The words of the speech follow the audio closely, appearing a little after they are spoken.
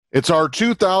It's our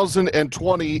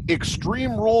 2020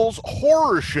 Extreme Rules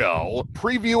Horror Show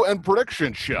preview and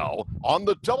prediction show on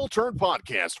the Double Turn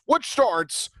Podcast, which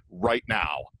starts right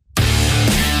now.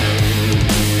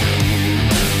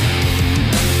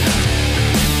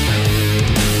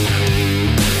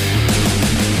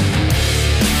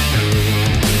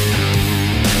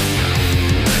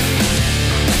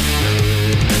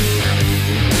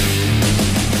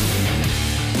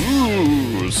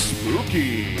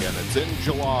 Spooky, and it's in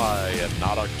July and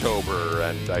not October,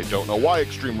 and I don't know why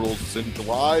Extreme Rules is in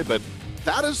July, but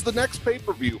that is the next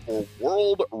pay-per-view for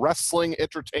World Wrestling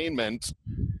Entertainment,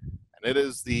 and it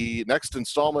is the next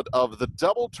installment of the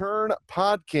Double Turn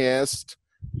Podcast,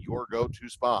 your go-to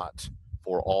spot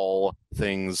for all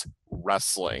things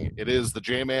wrestling. It is the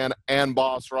J-Man and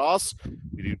Boss Ross.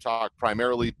 We do talk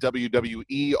primarily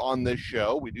WWE on this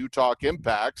show. We do talk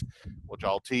Impact, which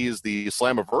I'll tease the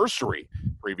Slammiversary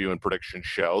preview and prediction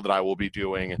show that I will be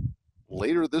doing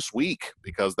later this week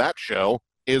because that show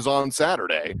is on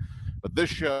Saturday. But this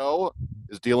show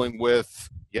is dealing with,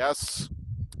 yes,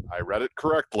 I read it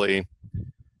correctly,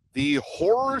 the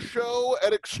horror show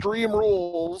at Extreme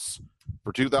Rules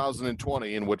for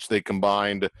 2020, in which they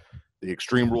combined the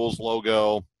Extreme Rules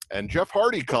logo and Jeff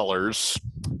Hardy colors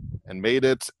and made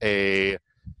it a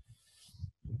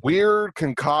weird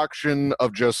concoction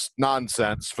of just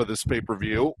nonsense for this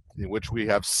pay-per-view, in which we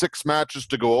have 6 matches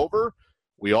to go over.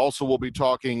 We also will be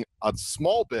talking a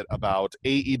small bit about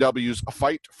AEW's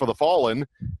Fight for the Fallen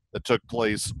that took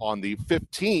place on the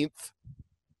 15th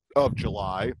of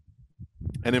July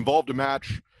and involved a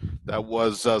match that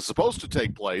was supposed to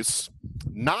take place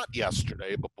not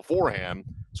yesterday, but beforehand.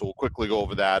 So we'll quickly go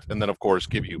over that and then, of course,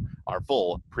 give you our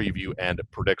full preview and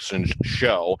predictions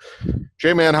show.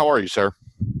 J-Man, how are you, sir?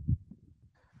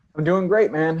 I'm doing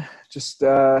great, man. Just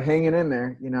hanging in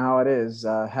there. You know how it is.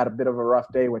 Had a bit of a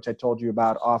rough day, which I told you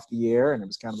about off the air, and it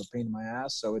was kind of a pain in my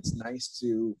ass. So it's nice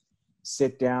to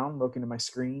sit down, look into my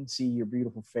screen, see your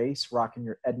beautiful face, rocking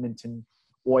your Edmonton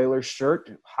Oilers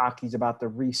shirt. Hockey's about to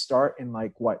restart in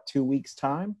 2 weeks'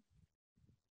 time?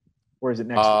 Or is it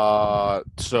next week?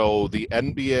 So the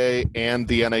NBA and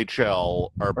the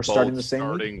NHL are both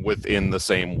starting within the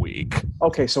same week.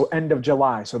 Okay, so end of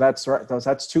July. So that's right.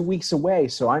 That's 2 weeks away.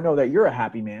 So I know that you're a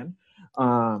happy man.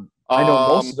 I know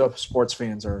most of the sports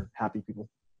fans are happy people.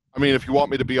 I mean, if you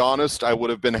want me to be honest, I would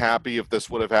have been happy if this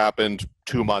would have happened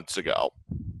 2 months ago.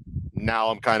 Now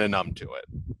I'm kind of numb to it.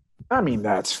 I mean,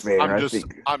 that's fair.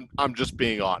 I'm just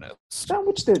being honest.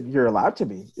 Which you're allowed to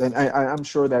be, and I'm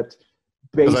sure that.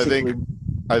 Basically,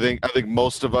 I think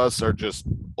most of us are just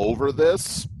over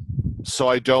this, so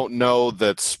I don't know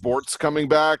that sports coming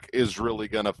back is really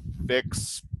going to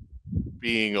fix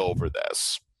being over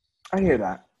this. I hear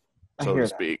that. So to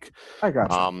speak. I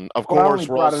got you. Of course, I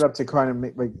brought it up to kind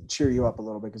of cheer you up a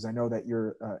little bit because I know that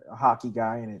you're a hockey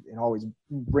guy and it always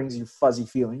brings you fuzzy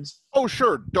feelings. Oh,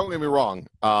 sure. Don't get me wrong.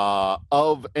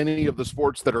 Of any of the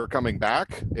sports that are coming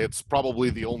back, it's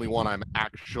probably the only one I'm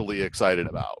actually excited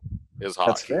about. Is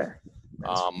hockey. That's fair.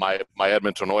 My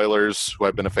Edmonton Oilers, who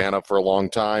I've been a fan of for a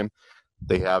long time,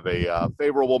 they have a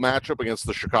favorable matchup against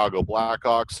the Chicago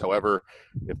Blackhawks. However,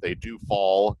 if they do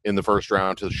fall in the first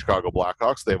round to the Chicago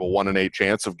Blackhawks, they have a 1 in 8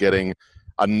 chance of getting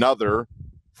another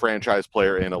franchise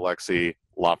player in Alexis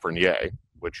Lafreniere,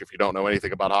 which if you don't know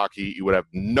anything about hockey, you would have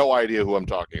no idea who I'm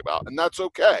talking about. And that's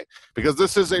okay, because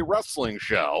this is a wrestling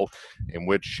show in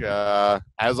which,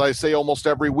 as I say almost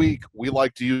every week, we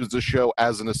like to use the show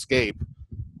as an escape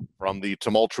from the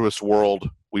tumultuous world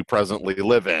we presently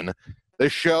live in.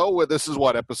 This show, this is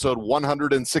episode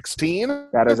 116?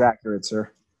 That is accurate,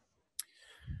 sir.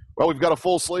 Well, we've got a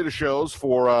full slate of shows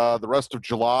for the rest of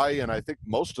July, and I think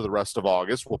most of the rest of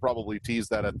August. We'll probably tease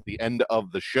that at the end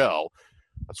of the show.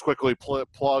 Let's quickly plug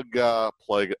and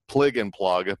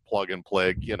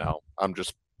plug. You know, I'm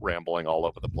just rambling all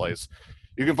over the place.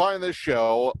 You can find this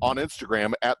show on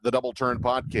Instagram at the Double Turn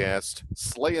Podcast.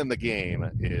 Slaying the Game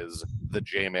is the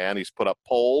J-Man. He's put up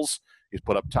polls. He's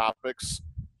put up topics.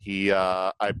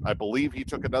 I believe he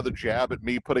took another jab at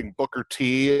me putting Booker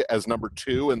T as number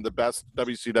 2 in the best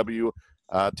WCW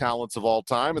talents of all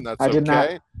time, and that's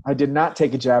okay. I did not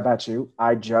take a jab at you.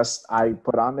 I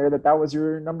put on there that was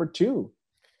your number 2.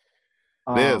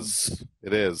 It is.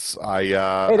 There's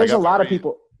a lot of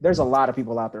people. There's a lot of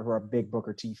people out there who are big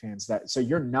Booker T fans. So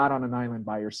you're not on an island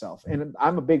by yourself. And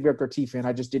I'm a big Booker T fan.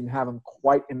 I just didn't have him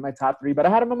quite in my top 3, but I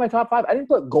had him in my top 5. I didn't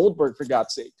put Goldberg, for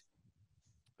God's sake.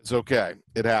 It's okay.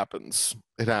 It happens.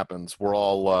 We're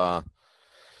all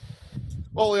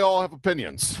they all have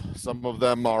opinions. Some of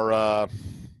them are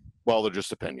they're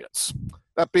just opinions.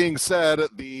 That being said,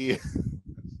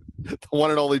 the one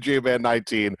and only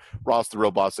J-Man19, Ross the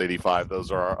Real Boss 85.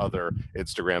 Those are our other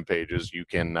Instagram pages. You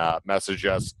can message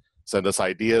us, send us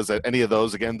ideas at any of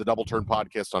those. Again, the Double Turn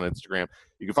Podcast on Instagram.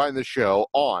 You can find this show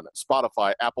on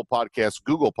Spotify, Apple Podcasts,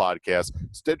 Google Podcasts,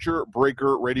 Stitcher,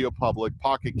 Breaker, Radio Public,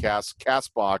 Pocket Casts,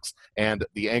 CastBox, and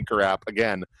the Anchor app.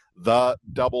 Again, the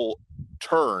Double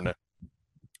Turn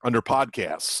under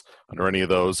podcasts, under any of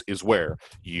those is where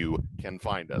you can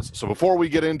find us. So before we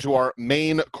get into our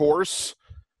main course,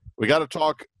 we got to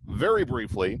talk very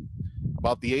briefly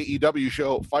about the AEW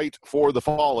show Fight for the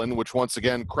Fallen, which once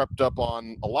again crept up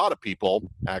on a lot of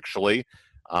people, actually.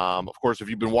 Of course, if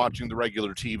you've been watching the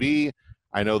regular TV,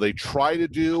 I know they try to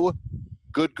do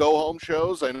good go-home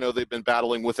shows. I know they've been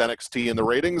battling with NXT in the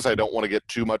ratings. I don't want to get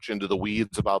too much into the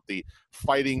weeds about the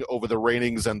fighting over the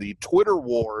ratings and the Twitter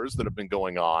wars that have been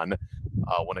going on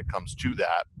when it comes to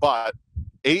that. But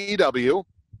AEW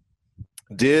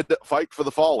did Fight for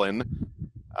the Fallen.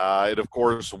 It, of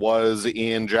course, was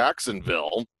in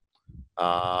Jacksonville,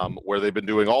 where they've been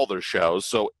doing all their shows.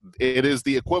 So it is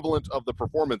the equivalent of the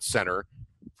Performance Center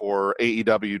for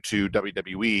AEW to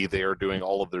WWE. They are doing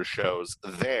all of their shows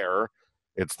there.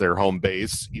 It's their home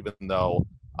base, even though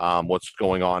what's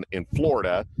going on in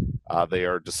Florida, they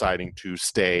are deciding to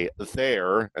stay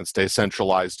there and stay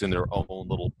centralized in their own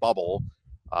little bubble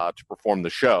to perform the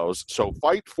shows. So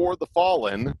Fight for the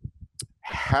Fallen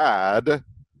had,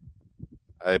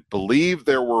 I believe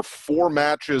there were 4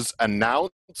 matches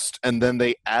announced, and then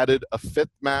they added a 5th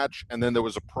match, and then there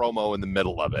was a promo in the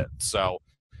middle of it. So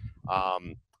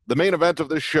the main event of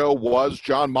this show was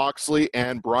Jon Moxley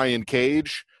and Brian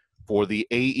Cage for the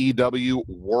AEW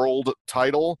World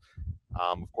title.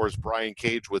 Of course, Brian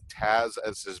Cage with Taz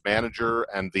as his manager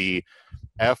and the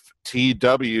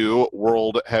FTW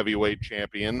World Heavyweight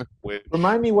Champion. Which,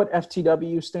 Remind me what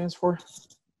FTW stands for?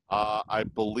 I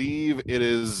believe it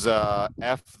is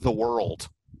F the World.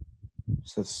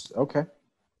 So it's, okay.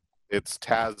 It's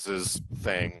Taz's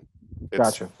thing.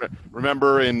 Gotcha.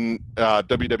 Remember in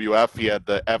WWF, he had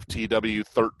the FTW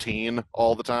 13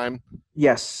 all the time?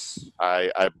 Yes.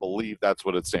 I believe that's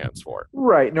what it stands for.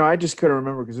 Right. No, I just couldn't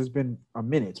remember because it's been a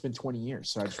minute. It's been 20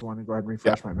 years, so I just wanted to go ahead and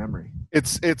refresh my memory.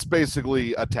 It's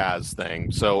basically a Taz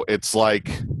thing. So it's like,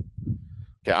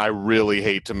 okay, I really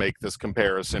hate to make this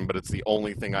comparison, but it's the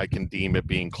only thing I can deem it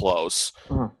being close.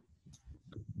 Uh-huh.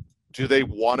 Do they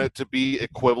want it to be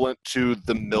equivalent to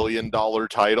the $1 million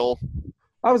title?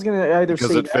 I was going to either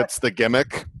because say it fits the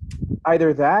gimmick.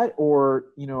 Either that or,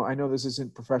 you know, I know this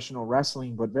isn't professional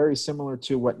wrestling, but very similar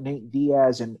to what Nate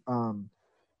Diaz and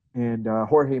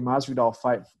Jorge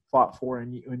Masvidal fought for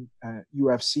in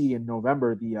UFC in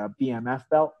November, the BMF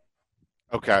belt.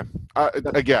 Okay.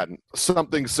 Again,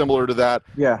 something similar to that.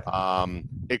 Yeah.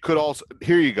 It could also,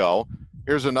 here you go.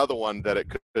 Here's another one that it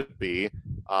could be.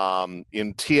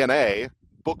 In TNA,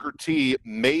 Booker T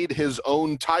made his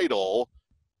own title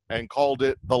and called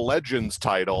it the Legends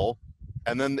title.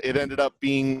 And then it ended up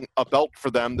being a belt for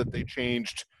them that they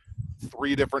changed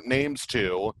 3 different names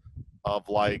to, of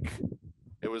like,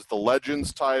 it was the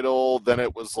Legends title, then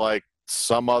it was like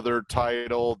some other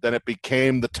title, then it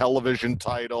became the television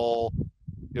title.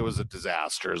 It was a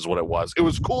disaster is what it was. It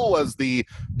was cool as the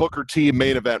Booker T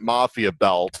main event Mafia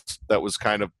belt that was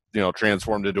kind of, you know,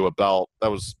 transformed into a belt. That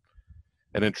was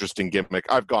an interesting gimmick.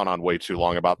 I've gone on way too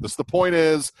long about this. The point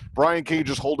is, Brian Cage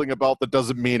is holding a belt that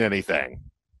doesn't mean anything.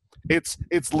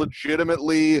 It's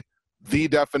legitimately the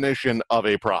definition of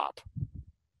a prop.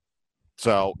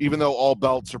 So even though all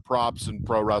belts are props in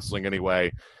pro wrestling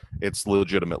anyway, it's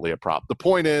legitimately a prop. The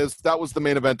point is, that was the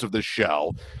main event of this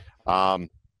show.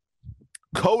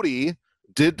 Cody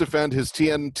did defend his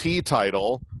TNT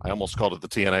title. I almost called it the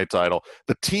TNA title.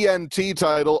 The TNT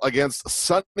title against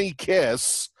Sonny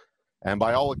Kiss. And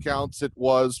by all accounts, it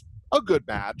was a good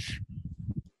match.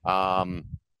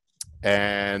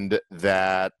 And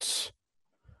that,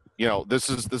 you know, this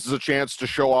is a chance to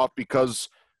show off because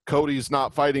Cody's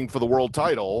not fighting for the world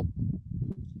title.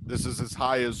 This is as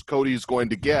high as Cody's going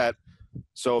to get.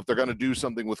 So if they're going to do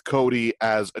something with Cody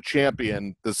as a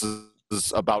champion, this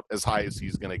is about as high as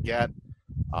he's going to get.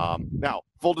 Now,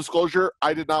 full disclosure,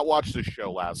 I did not watch this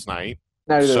show last night.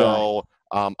 So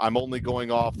I'm only going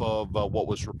off of what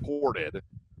was reported.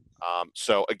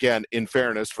 So again, in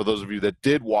fairness, for those of you that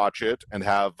did watch it and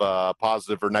have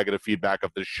positive or negative feedback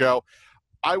of this show,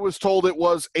 I was told it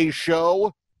was a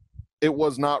show. It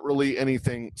was not really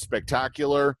anything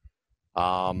spectacular.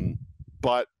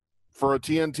 But for a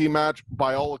TNT match,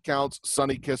 by all accounts,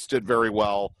 Sonny Kiss did very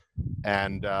well.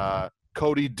 And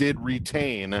Cody did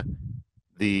retain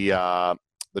the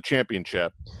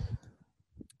championship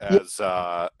as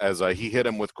he hit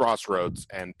him with Crossroads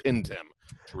and pinned him.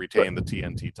 to retain the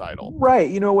TNT title. Right.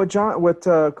 You know what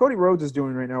Cody Rhodes is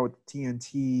doing right now with the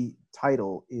TNT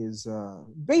title is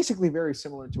basically very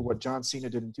similar to what John Cena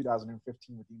did in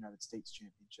 2015 with the United States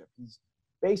Championship. He's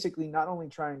basically not only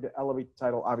trying to elevate the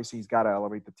title, obviously he's got to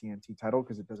elevate the TNT title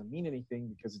because it doesn't mean anything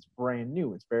because it's brand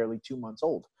new. It's barely 2 months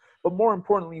old. But more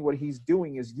importantly, what he's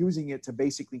doing is using it to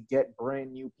basically get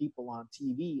brand new people on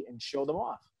TV and show them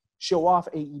off. Show off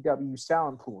AEW's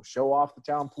talent pool. Show off the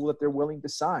talent pool that they're willing to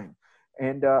sign.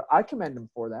 And I commend him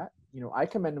for that. You know, I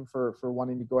commend him for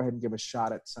wanting to go ahead and give a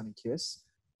shot at Sonny Kiss.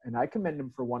 And I commend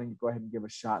him for wanting to go ahead and give a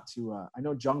shot to I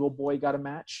know Jungle Boy got a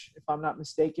match, if I'm not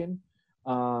mistaken.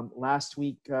 Last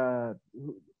week,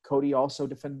 Cody also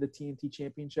defended the TNT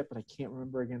Championship, but I can't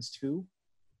remember against who.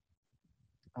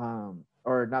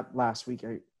 Or not last week.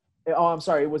 I'm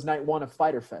sorry. It was night one of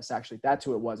Fyter Fest, actually. That's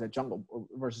who it was, at Jungle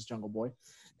Boy.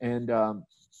 And,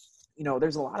 you know,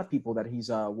 there's a lot of people that he's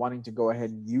wanting to go ahead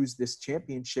and use this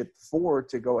championship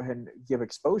to go ahead and give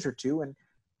exposure to. And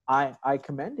I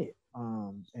commend it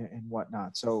and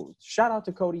whatnot. So shout out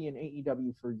to Cody and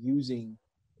AEW for using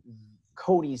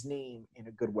Cody's name in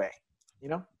a good way, you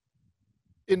know?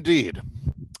 Indeed.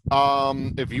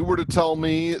 If you were to tell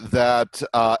me that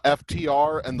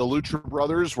FTR and the Lucha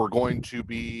Brothers were going to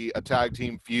be a tag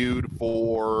team feud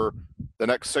for the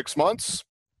next 6 months,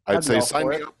 I'd say sign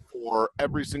me up for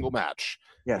every single match.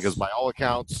 Yes. Because by all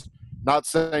accounts, not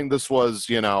saying this was,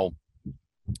 you know,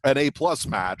 an A+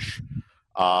 match,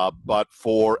 but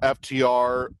for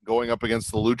FTR going up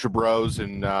against the Lucha Bros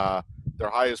in their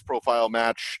highest profile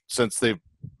match since they've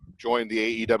joined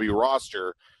the AEW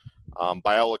roster,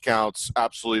 by all accounts,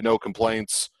 absolutely no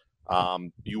complaints.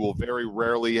 You will very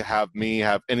rarely have me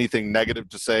have anything negative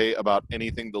to say about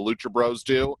anything the Lucha Bros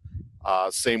do.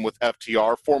 Same with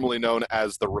FTR, formerly known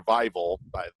as the Revival,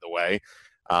 by the way.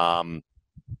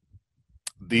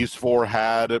 These four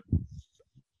had,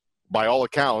 by all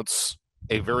accounts,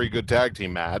 a very good tag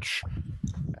team match.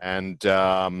 And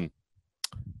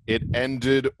it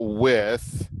ended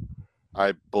with,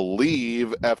 I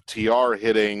believe, FTR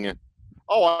hitting...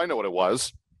 Oh, I know what it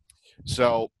was.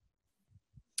 So,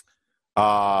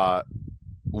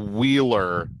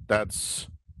 Wheeler,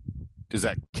 is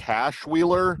that Cash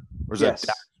Wheeler? Or is yes.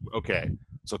 that okay.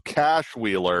 So Cash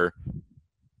Wheeler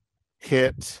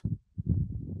hit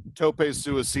Tope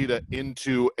Suicida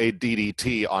into a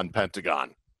DDT on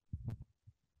Pentagon.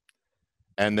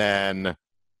 And then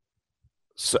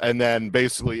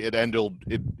basically it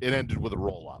ended with a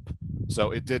roll-up.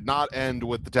 So it did not end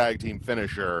with the tag team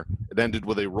finisher. It ended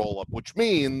with a roll-up, which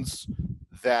means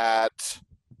that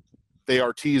they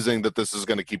are teasing that this is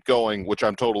going to keep going, which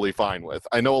I'm totally fine with.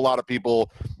 I know a lot of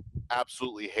people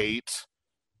absolutely hate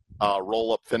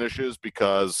roll-up finishes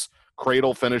because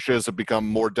cradle finishes have become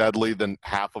more deadly than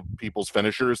half of people's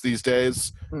finishers these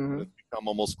days. Mm-hmm. It's become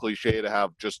almost cliche to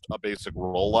have just a basic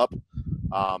roll-up.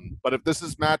 But if this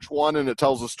is match one and it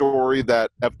tells a story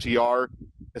that FTR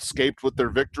escaped with their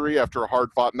victory after a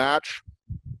hard-fought match,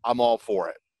 I'm all for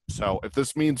it. So if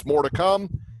this means more to come,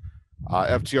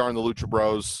 FTR and the Lucha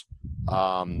Bros,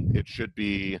 it should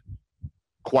be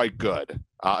quite good.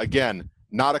 Again,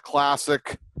 not a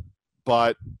classic,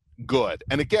 but good.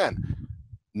 And again,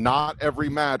 not every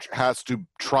match has to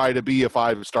try to be a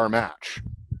 5-star match.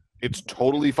 It's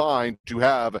totally fine to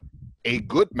have a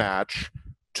good match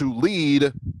to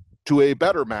lead to a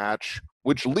better match,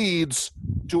 which leads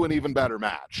to an even better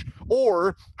match.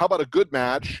 Or how about a good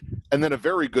match and then a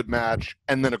very good match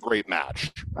and then a great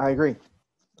match? I agree.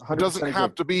 It doesn't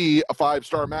have to be a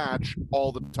 5-star match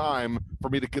all the time for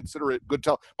me to consider it good.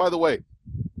 By the way,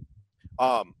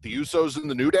 the Usos in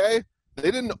the New Day,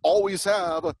 they didn't always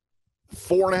have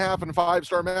 4.5 and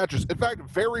 5-star matches. In fact,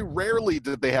 very rarely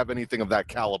did they have anything of that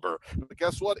caliber. But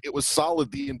guess what? It was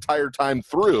solid the entire time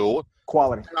through.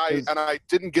 Quality. And I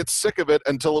didn't get sick of it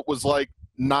until it was like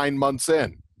 9 months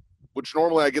in, which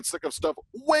normally I get sick of stuff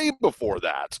way before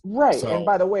that. Right. So, and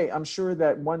by the way, I'm sure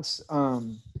that once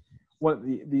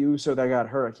the Uso that got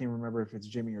hurt, I can't remember if it's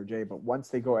Jimmy or Jay, but once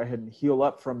they go ahead and heal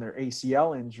up from their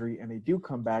ACL injury and they do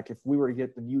come back, if we were to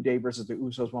get the New Day versus the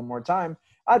Usos one more time,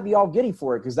 I'd be all giddy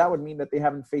for it because that would mean that they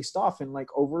haven't faced off in like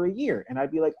over a year. And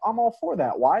I'd be like, I'm all for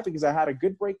that. Why? Because I had a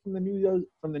good break from the New Day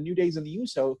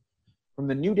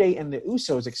and the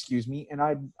Usos, excuse me, and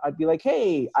I'd be like,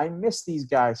 hey, I miss these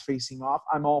guys facing off.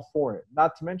 I'm all for it.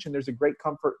 Not to mention there's a great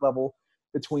comfort level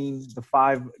between the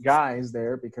 5 guys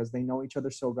there because they know each other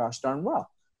so gosh darn well.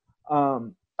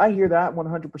 I hear that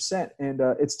 100%, and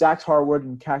it's Dax Harwood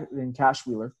and Cash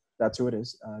Wheeler. That's who it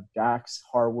is. Dax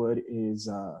Harwood is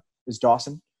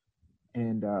Dawson,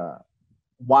 and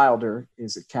Wilder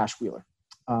is Cash Wheeler.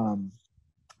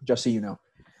 Just so you know.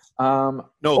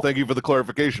 No, thank you for the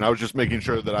clarification. I was just making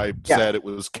sure that I said it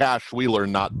was Cash Wheeler,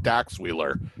 not Dax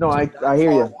Wheeler. No, so I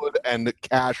hear you. And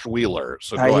Cash Wheeler.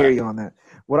 So I go hear ahead. you on that.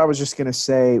 What I was just going to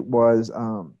say was,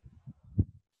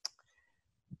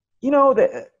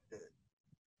 that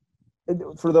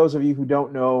for those of you who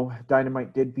don't know,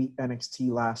 Dynamite did beat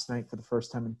NXT last night for the first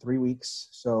time in 3 weeks.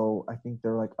 So I think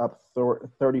they're like up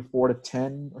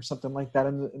 34-10 or something like that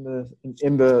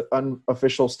in the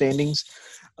unofficial standings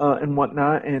and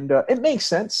whatnot. And it makes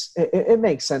sense. It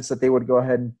makes sense that they would go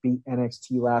ahead and beat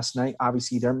NXT last night.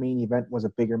 Obviously, their main event was a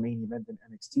bigger main event than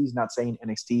NXT's. Not saying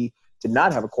NXT did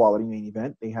not have a quality main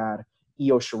event. They had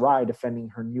Io Shirai defending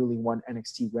her newly won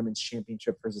NXT Women's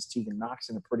Championship versus Tegan Nox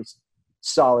in a pretty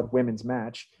solid women's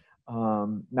match.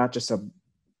 Not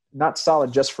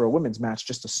solid just for a women's match,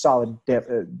 just a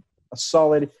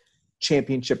solid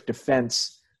championship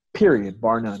defense, period,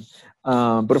 bar none.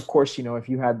 But of course, if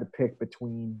you had the pick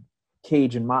between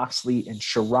Cage and Moxley and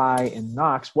Shirai and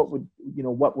Nox, what would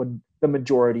the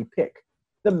majority pick?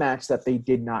 The match that they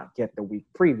did not get the week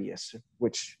previous,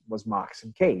 which was Mox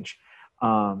and Cage.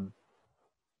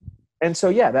 And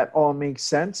so, that all makes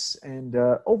sense. And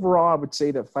overall, I would say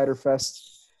that Fyter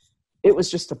Fest, it was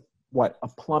just a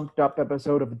plumped up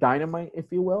episode of Dynamite,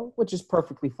 if you will, which is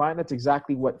perfectly fine. That's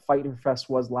exactly what Fyter Fest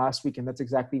was last week, and that's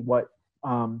exactly what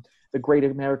the Great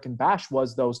American Bash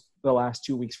was the last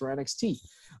 2 weeks for NXT.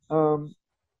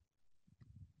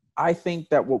 I think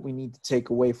that what we need to take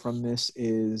away from this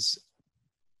is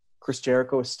Chris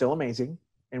Jericho is still amazing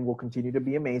and will continue to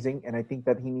be amazing. And I think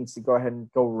that he needs to go ahead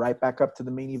and go right back up to a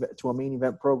main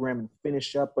event program and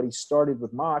finish up what he started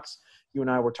with Mox. You and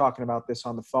I were talking about this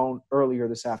on the phone earlier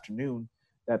this afternoon,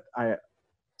 that I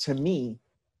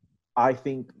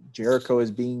think Jericho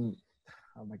is being,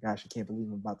 oh my gosh, I can't believe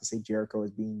I'm about to say Jericho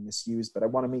is being misused, but I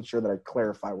want to make sure that I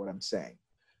clarify what I'm saying.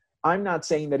 I'm not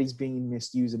saying that he's being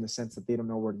misused in the sense that they don't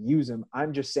know where to use him.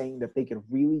 I'm just saying that they could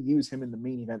really use him in the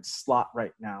main event slot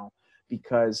right now,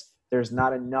 because there's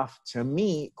not enough, to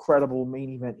me, credible main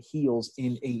event heels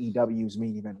in AEW's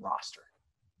main event roster.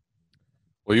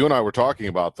 Well, you and I were talking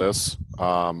about this,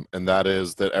 and that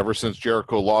is that ever since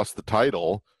Jericho lost the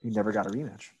title, he never got a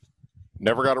rematch.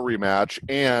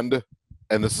 And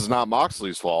this is not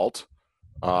Moxley's fault.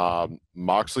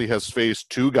 Moxley has faced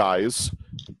two guys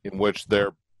in which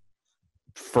their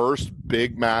first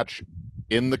big match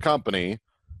in the company,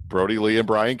 Brody Lee and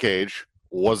Brian Cage,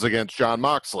 was against Jon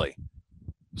Moxley.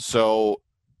 So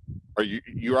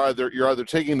you're either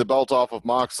taking the belt off of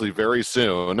Moxley very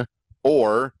soon,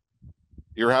 or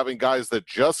you're having guys that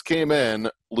just came in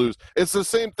lose. It's the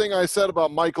same thing I said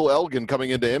about Michael Elgin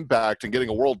coming into Impact and getting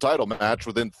a world title match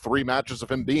within 3 matches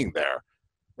of him being there.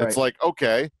 Right. It's like,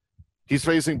 okay, he's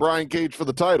facing Brian Cage for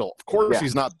the title. Of course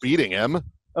he's not beating him.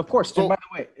 Of course. So, and by the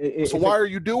way, why are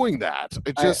you doing that?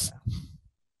 I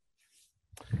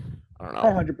don't know.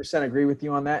 I 100% agree with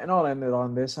you on that. And I'll end it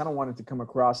on this. I don't want it to come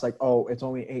across like, oh, it's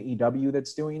only AEW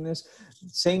that's doing this.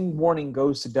 Same warning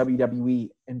goes to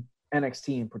WWE and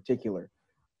NXT in particular.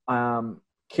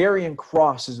 Karrion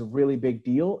Kross is a really big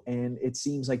deal, and it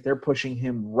seems like they're pushing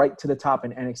him right to the top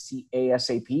in NXT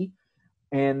ASAP.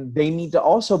 And they need to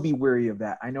also be wary of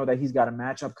that. I know that he's got a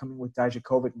match upcoming with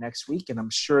Dijakovic next week, and I'm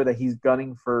sure that he's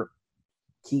gunning for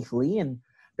Keith Lee. And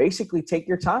basically take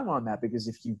your time on that, because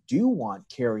if you do want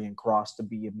Karrion Kross to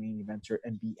be a main eventer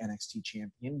and be NXT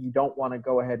champion, you don't want to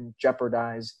go ahead and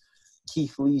jeopardize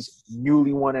Keith Lee's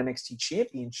newly won NXT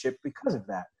championship because of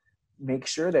that. Make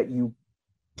sure that you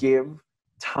give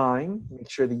time, make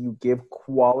sure that you give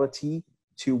quality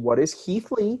to what is Keith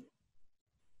Lee,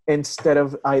 instead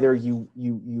of either you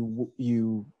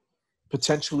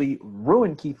potentially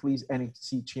ruin Keith Lee's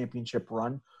NXT championship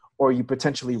run, or you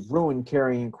potentially ruin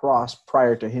Karrion Kross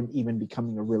prior to him even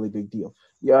becoming a really big deal.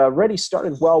 You already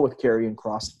started well with Karrion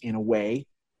Kross in a way.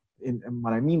 And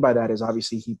what I mean by that is,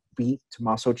 obviously he beat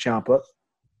Tommaso Ciampa.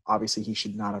 Obviously he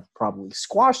should not have probably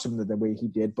squashed him the way he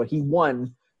did, but he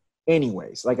won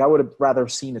anyways. Like, I would have rather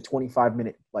seen a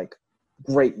 25-minute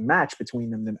great match between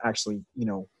them than actually,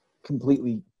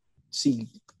 completely see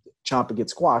Ciampa get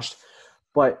squashed.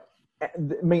 But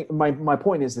my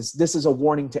point is this is a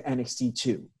warning to NXT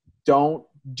too. Don't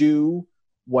do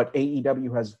what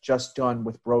AEW has just done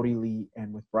with Brody Lee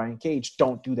and with Brian Cage.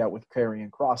 Don't do that with Karrion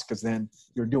Kross, because then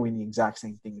you're doing the exact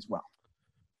same thing as well.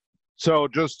 So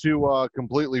just to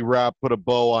completely put a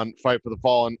bow on Fight for the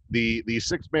Fallen, the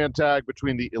 6-man tag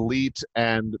between the Elite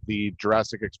and the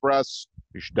Jurassic Express,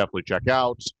 you should definitely check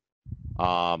out.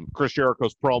 Chris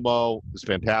Jericho's promo is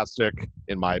fantastic,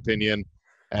 in my opinion.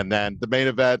 And then the main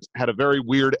event had a very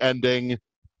weird ending.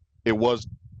 It was,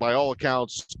 by all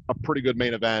accounts, a pretty good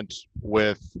main event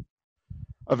with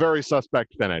a very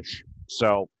suspect finish.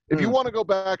 So if you want to go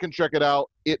back and check it out,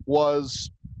 it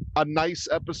was a nice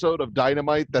episode of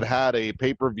Dynamite that had a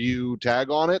pay-per-view tag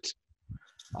on it.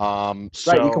 Right,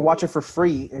 you can watch it for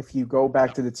free if you go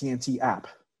back to the TNT app.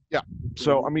 Yeah.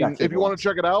 So, I mean, if you want to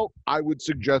check it out, I would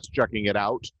suggest checking it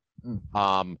out.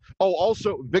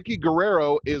 Also, Vicky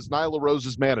Guerrero is Nyla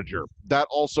Rose's manager. That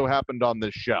also happened on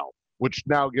this show, which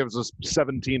now gives us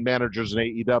 17 managers in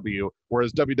AEW,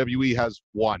 whereas WWE has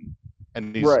one,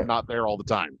 and he's not there all the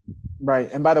time. Right.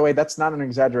 And by the way, that's not an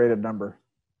exaggerated number.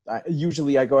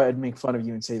 Usually I go ahead and make fun of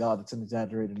you and say, oh, that's an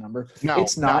exaggerated number.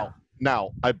 It's not.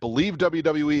 Now, I believe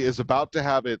WWE is about to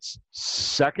have its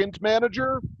second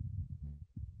manager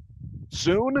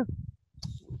soon.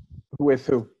 With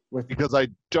who? Because I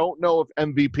don't know if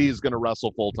MVP is going to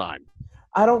wrestle full time.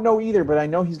 I don't know either, but I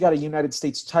know he's got a United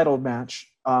States title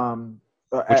match,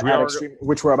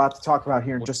 which we're about to talk about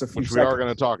here in just a few seconds. Which we are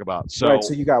going to talk about. So, right,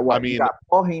 so you got what? I mean, you got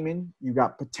Paul Heyman. You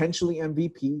got potentially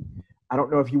MVP. I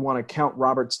don't know if you want to count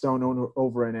Robert Stone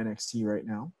over in NXT right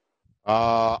now.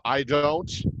 I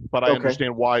don't, but I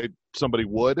understand why somebody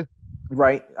would.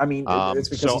 Right. I mean, it's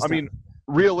because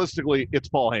realistically, it's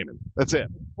Paul Heyman. That's it.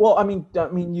 Well, I mean,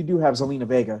 you do have Zelina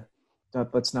Vega.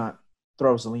 Let's not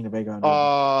throw Zelina Vega under.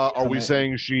 Are we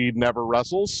saying she never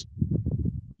wrestles?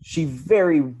 She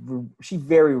very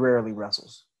rarely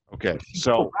wrestles. Okay,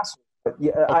 so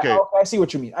I see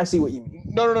what you mean.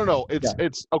 No.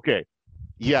 It's okay.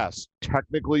 Yes,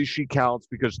 technically she counts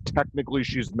because technically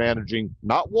she's managing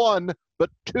not one but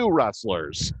two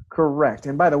wrestlers. Correct.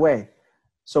 And by the way,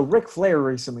 so Ric Flair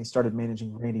recently started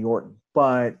managing Randy Orton,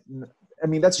 but I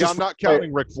mean that's just. I'm not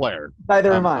counting Ric Flair.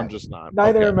 Neither am I. I'm just not.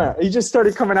 Neither am I. He just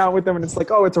started coming out with them, and it's like,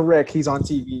 oh, it's a Ric. He's on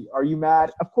TV. Are you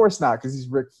mad? Of course not, because he's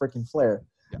Ric freaking Flair.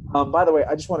 Yeah. By the way,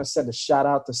 I just want to send a shout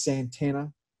out to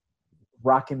Santana,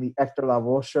 rocking the Hector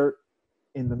Lavoe shirt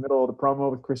in the middle of the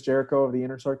promo with Chris Jericho of the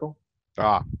Inner Circle.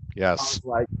 Ah, yes. I was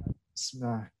like,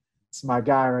 it's my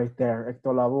guy right there,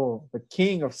 Hector Lavoe, the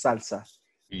king of salsa.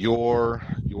 Your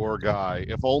guy.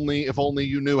 If only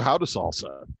you knew how to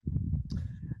salsa.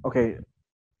 Okay,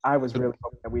 I was really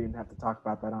hoping that we didn't have to talk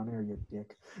about that on air, you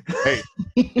dick. Hey,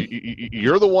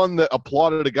 you're the one that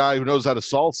applauded a guy who knows how to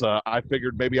salsa. I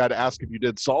figured maybe I'd ask if you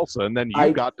did salsa, and then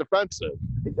you got defensive.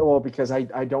 Well, because I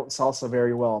don't salsa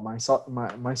very well. My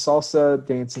salsa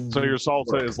dancing. So your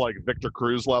salsa is like Victor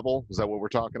Cruz level? Is that what we're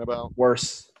talking about?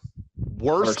 Worse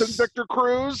than Victor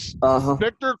Cruz? Uh-huh.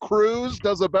 Victor Cruz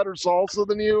does a better salsa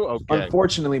than you? Okay.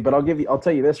 Unfortunately, but I'll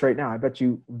tell you this right now. I bet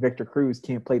you Victor Cruz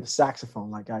can't play the saxophone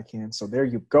like I can. So there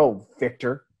you go,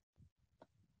 Victor.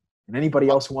 And anybody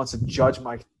else who wants to judge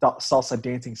my salsa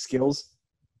dancing skills,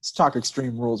 let's talk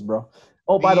Extreme Rules, bro.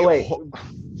 Oh, by the way,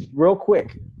 real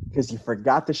quick, because you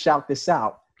forgot to shout this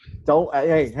out.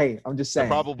 Hey, I'm just saying. I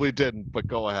probably didn't, but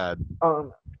go ahead.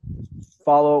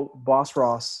 Follow Boss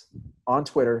Ross on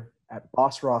Twitter at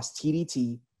Boss Ross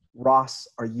TDT. Ross,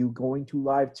 are you going to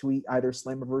live tweet either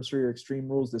Slammiversary or Extreme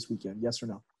Rules this weekend? Yes or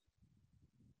no?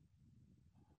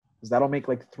 Because that'll make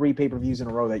like 3 pay-per-views in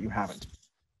a row that you haven't.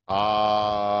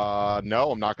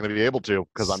 No, I'm not going to be able to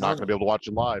because I'm not going to be able to watch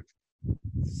it live.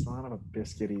 Son of a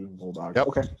biscuit-eating bulldog. Yep.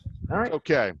 Okay. All right.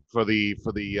 Okay. For the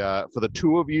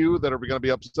two of you that are going to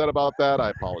be upset about that,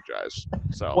 I apologize.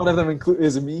 So one of them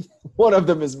is me. One of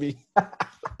them is me.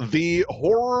 The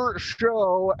horror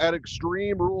show at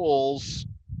Extreme Rules,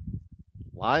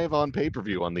 live on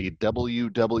pay-per-view on the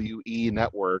WWE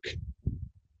Network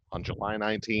on July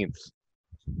 19th.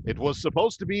 It was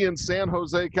supposed to be in San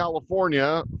Jose,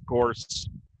 California, of course.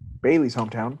 Bayley's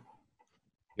hometown.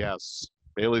 Yes,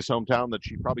 Bayley's hometown that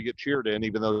she'd probably get cheered in,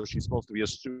 even though she's supposed to be a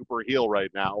super heel right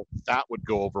now. That would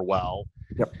go over well.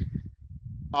 Yep.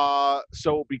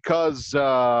 So because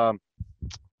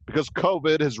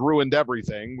COVID has ruined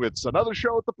everything, it's another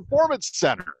show at the Performance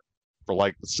Center for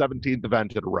like the 17th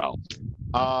event in a row.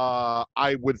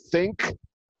 I would think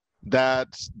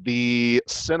that the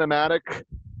cinematic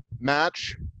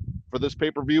match for this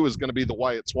pay-per-view is going to be the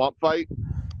Wyatt Swamp fight.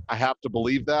 I have to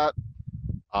believe that,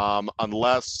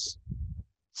 unless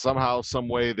somehow, some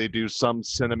way they do some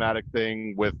cinematic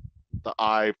thing with the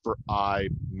eye for eye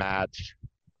match.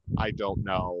 I don't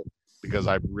know, because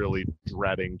I'm really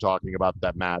dreading talking about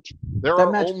that match. That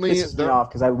match pisses me off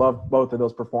because I love both of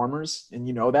those performers, and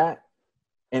you know that.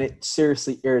 And it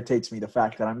seriously irritates me, the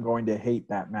fact that I'm going to hate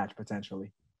that match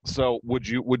potentially. So would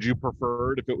you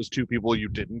prefer it if it was two people you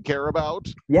didn't care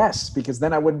about? Yes, because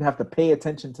then I wouldn't have to pay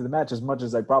attention to the match as much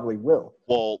as I probably will.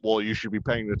 Well, you should be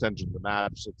paying attention to the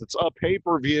match. If it's a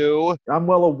pay-per-view. I'm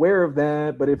well aware of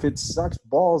that, but if it sucks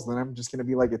balls, then I'm just going to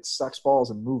be like, it sucks balls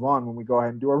and move on when we go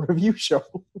ahead and do our review show.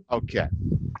 Okay.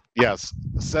 Yes,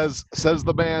 says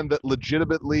the man that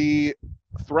legitimately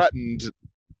threatened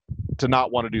to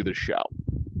not want to do this show.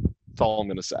 That's all I'm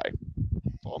going to say.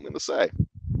 That's all I'm going to say.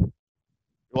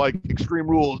 Like, Extreme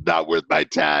Rules, not worth my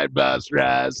time, Boss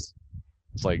Ross.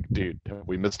 It's like, dude, have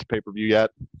we missed a pay-per-view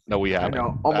yet? No, we haven't. I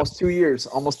know. Almost 2 years.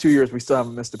 Almost 2 years. We still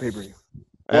haven't missed a pay-per-view.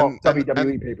 Well,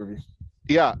 WWE pay-per-view.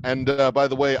 Yeah, and by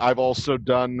the way, I've also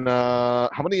done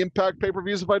how many Impact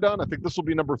pay-per-views have I done? I think this will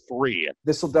be number 3.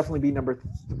 This will definitely be number.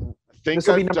 This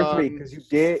will be number 3 because you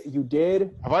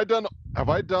did. Have I done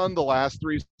the last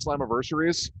 3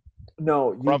 Slammiversaries?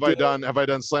 No, you have did. Have I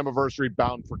done Slammiversary,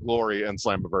 Bound for Glory, and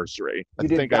Slammiversary? I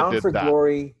think Bound for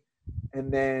Glory,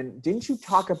 and then didn't you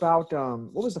talk about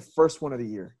what was the first one of the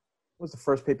year? What was the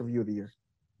first pay-per-view of the year?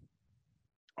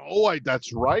 Oh,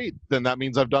 that's right. Then that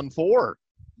means I've done 4.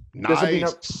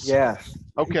 Nice. Yeah.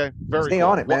 Okay. Very Stay cool.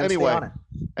 on it, man. Well,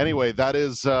 anyway, that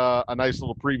is a nice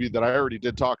little preview that I already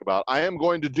did talk about. I am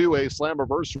going to do a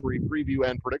Slammiversary preview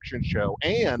and prediction show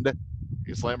and a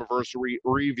Slammiversary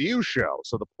review show.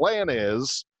 So the plan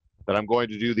is that I'm going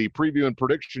to do the preview and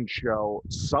prediction show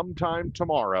sometime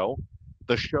tomorrow.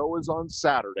 The show is on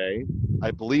Saturday.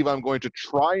 I believe I'm going to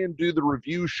try and do the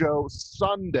review show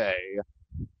Sunday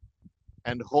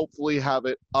and hopefully have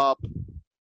it up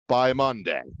by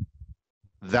Monday.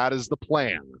 That is the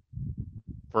plan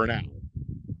for now,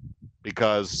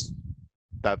 because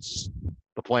that's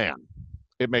the plan.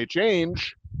 It may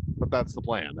change, but that's the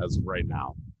plan as of right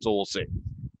now. So we'll see.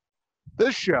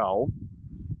 This show,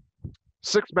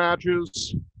 6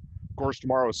 matches. Of course,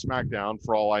 tomorrow is SmackDown.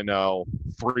 For all I know,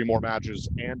 3 more matches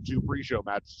and 2 pre-show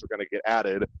matches are going to get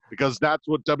added because that's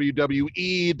what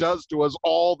WWE does to us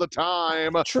all the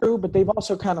time. True, but they've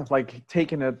also kind of like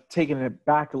taken it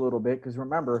back a little bit because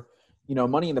remember,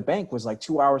 Money in the Bank was like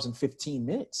 2 hours and 15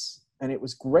 minutes, and it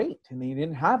was great. And they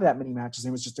didn't have that many matches.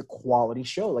 It was just a quality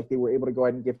show. Like they were able to go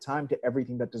ahead and give time to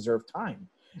everything that deserved time.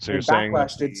 So you're saying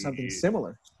Backlash did something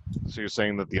similar. So you're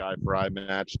saying that the eye for eye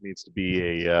match needs to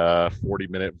be a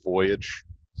 40-minute voyage?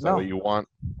 Is that what you want?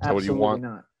 Is that what you want?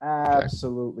 Not.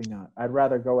 Absolutely not. I'd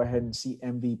rather go ahead and see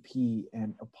MVP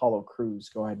and Apollo Crews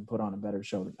go ahead and put on a better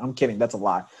show. I'm kidding. That's a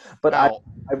lie. But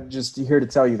I'm just here to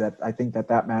tell you that I think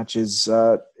that match is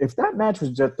if that match was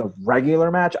just a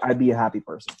regular match, I'd be a happy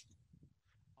person.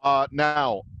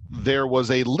 Now, there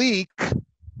was a leak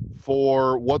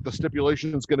for what the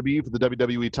stipulation is going to be for the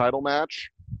WWE title match.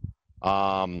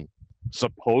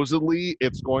 Supposedly,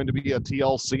 it's going to be a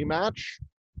TLC match.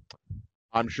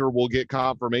 I'm sure we'll get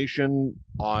confirmation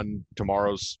on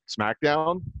tomorrow's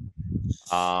SmackDown.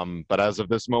 But as of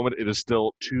this moment, it is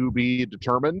still to be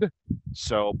determined.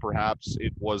 So perhaps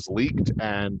it was leaked,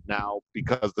 and now,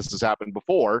 because this has happened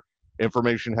before,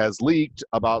 information has leaked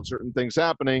about certain things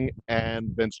happening,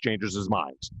 and Vince changes his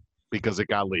mind because it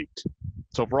got leaked.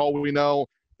 So for all we know,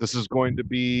 this is going to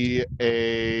be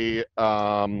a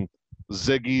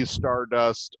Ziggy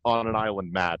Stardust on an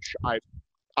island match. I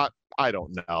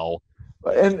don't know.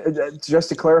 And just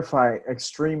to clarify,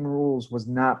 Extreme Rules was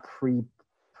not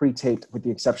pre-taped, with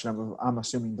the exception of, I'm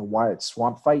assuming, the Wyatt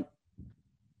Swamp fight.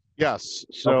 Yes.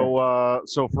 So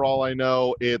so for all I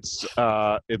know, it's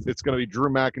going to be Drew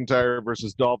McIntyre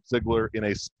versus Dolph Ziggler in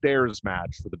a stairs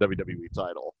match for the WWE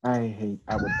title. I would.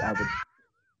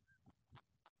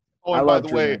 Oh, and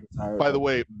by the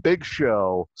way, Big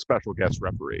Show special guest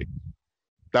referee.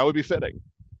 That would be fitting.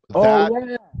 That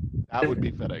would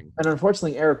be fitting. And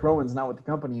unfortunately, Eric Rowan's not with the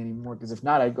company anymore, because if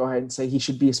not, I'd go ahead and say he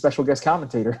should be a special guest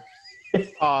commentator.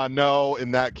 No, in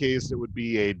that case, it would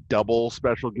be a double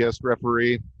special guest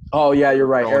referee. Oh, yeah, you're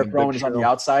right. Eric Rowan is on the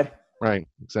outside. Right,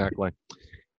 exactly.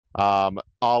 A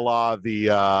la the,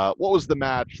 what was the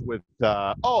match with,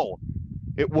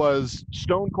 it was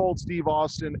Stone Cold Steve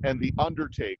Austin and The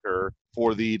Undertaker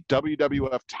for the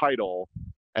WWF title,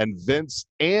 and Vince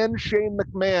and Shane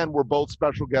McMahon were both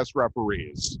special guest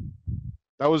referees.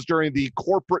 That was during the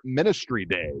corporate ministry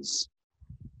days.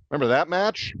 Remember that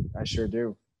match? I sure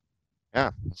do.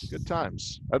 Yeah, good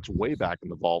times. That's way back in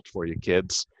the vault for you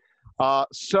kids. But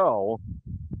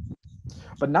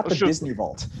not the Disney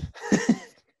vault.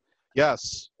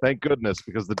 Yes, thank goodness,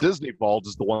 because the Disney vault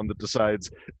is the one that decides,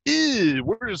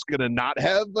 we're just going to not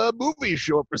have a movie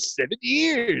show up for 7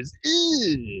 years.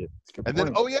 And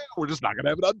then, we're just not going to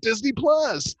have it on Disney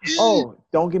Plus. Oh,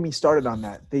 don't get me started on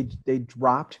that. They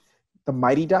dropped the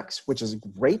Mighty Ducks, which is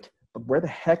great, but where the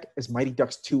heck is Mighty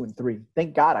Ducks 2 and 3?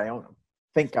 Thank God I own them.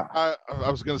 Thank God. I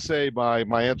was going to say my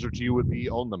answer to you would be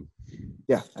own them.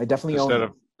 Yeah, I definitely own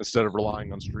them. Instead of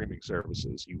relying on streaming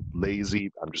services, you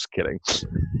lazy. I'm just kidding.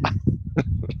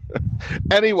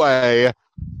 Anyway,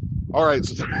 all right.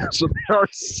 So there are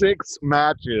 6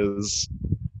 matches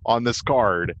on this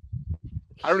card.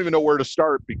 I don't even know where to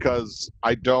start because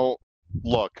I don't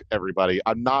look, everybody.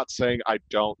 I'm not saying I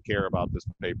don't care about this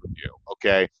pay-per-view.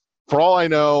 Okay. For all I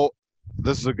know,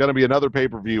 this is going to be another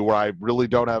pay-per-view where I really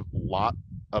don't have a lot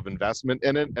of investment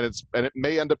in it, and it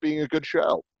may end up being a good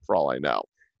show for all I know.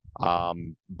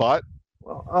 But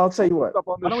Well, I'll tell you what. stuff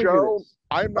on Why the don't we do show, this?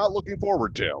 I'm not looking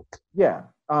forward to. Yeah.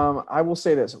 I will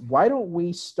say this. Why don't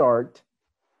we start?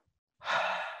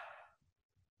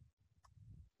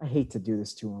 I hate to do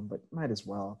this to him, but might as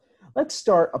well. Let's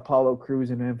start Apollo Crews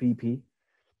and MVP.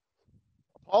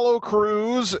 Apollo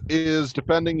Crews is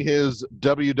defending his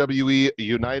WWE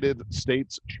United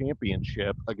States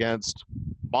Championship against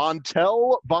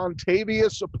Montel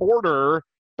Vontavious Porter,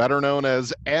 better known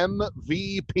as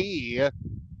MVP,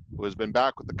 who has been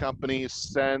back with the company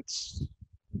since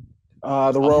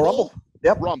The Royal Rumble.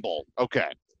 Yep. Rumble.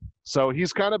 Okay. So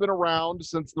he's kind of been around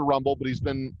since the Rumble, but he's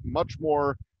been much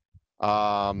more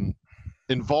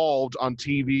involved on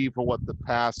TV for the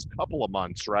past couple of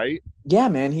months, right? Yeah,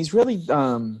 man. He's really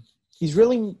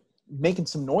making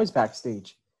some noise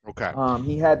backstage. Okay.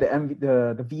 He had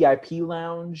the VIP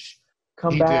lounge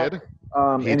come back. Did.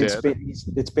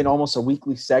 It's been almost a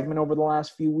weekly segment over the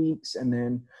last few weeks, and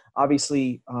then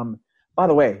obviously, by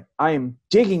the way, I am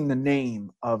digging the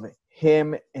name of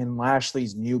him and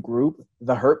Lashley's new group,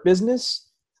 The Hurt Business.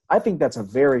 I think that's a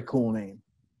very cool name.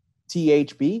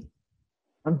 THB.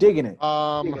 I'm digging it.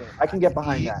 I can get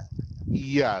behind that.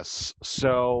 Yes.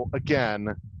 So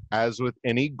again, as with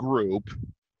any group,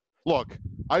 look,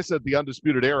 I said the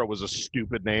Undisputed Era was a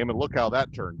stupid name, and look how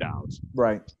that turned out.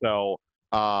 Right. So,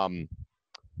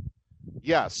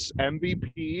 yes,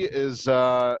 MVP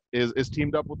is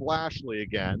teamed up with Lashley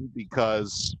again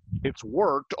because it's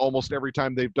worked almost every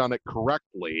time they've done it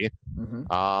correctly.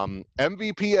 Mm-hmm.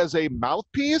 MVP as a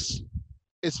mouthpiece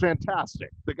is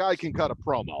fantastic. The guy can cut a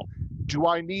promo. Do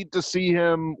I need to see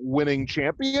him winning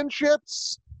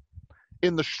championships?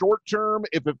 In the short term,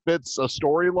 if it fits a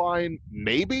storyline,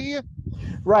 maybe.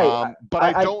 Right. But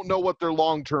I don't know what their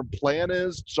long-term plan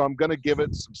is, so I'm going to give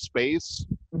it some space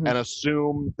and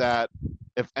assume that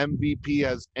if MVP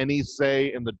has any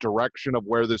say in the direction of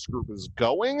where this group is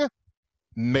going,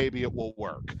 maybe it will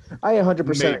work. I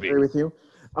 100% agree with you.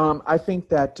 I think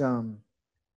that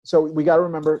so we got to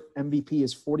remember MVP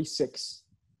is 46.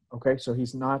 Okay, so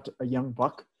he's not a young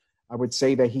buck. I would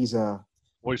say that he's a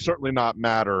Well, he's certainly not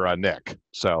Matt or Nick,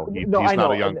 so he's I know.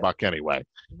 not a young buck anyway.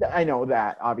 I know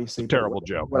that, obviously. Terrible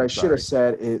joke. What I should have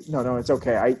said is, no, it's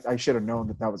okay. I should have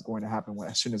known that was going to happen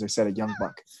as soon as I said a young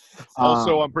buck.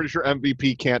 Also, I'm pretty sure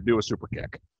MVP can't do a super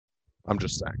kick. I'm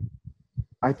just saying.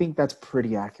 I think that's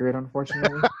pretty accurate,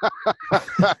 unfortunately.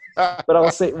 But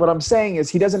I'll say what I'm saying is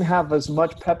he doesn't have as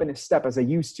much pep in his step as I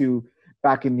used to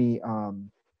back in the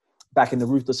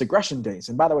Ruthless Aggression days.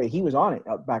 And by the way, he was on it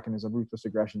back in his Ruthless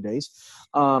Aggression days.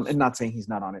 And not saying he's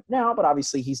not on it now, but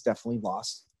obviously he's definitely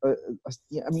lost. I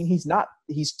mean, he's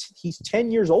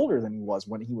 10 years older than he was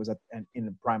when he was in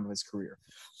the prime of his career.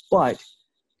 But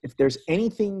if there's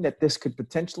anything that this could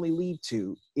potentially lead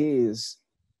to is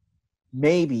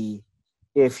maybe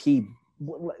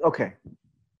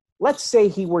let's say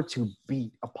he were to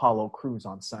beat Apollo Crews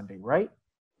on Sunday, right?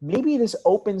 Maybe this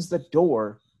opens the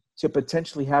door to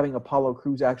potentially having Apollo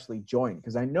Crews actually join.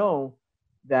 Because I know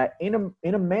that in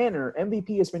a manner,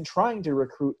 MVP has been trying to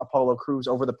recruit Apollo Crews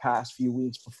over the past few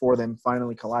weeks before them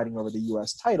finally colliding over the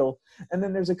U.S. title. And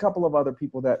then there's a couple of other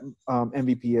people that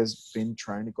MVP has been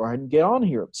trying to go ahead and get on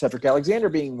here. Cedric Alexander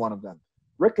being one of them.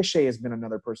 Ricochet has been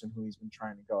another person who he's been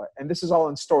trying to go at. And this is all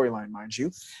in storyline, mind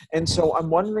you. And so I'm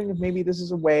wondering if maybe this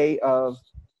is a way of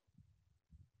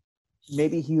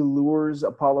maybe he lures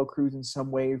Apollo Crews in some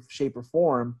way, shape, or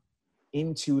form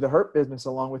into the Hurt Business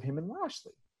along with him and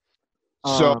Lashley.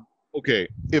 So, okay,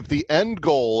 if the end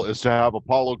goal is to have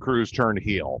Apollo Crews turn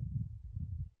heel,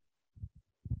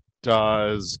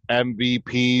 does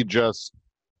MVP just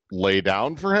lay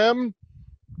down for him?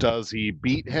 Does he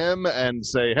beat him and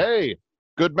say, hey,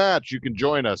 good match, you can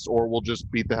join us, or we'll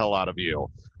just beat the hell out of you?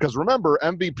 Because remember,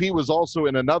 MVP was also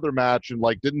in another match, and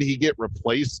didn't he get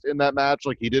replaced in that match?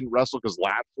 He didn't wrestle because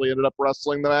Lashley ended up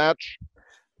wrestling the match.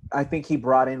 I think he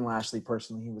brought in Lashley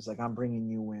personally. He was like, I'm bringing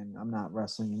you in. I'm not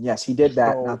wrestling. And yes, he did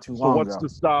that not too long ago.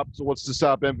 What's to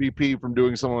stop MVP from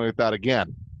doing something like that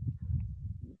again?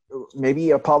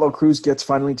 Maybe Apollo Crews gets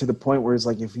finally to the point where it's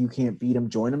like, if you can't beat him,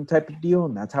 join him type of deal,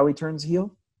 and that's how he turns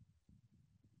heel.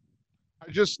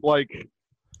 I just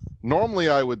normally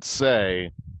I would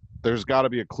say there's got to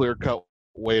be a clear-cut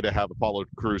way to have Apollo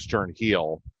Crews turn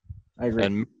heel. I agree.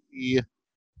 And maybe,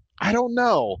 I don't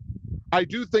know. I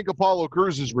do think Apollo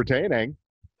Crews is retaining.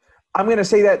 I'm going to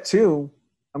say that too.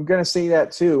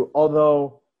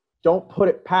 Although don't put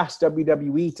it past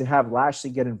WWE to have Lashley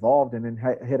get involved and then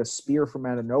hit a spear from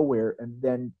out of nowhere and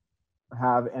then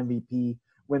have MVP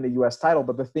win the U.S. title.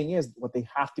 But the thing is, what they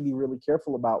have to be really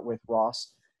careful about with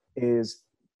Ross is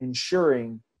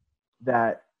ensuring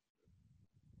that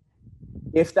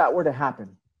if that were to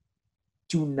happen,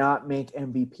 do not make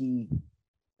MVP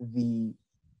the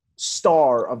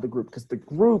star of the group, because the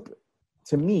group,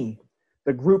 to me,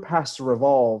 the group has to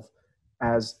revolve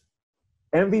as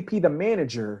MVP the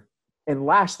manager and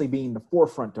Lashley being the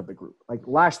forefront of the group. Like,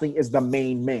 Lashley is the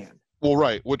main man. Well,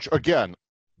 right. Which, again,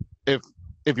 if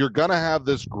you're gonna have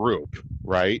this group,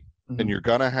 right, and you're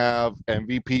gonna have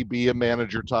MVP be a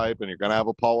manager type, and you're gonna have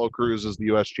Apollo Crews as the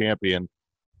U.S. champion,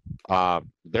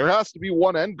 there has to be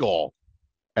one end goal,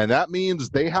 and that means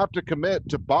they have to commit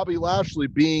to Bobby Lashley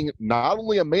being not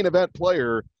only a main event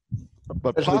player,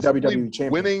 but possibly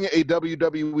winning a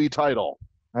WWE title.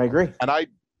 I agree, and I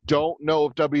don't know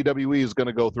if WWE is going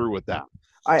to go through with that.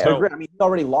 I agree. I mean, he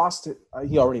already lost it.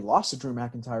 He already lost to Drew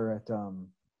McIntyre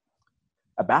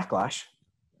at Backlash.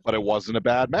 But it wasn't a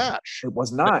bad match. It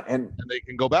was not, and they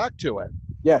can go back to it.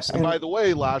 Yes. And by the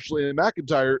way, Lashley and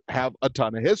McIntyre have a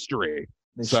ton of history.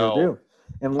 They sure do.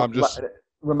 And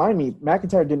remind me,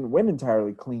 McIntyre didn't win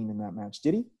entirely clean in that match,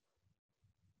 did he?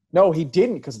 No, he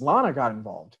didn't, because Lana got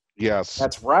involved. Yes.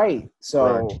 That's right.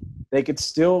 So they could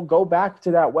still go back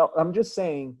to that. Well, I'm just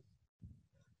saying,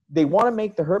 they want to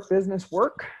make the Hurt Business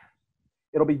work.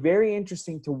 It'll be very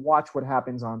interesting to watch what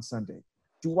happens on Sunday.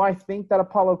 Do I think that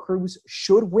Apollo Crews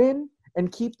should win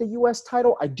and keep the U.S.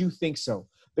 title? I do think so,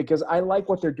 because I like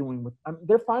what they're doing.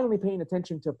 They're finally paying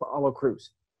attention to Apollo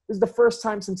Crews. This is the first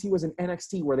time since he was in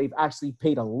NXT where they've actually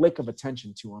paid a lick of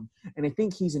attention to him. And I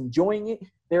think he's enjoying it.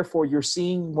 Therefore, you're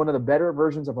seeing one of the better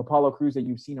versions of Apollo Crews that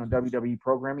you've seen on WWE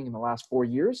programming in the last 4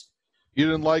 years. You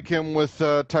didn't like him with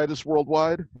Titus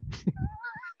Worldwide?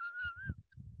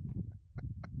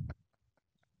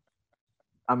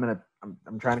 I'm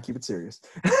trying to keep it serious.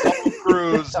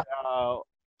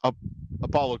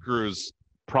 Apollo Crews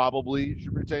probably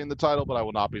should retain the title, but I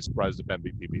will not be surprised if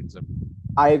MVP beats him.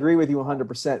 I agree with you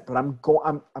 100%, but I'm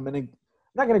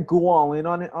not gonna go all in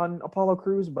on it on Apollo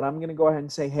Crews, but I'm gonna go ahead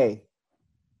and say, hey,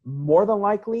 more than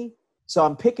likely. So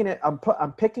I'm picking it.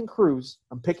 I'm picking Crews.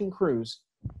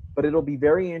 But it'll be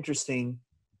very interesting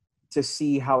to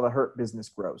see how the Hurt Business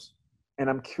grows, and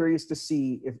I'm curious to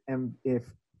see if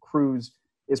Crews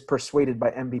is persuaded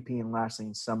by MVP and Lashley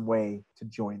in some way to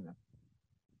join them.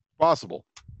 Possible.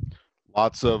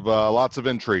 Lots of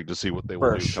intrigue to see what they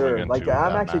will do coming into Like,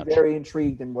 I'm actually very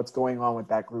intrigued in what's going on with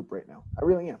that group right now. I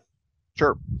really am.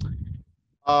 Sure.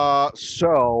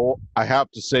 So I have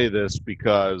to say this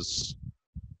because,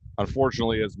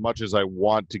 unfortunately, as much as I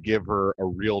want to give her a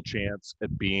real chance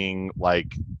at being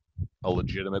like a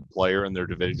legitimate player in their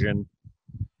division,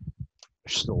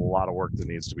 there's still a lot of work that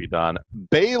needs to be done.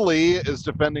 Bayley is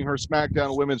defending her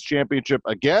SmackDown Women's Championship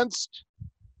against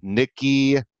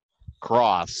Nikki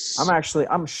Cross.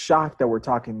 I'm shocked that we're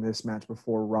talking this match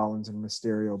before Rollins and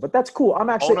Mysterio, but that's cool. I'm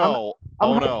hyped. I'm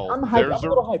a little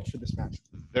hyped for this match.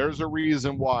 There's a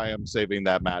reason why I'm saving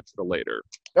that match for later.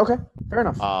 Okay, fair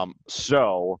enough.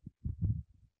 So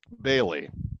Bayley,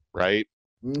 right?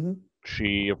 Mm-hmm.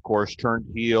 She, of course, turned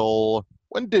heel.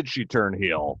 When did she turn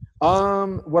heel?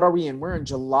 What are we in? We're in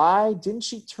July. Didn't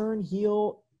she turn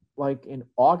heel like in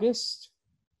August?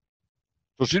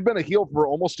 So she'd been a heel for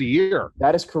almost a year.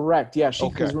 That is correct. Yeah,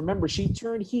 because remember, she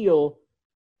turned heel.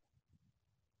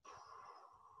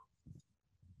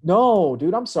 No,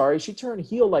 dude, I'm sorry. She turned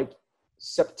heel like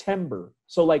September.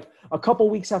 So like a couple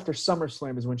weeks after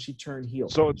SummerSlam is when she turned heel.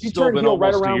 So she turned heel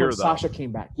right around when Sasha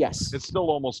came back. Yes. It's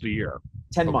still almost a year.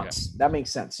 10 months. That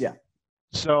makes sense, yeah.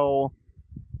 So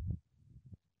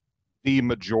the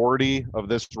majority of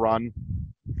this run,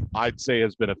 I'd say,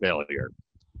 has been a failure.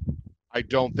 I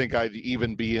don't think I'd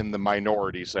even be in the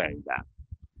minority saying that.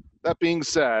 That being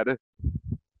said,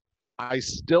 I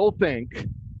still think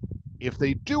if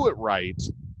they do it right,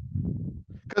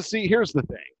 because see, here's the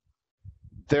thing.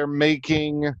 They're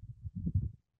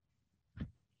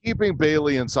keeping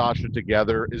Bayley and Sasha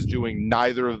together is doing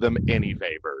neither of them any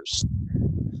favors.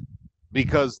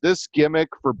 Because this gimmick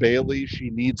for Bayley, she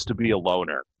needs to be a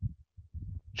loner.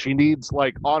 She needs,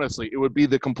 like, honestly, it would be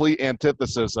the complete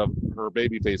antithesis of her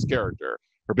babyface character.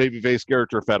 Her babyface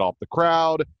character fed off the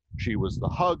crowd. She was the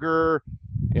hugger.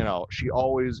 You know, she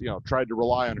always, tried to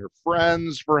rely on her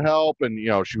friends for help. And,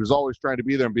 she was always trying to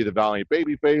be there and be the valiant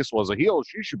babyface. Was a heel.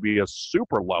 She should be a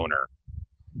super loner.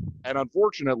 And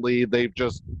unfortunately, they've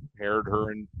just paired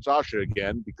her and Sasha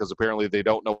again because apparently they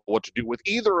don't know what to do with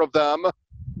either of them.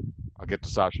 I'll get to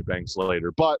Sasha Banks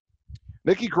later. But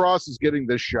Nikki Cross is getting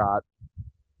this shot.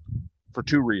 for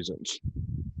two reasons.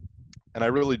 And I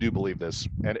really do believe this.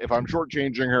 And if I'm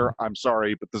shortchanging her, I'm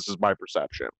sorry, but this is my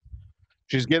perception.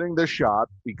 She's getting this shot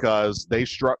because they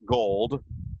struck gold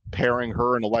pairing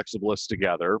her and Alexa Bliss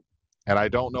together. And I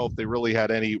don't know if they really had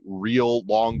any real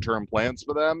long-term plans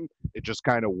for them. It just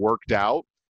kind of worked out,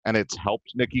 and it's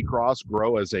helped Nikki Cross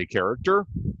grow as a character.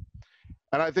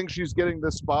 And I think she's getting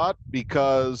this spot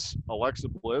because Alexa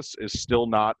Bliss is still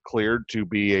not cleared to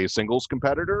be a singles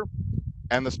competitor,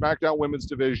 and the SmackDown Women's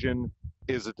Division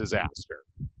is a disaster.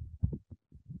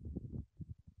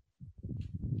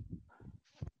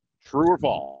 True or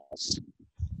false?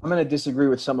 I'm going to disagree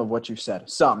with some of what you said.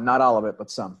 Some, not all of it,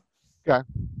 but some. Okay.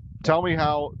 Tell me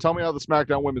how the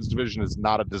SmackDown Women's Division is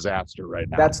not a disaster right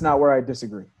now. That's not where I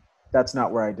disagree.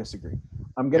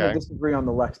 I'm going to disagree on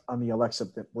the Alexa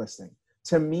Bliss thing.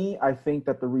 To me, I think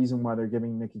that the reason why they're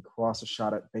giving Nikki Cross a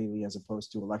shot at Bayley as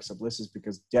opposed to Alexa Bliss is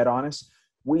because, dead honest,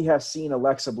 we have seen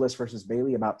Alexa Bliss versus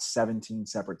Bayley about 17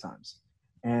 separate times.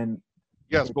 And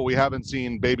yes, but we haven't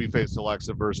seen babyface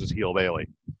Alexa versus heel Bayley.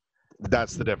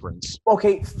 That's the difference.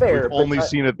 Okay, fair. We've only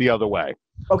seen it the other way.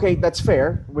 Okay, that's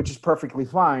fair, which is perfectly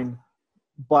fine.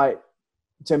 But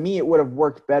to me, it would have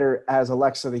worked better as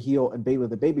Alexa the heel and Bayley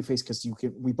the babyface because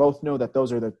we both know that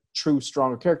those are the true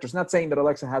stronger characters. Not saying that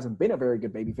Alexa hasn't been a very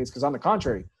good babyface, because on the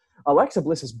contrary, Alexa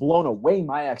Bliss has blown away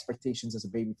my expectations as a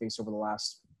babyface over the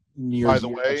last years. By the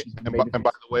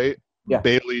way, yeah.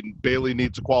 Bayley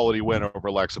needs a quality win over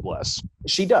Alexa Bliss.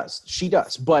 She does,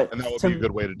 but and that would be a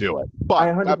good way to do it.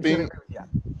 But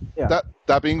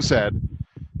that being said,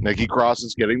 Nikki Cross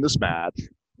is getting this match.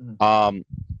 Mm-hmm.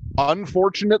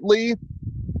 Unfortunately,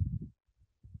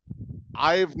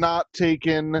 I've not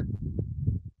taken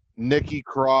Nikki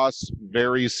Cross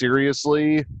very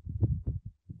seriously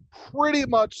pretty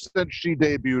much since she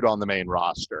debuted on the main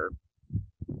roster.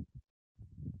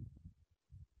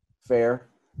 Fair.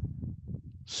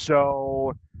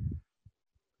 So,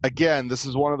 again, this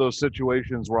is one of those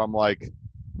situations where I'm like,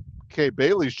 okay,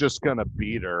 Bayley's just going to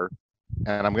beat her,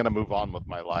 and I'm going to move on with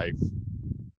my life.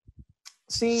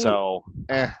 See, so,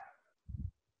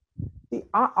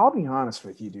 I'll be honest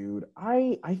with you, dude.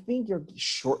 I think you're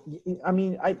short. I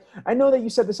mean, I know that you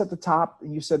said this at the top.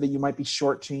 You said that you might be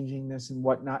shortchanging this and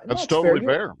whatnot. And that's totally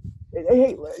fair.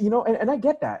 Hey, and I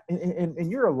get that. And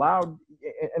you're allowed.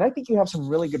 And I think you have some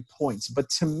really good points. But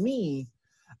to me,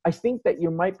 I think that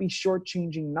you might be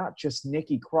shortchanging not just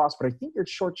Nikki Cross, but I think you're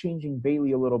shortchanging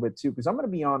Bayley a little bit too. Because I'm going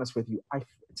to be honest with you.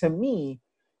 To me,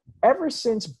 ever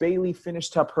since Bayley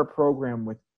finished up her program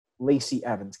with Lacey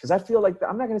Evans, because I feel like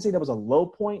I'm not going to say that was a low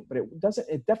point, but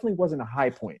it definitely wasn't a high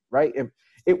point, right?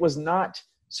 It was not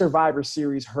Survivor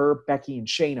Series, her, Becky, and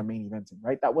Shayna main eventing,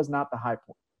 right? That was not the high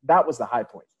point. That was the high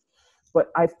point. But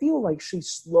I feel like she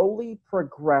slowly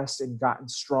progressed and gotten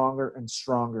stronger and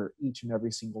stronger each and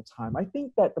every single time. I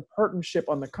think that the partnership,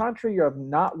 on the contrary of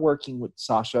not working with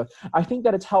Sasha, I think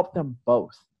that it's helped them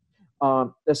both,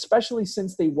 especially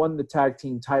since they won the tag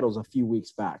team titles a few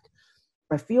weeks back.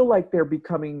 I feel like they're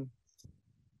becoming,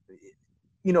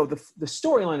 the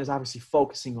storyline is obviously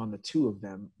focusing on the two of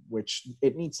them, which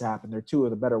it needs to happen. They're two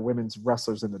of the better women's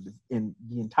wrestlers in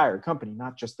the entire company,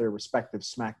 not just their respective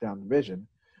SmackDown division.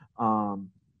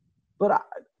 But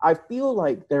I feel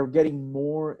like they're getting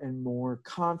more and more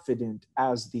confident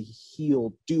as the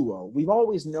heel duo. We've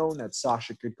always known that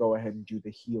Sasha could go ahead and do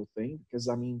the heel thing because,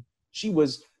 I mean, she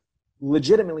was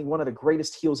legitimately one of the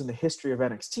greatest heels in the history of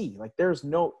NXT. Like, there is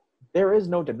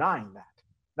no denying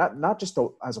that. Not just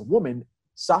as a woman,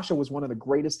 Sasha was one of the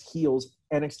greatest heels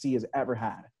NXT has ever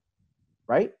had,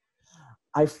 right?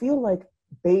 I feel like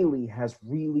Bayley has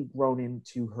really grown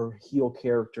into her heel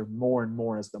character more and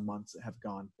more as the months have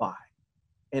gone by.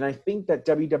 And I think that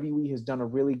WWE has done a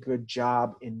really good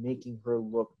job in making her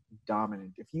look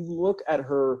dominant. If you look at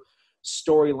her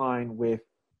storyline with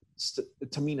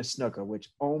Tamina Snuka, which,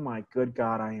 oh my good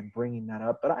God, I am bringing that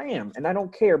up, but I am, and I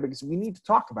don't care because we need to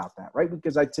talk about that, right?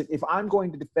 Because if I'm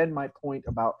going to defend my point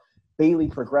about Bayley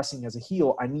progressing as a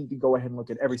heel, I need to go ahead and look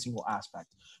at every single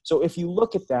aspect. So if you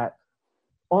look at that,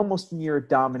 almost near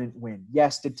dominant win.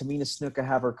 Yes, did Tamina Snuka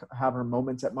have her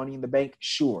moments at Money in the Bank?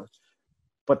 Sure.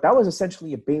 But that was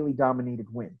essentially a Bayley-dominated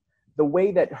win. The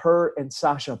way that her and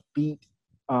Sasha beat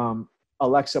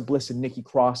Alexa Bliss and Nikki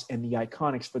Cross and the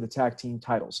Iconics for the tag team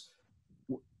titles.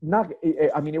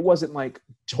 It wasn't like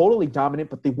totally dominant,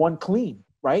 but they won clean,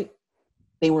 right?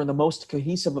 They were the most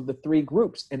cohesive of the three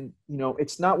groups. And,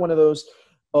 it's not one of those,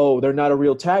 oh, they're not a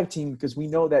real tag team, because we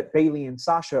know that Bayley and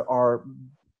Sasha are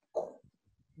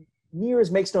near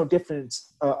as makes no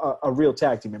difference a real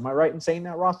tag team. Am I right in saying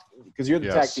that, Ross? Because you're the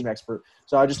tag team expert.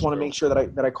 So I just want to make sure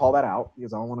that I call that out,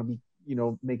 because I don't want to be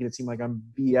making it seem like I'm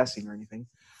BSing or anything.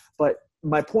 But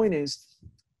my point is,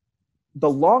 the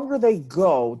longer they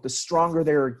go, the stronger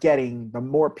they're getting, the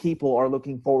more people are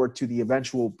looking forward to the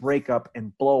eventual breakup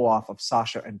and blow off of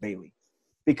Sasha and Bayley.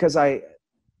 Because that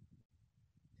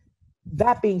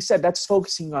being said, that's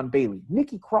focusing on Bayley.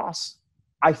 Nikki Cross,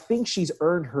 I think she's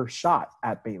earned her shot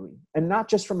at Bayley. And not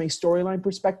just from a storyline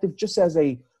perspective, just as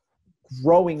a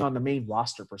growing on the main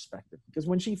roster perspective. Because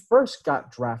when she first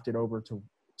got drafted over to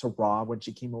Raw, when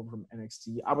she came over from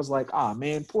NXT, I was like,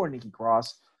 man, poor Nikki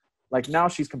Cross. Like, now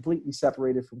she's completely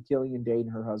separated from Killian Dane,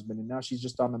 her husband, and now she's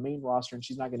just on the main roster, and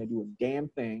she's not going to do a damn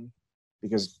thing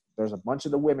because there's a bunch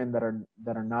of the women that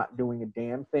are not doing a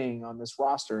damn thing on this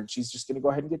roster, and she's just going to go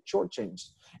ahead and get shortchanged.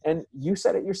 And you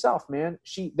said it yourself, man.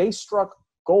 They struck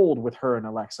gold with her and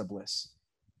Alexa Bliss.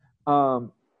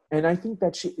 And I think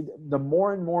that the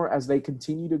more and more as they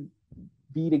continue to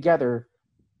be together,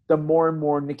 the more and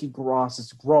more Nikki Cross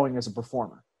is growing as a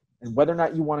performer. And whether or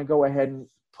not you want to go ahead and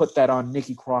put that on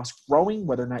Nikki Cross growing,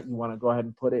 whether or not you want to go ahead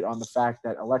and put it on the fact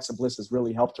that Alexa Bliss has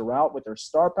really helped her out with her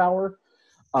star power,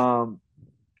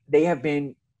 they have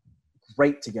been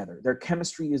great together. Their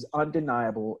chemistry is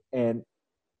undeniable. And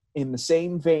in the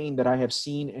same vein that I have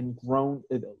seen and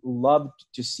loved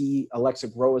to see Alexa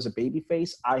grow as a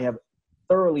babyface, I have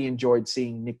thoroughly enjoyed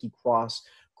seeing Nikki Cross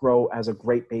grow as a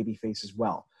great babyface as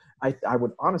well. I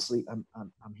would honestly,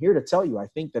 I'm here to tell you, I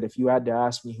think that if you had to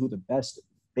ask me who the best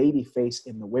babyface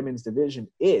in the women's division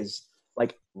is,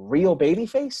 like real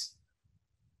babyface,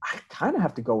 I kind of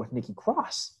have to go with Nikki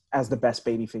Cross as the best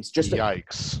babyface.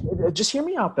 Yikes. Just hear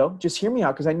me out, though. Just hear me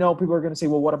out, because I know people are going to say,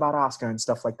 well, what about Asuka and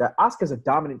stuff like that? Asuka's a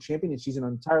dominant champion, and she's an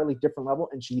entirely different level,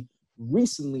 and she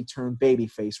recently turned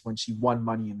babyface when she won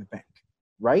Money in the Bank,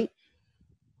 right?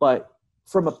 But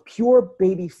from a pure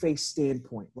babyface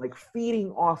standpoint, like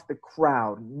feeding off the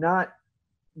crowd,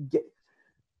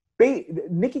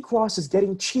 Nikki Cross is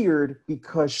getting cheered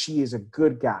because she is a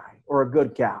good guy or a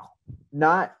good gal,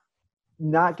 not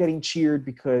getting cheered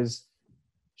because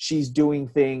she's doing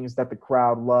things that the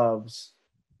crowd loves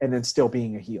and then still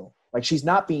being a heel. Like, she's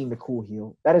not being the cool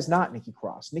heel. That is not Nikki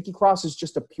Cross. Nikki Cross is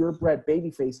just a purebred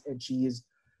babyface, and she is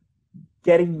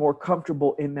getting more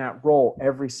comfortable in that role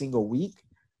every single week.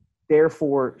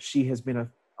 Therefore, she has been a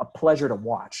pleasure to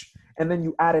watch. And then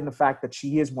you add in the fact that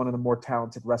she is one of the more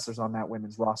talented wrestlers on that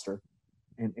women's roster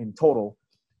in total.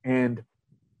 And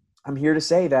I'm here to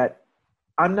say that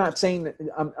I'm not saying that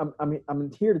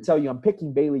I'm here to tell you I'm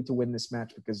picking Bayley to win this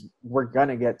match because we're going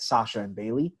to get Sasha and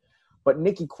Bayley. But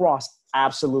Nikki Cross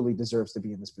absolutely deserves to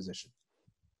be in this position.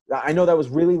 I know that was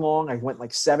really long. I went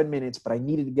like 7 minutes, but I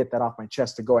needed to get that off my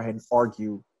chest to go ahead and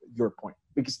argue your point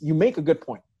because you make a good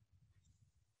point.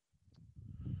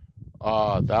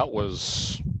 That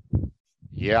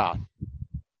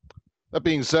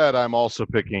being said, I'm also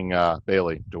picking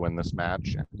Bayley to win this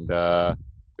match, and gonna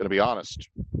be honest,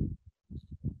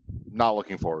 not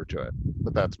looking forward to it.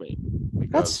 But that's me,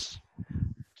 because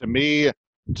to me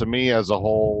as a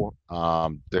whole,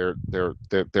 there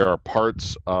are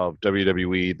parts of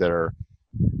WWE that are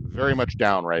very much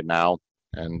down right now,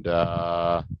 and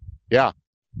the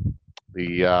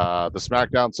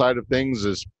SmackDown side of things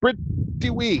is pretty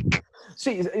weak.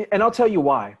 See, and I'll tell you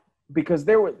why. Because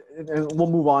and we'll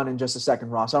move on in just a second,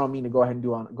 Ross. I don't mean to go ahead and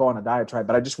go on a diatribe,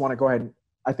 but I just want to go ahead and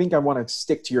I think I want to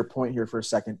stick to your point here for a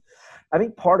second. I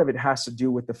think part of it has to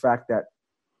do with the fact that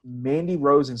Mandy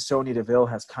Rose and Sonya Deville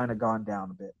has kind of gone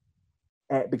down a bit.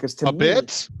 Because to me,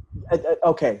 a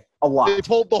lot. They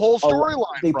pulled the whole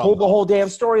storyline. They pulled the whole damn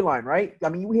storyline, right? I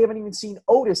mean, we haven't even seen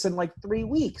Otis in like 3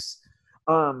 weeks.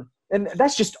 And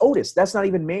that's just Otis. That's not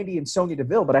even Mandy and Sonya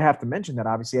Deville, but I have to mention that,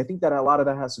 obviously. I think that a lot of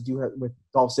that has to do with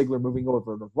Dolph Ziggler moving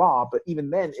over to Raw, but even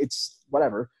then, it's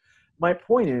whatever. My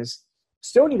point is,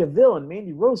 Sonya Deville and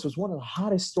Mandy Rose was one of the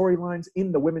hottest storylines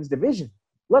in the women's division,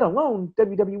 let alone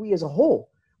WWE as a whole.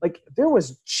 Like, there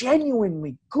was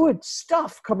genuinely good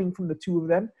stuff coming from the two of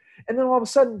them, and then all of a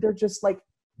sudden, they're just, like,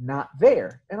 not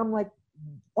there. And I'm like,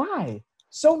 why?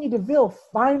 Sonya Deville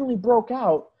finally broke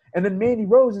out, and then Mandy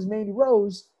Rose is Mandy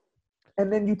Rose, and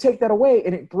then you take that away,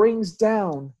 and it brings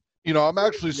down. I'm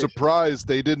actually surprised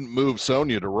they didn't move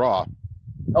Sonya to Raw.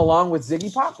 Along with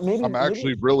Ziggy Pop? I'm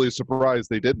actually really surprised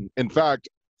they didn't. In fact,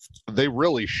 they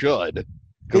really should.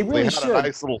 They really had should. A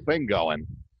nice little thing going.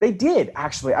 They did,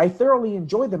 actually. I thoroughly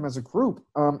enjoyed them as a group.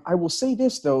 I will say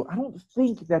this, though. I don't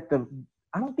think that the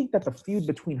feud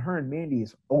between her and Mandy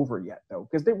is over yet, though,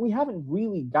 because we haven't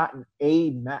really gotten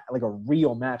a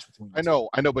real match between them.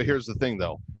 I know, but here's the thing,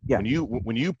 though. Yeah.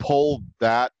 When you pull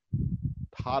that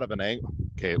hot of an angle,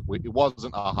 okay, it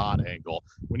wasn't a hot angle.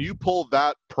 When you pull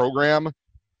that program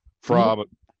from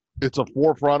it's a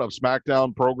forefront of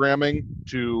SmackDown programming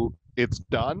to it's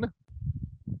done.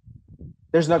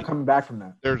 There's no coming back from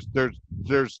that.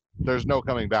 There's no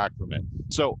coming back from it.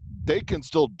 So they can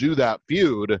still do that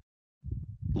feud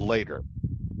later.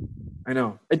 I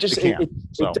know. It just it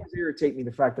does irritate me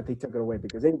the fact that they took it away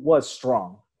because it was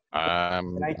strong.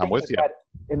 I'm with you.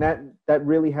 And that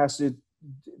really has to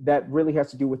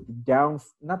do with the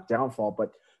not downfall,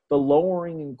 but the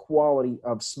lowering in quality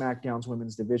of SmackDown's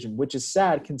women's division, which is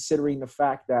sad considering the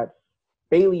fact that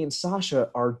Bayley and Sasha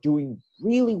are doing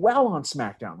really well on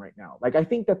SmackDown right now. Like, I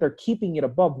think that they're keeping it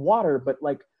above water, but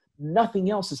like nothing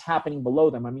else is happening below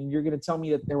them. I mean, you're going to tell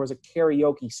me that there was a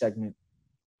karaoke segment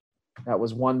that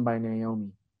was won by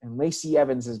Naomi, and Lacey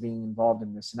Evans is being involved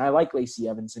in this. And I like Lacey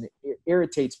Evans, and it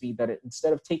irritates me that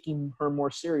instead of taking her more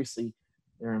seriously,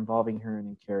 they're involving her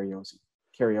in a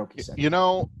karaoke segment. You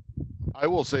know, I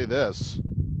will say this.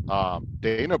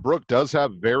 Dana Brooke does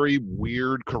have very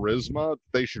weird charisma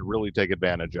they should really take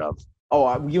advantage of.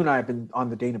 Oh, you and I have been on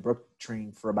the Dana Brooke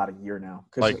train for about a year now.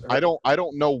 Like, I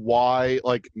don't know why.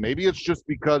 Like, maybe it's just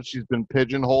because she's been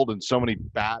pigeonholed in so many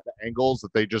bad angles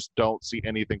that they just don't see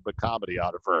anything but comedy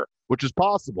out of her, which is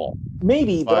possible.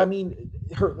 Maybe, but I mean,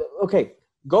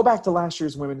 go back to last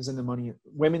year's women's Money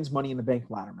in the Bank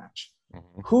ladder match.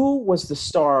 Mm-hmm. Who was the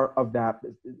star of that?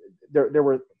 There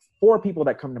were 4 people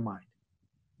that come to mind.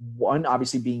 1,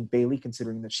 obviously, being Bayley,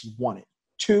 considering that she won it.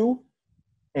 2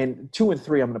 and 3, I'm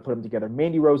going to put them together.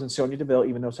 Mandy Rose and Sonya Deville,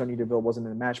 even though Sonya Deville wasn't in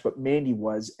the match, but Mandy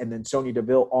was, and then Sonya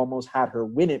Deville almost had her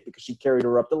win it because she carried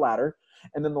her up the ladder.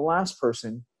 And then the last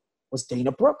person was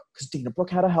Dana Brooke, because Dana Brooke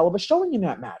had a hell of a showing in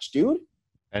that match, dude.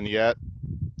 And yet,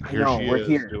 here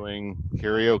she is doing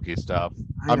karaoke stuff.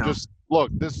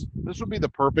 Look, this would be the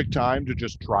perfect time to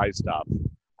just try stuff.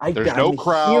 There's no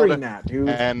crowd, that, dude.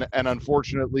 and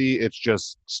unfortunately, it's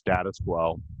just status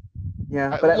quo.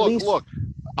 Yeah, but look,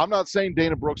 I'm not saying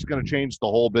Dana Brooke's going to change the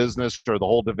whole business or the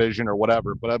whole division or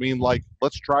whatever, but I mean, like,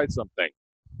 let's try something.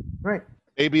 Right.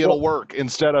 Maybe it'll work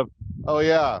instead of, oh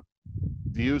yeah,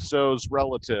 the Usos'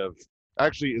 relative.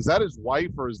 Actually, is that his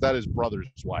wife or is that his brother's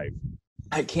wife?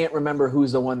 I can't remember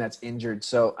who's the one that's injured,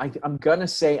 so I'm gonna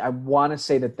say I want to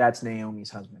say that that's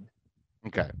Naomi's husband.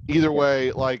 Okay. Either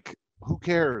way, like, who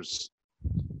cares?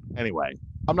 Anyway,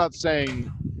 I'm not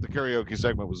saying the karaoke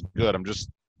segment was good.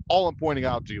 All I'm pointing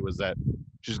out to you is that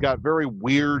she's got very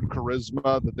weird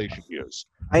charisma that they should use.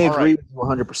 I agree with you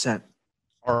 100%.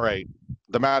 All right.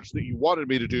 The match that you wanted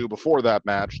me to do before that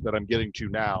match that I'm getting to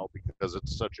now because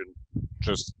it's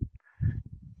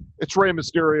it's Rey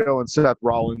Mysterio and Seth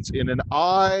Rollins in an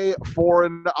eye for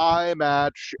an eye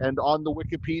match. And on the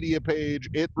Wikipedia page,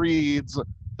 it reads,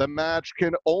 the match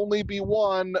can only be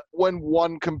won when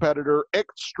one competitor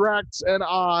extracts an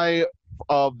eye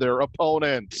of their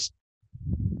opponent.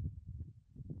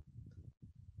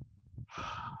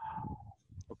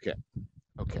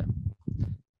 Okay.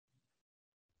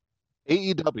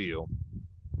 AEW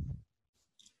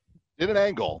did an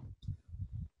angle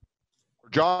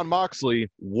where Jon Moxley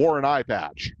wore an eye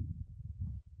patch.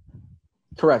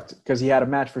 Correct, because he had a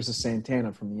match versus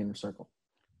Santana from the Inner Circle.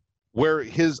 Where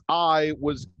his eye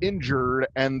was injured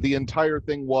and the entire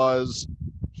thing was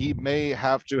he may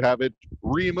have to have it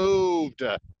removed.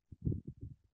 Yeah.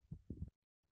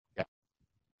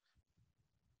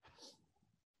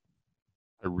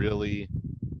 I really,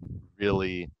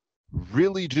 really,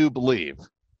 really do believe,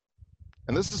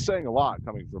 and this is saying a lot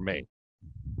coming from me,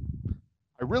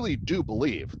 I really do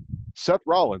believe Seth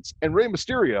Rollins and Rey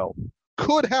Mysterio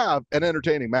could have an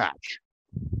entertaining match.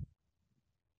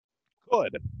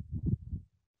 Could.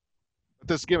 But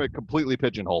this gimmick completely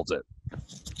pigeonholes it.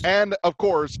 And, of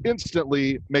course,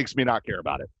 instantly makes me not care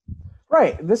about it.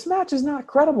 Right. This match is not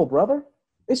credible, brother.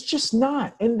 It's just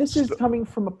not. And this is coming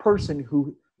from a person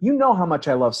who, you know how much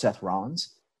I love Seth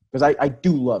Rollins, because I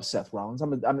do love Seth Rollins.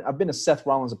 I've been a Seth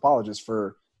Rollins apologist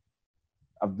for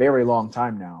a very long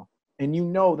time now. And you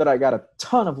know that I got a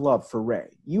ton of love for Rey.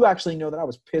 You actually know that I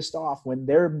was pissed off when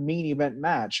their main event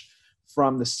match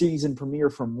from the season premiere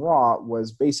from Raw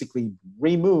was basically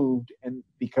removed, and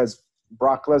because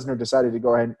Brock Lesnar decided to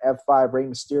go ahead and F5 Rey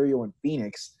Mysterio and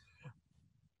Phoenix.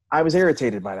 I was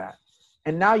irritated by that.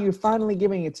 And now you're finally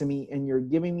giving it to me, and you're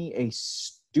giving me a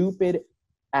stupid-ass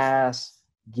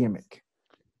gimmick.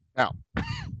 Now,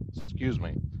 excuse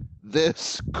me.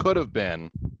 This could have been...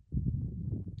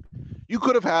 You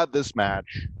could have had this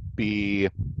match be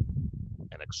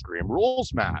an Extreme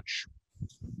Rules match.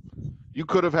 You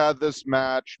could have had this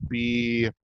match be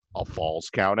a Falls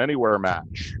Count Anywhere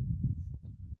match.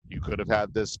 You could have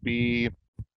had this be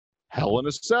Hell in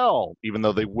a Cell, even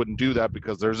though they wouldn't do that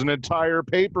because there's an entire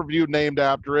pay-per-view named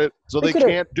after it, so they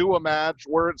can't do a match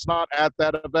where it's not at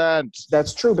that event.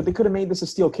 That's true, but they could have made this a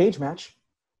steel cage match.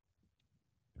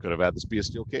 Could have had this be a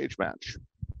steel cage match.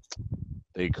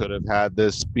 They could have had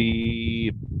this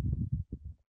be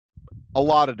a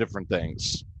lot of different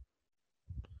things.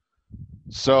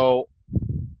 So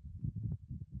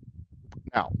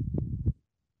now,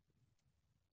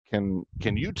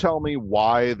 can you tell me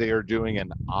why they are doing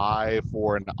an eye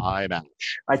for an eye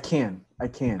match? I can.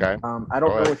 Okay. I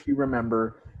don't know if you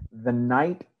remember the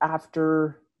night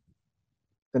after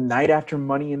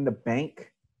Money in the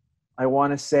Bank, I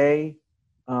want to say,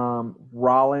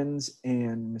 Rollins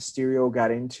and Mysterio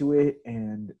got into it,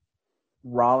 and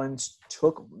Rollins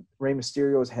took Rey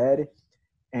Mysterio's head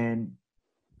and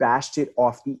bashed it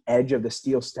off the edge of the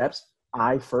steel steps,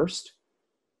 eye first.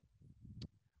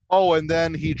 Oh, and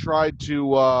then he tried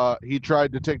to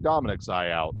take Dominic's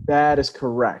eye out. That is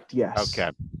correct. Yes.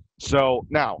 Okay. So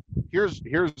now here's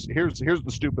the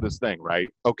stupidest thing, right?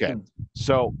 Okay.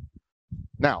 So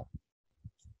now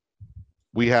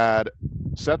we had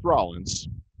Seth Rollins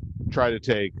try to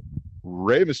take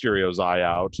Rey Mysterio's eye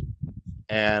out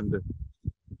and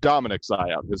Dominic's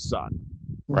eye out, his son,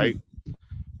 right?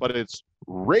 But it's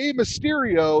Rey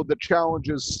Mysterio that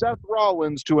challenges Seth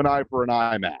Rollins to an eye for an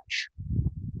eye match.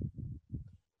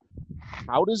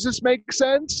 How does this make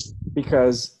sense?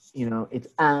 Because, it's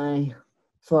eye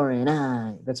for an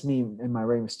eye. That's me in my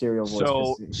Rey Mysterio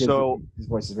voice. His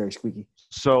voice is very squeaky.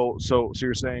 So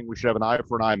you're saying we should have an eye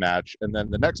for an eye match, and then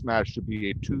the next match should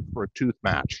be a tooth for a tooth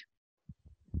match.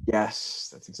 Yes,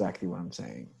 that's exactly what I'm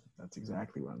saying. Listen,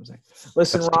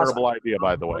 that's Ross, a terrible idea,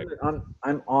 by the way.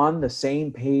 I'm on the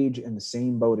same page and the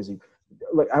same boat as you.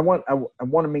 Look, I want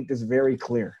to make this very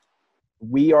clear.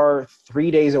 We are 3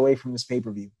 days away from this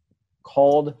pay-per-view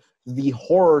called The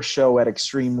Horror Show at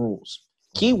Extreme Rules.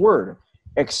 Keyword,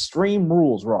 Extreme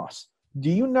Rules, Ross. Do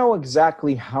you know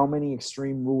exactly how many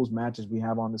Extreme Rules matches we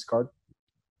have on this card?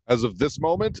 As of this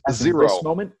moment, zero. At this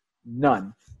moment,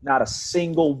 none. Not a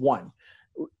single one.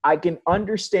 I can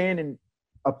understand and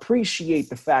appreciate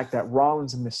the fact that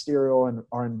Rollins and Mysterio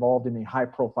are involved in a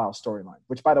high-profile storyline,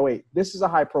 which, by the way, this is a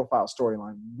high-profile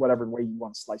storyline, whatever way you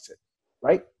want to slice it,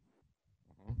 right?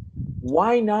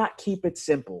 Why not keep it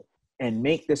simple and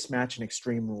make this match an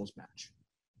Extreme Rules match?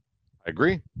 I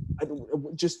agree.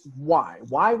 Just why?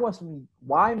 Why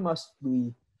must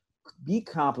we be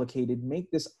complicated,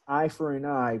 make this eye for an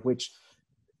eye, which,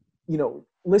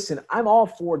 listen, I'm all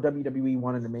for WWE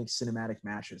wanting to make cinematic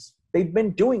matches. They've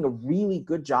been doing a really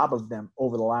good job of them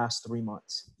over the last 3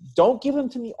 months. Don't give them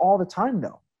to me all the time,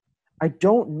 though. I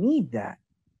don't need that.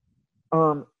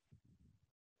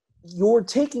 You're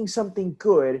taking something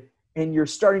good and you're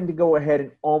starting to go ahead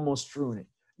and almost ruin it.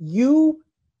 You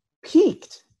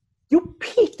peaked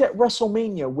at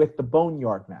WrestleMania with the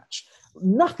Boneyard match.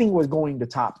 Nothing was going to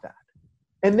top that.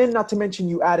 And then, not to mention,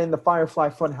 you add in the Firefly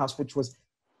Funhouse, which was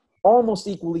almost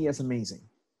equally as amazing.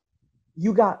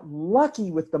 You got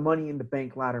lucky with the Money in the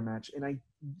Bank ladder match, and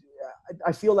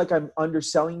I feel like I'm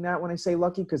underselling that when I say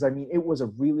lucky, because it was a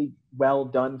really well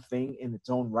done thing in its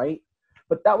own right.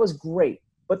 But that was great.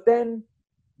 But then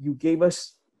you gave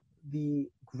us the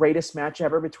greatest match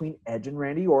ever between Edge and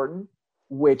Randy Orton,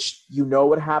 which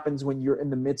what happens when you're in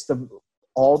the midst of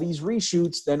all these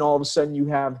reshoots. Then all of a sudden you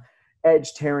have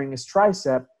Edge tearing his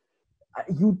tricep.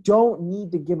 You don't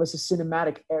need to give us a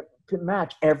cinematic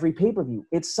match every pay-per-view.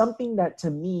 It's something that, to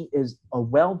me, is a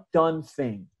well-done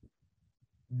thing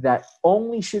that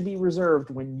only should be reserved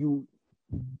when you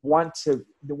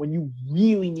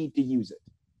really need to use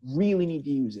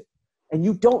it. And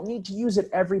you don't need to use it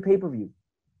every pay-per-view,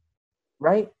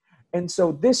 right? And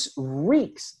so this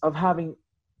reeks of having,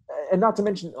 and not to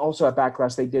mention also at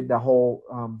Backlash, they did the whole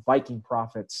Viking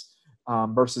Prophets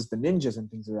versus the Ninjas and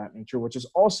things of that nature, which is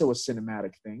also a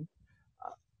cinematic thing.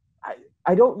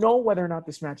 I don't know whether or not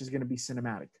this match is going to be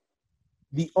cinematic.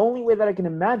 The only way that I can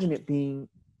imagine it being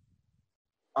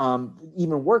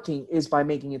even working is by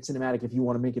making it cinematic. If you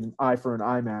want to make it an eye for an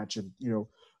eye match, and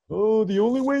the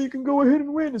only way you can go ahead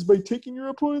and win is by taking your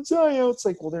opponent's eye out. It's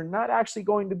like, well, they're not actually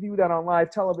going to do that on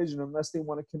live television unless they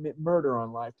want to commit murder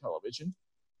on live television.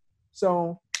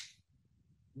 So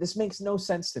this makes no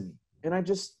sense to me. And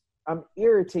I'm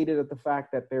irritated at the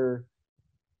fact that they're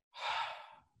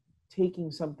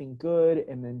taking something good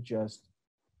and then just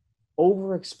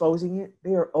overexposing it.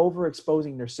 They are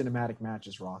overexposing their cinematic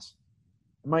matches, Ross.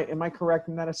 Am I correct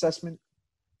in that assessment?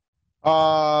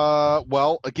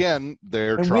 Well, again,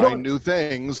 they're trying new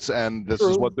things, and this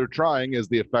is what they're trying, is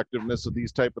the effectiveness of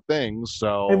these type of things.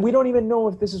 So, and we don't even know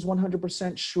if this is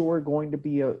 100% sure going to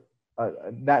be a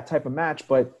that type of match,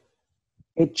 but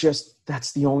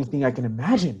that's the only thing I can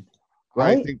imagine.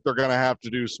 Right? I think they're going to have to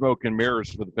do smoke and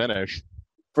mirrors for the finish.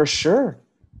 For sure.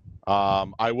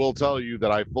 I will tell you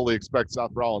that I fully expect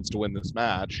Seth Rollins to win this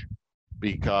match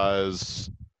because,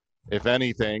 if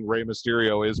anything, Rey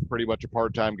Mysterio is pretty much a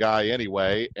part-time guy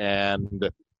anyway, and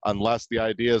unless the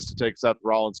idea is to take Seth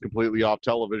Rollins completely off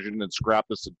television and scrap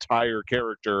this entire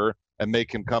character and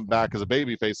make him come back as a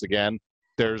babyface again,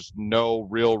 there's no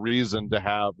real reason to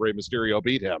have Rey Mysterio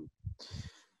beat him.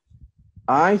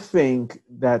 I think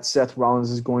that Seth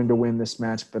Rollins is going to win this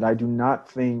match, but I do not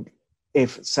think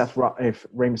if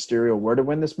Rey Mysterio were to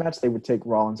win this match, they would take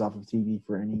Rollins off of TV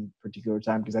for any particular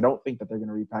time, because I don't think that they're going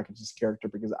to repackage this character,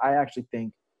 because I actually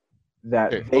think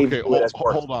that hold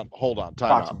on.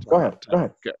 Time out. Go ahead.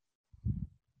 Okay.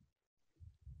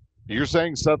 You're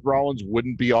saying Seth Rollins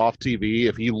wouldn't be off TV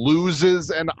if he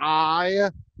loses an eye?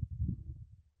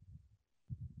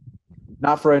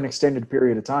 Not for an extended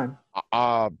period of time.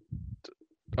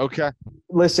 Okay.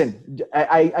 Listen,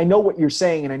 I know what you're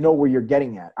saying, and I know where you're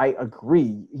getting at. I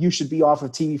agree. You should be off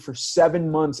of TV for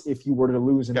 7 months if you were to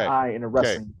lose an eye in a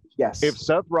wrestling. Okay. Yes. If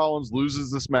Seth Rollins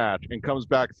loses this match and comes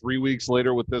back 3 weeks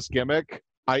later with this gimmick,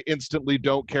 I instantly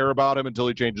don't care about him until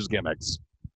he changes gimmicks.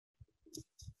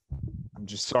 I'm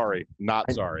just sorry.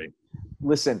 Sorry.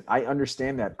 Listen, I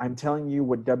understand that. I'm telling you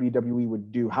what WWE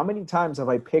would do. How many times have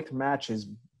I picked matches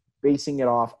basing it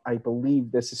off, I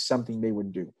believe this is something they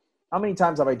would do? How many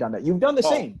times have I done that? You've done the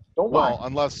same. Don't lie.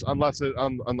 Unless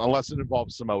it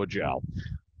involves Samoa Joe.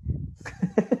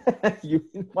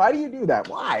 Why do you do that?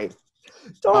 Why?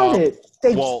 Darn it!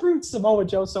 They screwed Samoa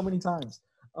Joe so many times.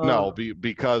 No,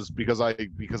 because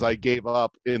I gave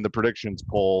up in the predictions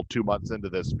poll 2 months into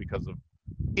this because of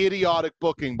idiotic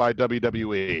booking by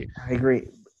WWE. I agree.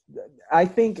 I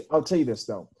think I'll tell you this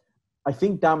though. I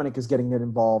think Dominic is getting it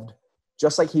involved,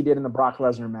 just like he did in the Brock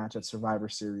Lesnar match at Survivor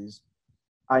Series.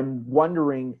 I'm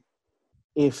wondering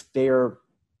if they're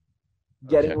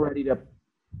getting ready to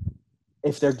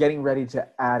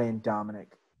add in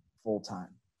Dominic full time.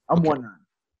 I'm wondering.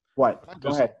 What? Go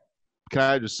ahead. Can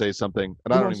I just say something?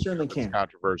 And I don't even think it's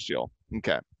controversial.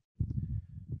 Okay.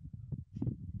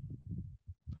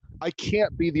 I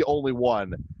can't be the only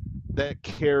one that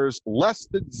cares less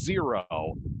than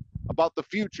zero about the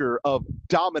future of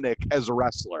Dominic as a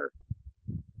wrestler.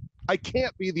 I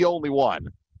can't be the only one.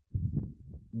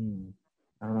 I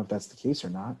don't know if that's the case or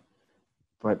not,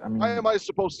 but I mean, why am I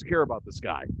supposed to care about this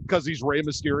guy? Because he's Rey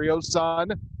Mysterio's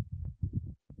son?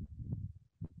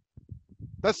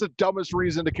 That's the dumbest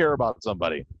reason to care about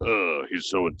somebody. He's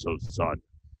so-and-so's son.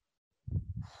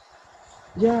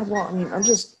 Yeah, well, I mean, I'm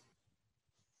just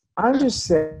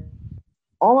saying,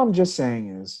 all I'm just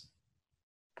saying is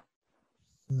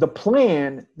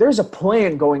there's a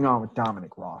plan going on with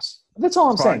Dominic Ross. That's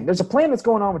all I'm saying. There's a plan that's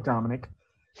going on with Dominic.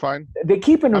 Fine. They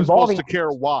keep it involving. I'm supposed to care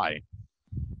why.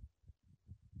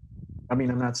 I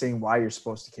mean, I'm not saying why you're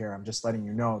supposed to care. I'm just letting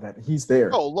you know that he's there.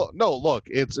 No, look.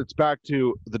 It's back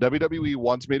to the WWE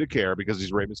wants me to care because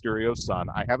he's Rey Mysterio's son.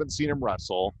 I haven't seen him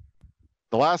wrestle.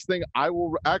 The last thing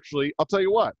I'll tell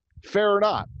you what, fair or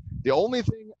not, the only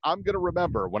thing I'm going to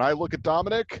remember when I look at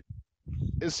Dominic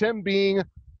is him being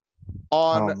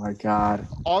on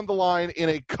the line in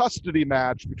a custody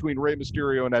match between Rey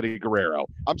Mysterio and Eddie Guerrero.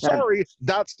 I'm sorry,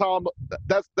 that's the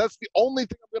only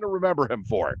thing I'm going to remember him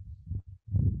for.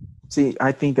 See,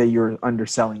 I think that you're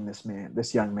underselling this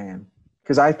young man,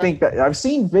 because I think that I've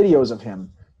seen videos of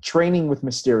him training with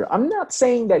Mysterio. I'm not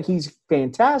saying that he's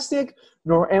fantastic,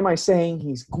 nor am I saying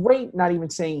he's great, not even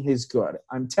saying he's good.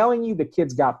 I'm telling you the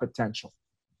kid's got potential.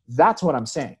 That's what I'm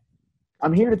saying.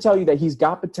 I'm here to tell you that he's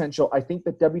got potential. I think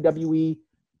that WWE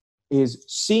is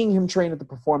seeing him train at the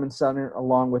Performance Center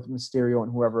along with Mysterio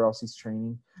and whoever else he's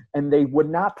training, and they would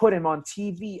not put him on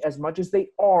TV as much as they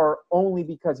are only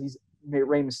because he's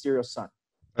Rey Mysterio's son.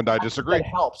 And I disagree. That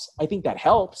helps. I think that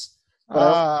helps.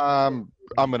 I'm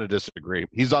going to disagree.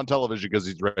 He's on television because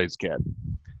he's Rey's kid.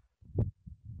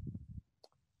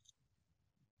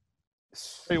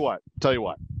 Tell you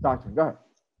what. Doctor, go ahead.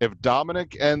 If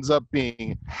Dominic ends up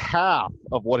being half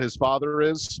of what his father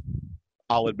is,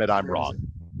 I'll admit I'm wrong.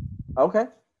 Okay.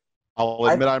 I'll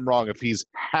admit I'm wrong if he's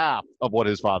half of what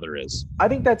his father is. I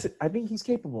think he's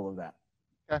capable of that.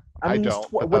 Okay. I mean,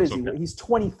 what is he? He's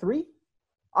 23.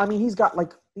 I mean, he's got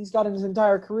his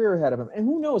entire career ahead of him, and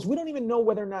who knows? We don't even know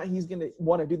whether or not he's going to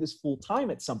want to do this full time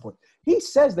at some point. He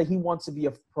says that he wants to be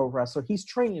a pro wrestler. He's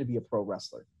training to be a pro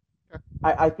wrestler. Okay.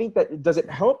 I think that does it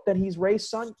help that he's Rey's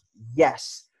son?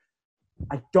 Yes.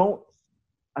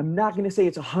 I'm not going to say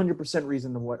it's 100% the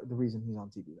reason he's on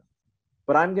TV though,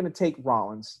 but I'm going to take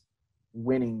Rollins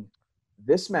winning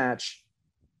this match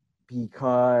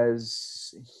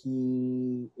because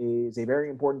he is a very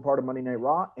important part of Monday Night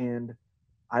Raw, and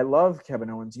I love Kevin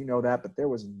Owens. You know that, but there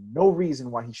was no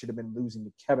reason why he should have been losing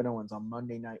to Kevin Owens on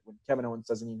Monday night when Kevin Owens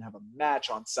doesn't even have a match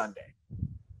on Sunday.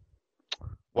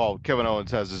 Well, Kevin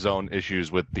Owens has his own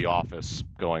issues with The Office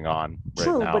going on right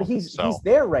True, now. but he's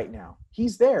there right now.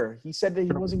 He's there. He said that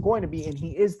he wasn't going to be, and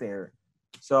he is there.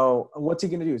 So what's he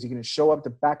going to do? Is he going to show up to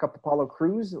back up Apollo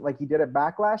Crews like he did at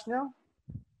Backlash now?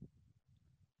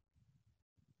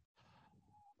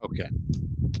 Okay.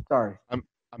 Sorry. I'm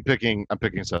picking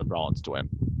Seth Rollins to win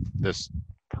this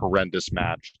horrendous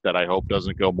match that I hope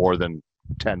doesn't go more than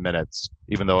 10 minutes,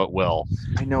 even though it will.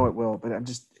 I know it will, but I'm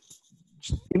just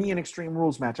give me an Extreme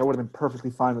Rules match. I would have been perfectly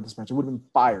fine with this match. I would have been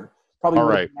fire. Probably all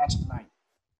would right. have been match tonight.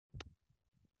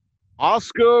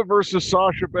 Asuka versus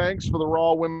Sasha Banks for the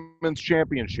Raw Women's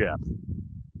Championship.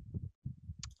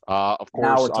 Of course.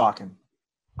 Now we're talking.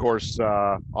 Of course,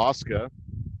 Asuka.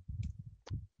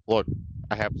 Look,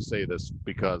 I have to say this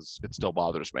because it still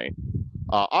bothers me.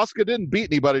 Asuka didn't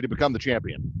beat anybody to become the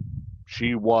champion.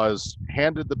 She was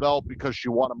handed the belt because she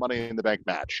won a Money in the Bank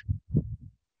match.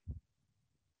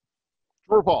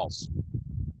 True or false?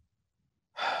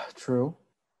 True.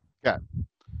 Okay.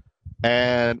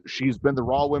 And she's been the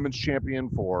Raw Women's Champion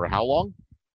for how long?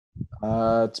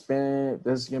 This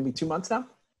is going to be 2 months now.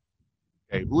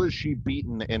 Okay. Who has she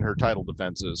beaten in her title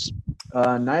defenses?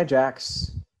 Nia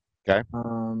Jax. Okay.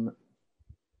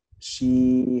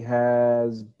 She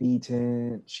has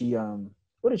beaten.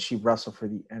 What did she wrestle for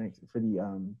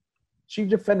she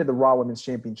defended the Raw Women's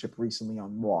Championship recently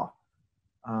on Raw.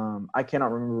 I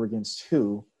cannot remember against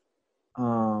who,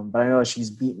 but I know that she's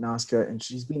beaten Asuka and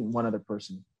she's beaten one other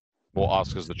person. Well,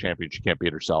 Asuka's the champion. She can't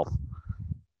beat herself.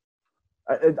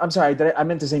 I'm sorry. I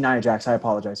meant to say Nia Jax. I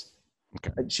apologize.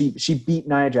 Okay. She beat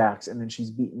Nia Jax, and then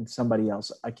she's beaten somebody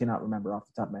else. I cannot remember off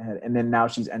the top of my head. And then now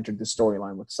she's entered the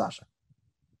storyline with Sasha.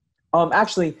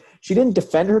 Actually, she didn't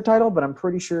defend her title, but I'm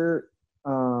pretty sure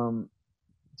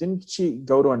didn't she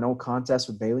go to a no contest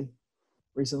with Bayley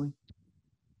recently?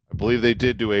 I believe they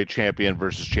did do a champion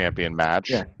versus champion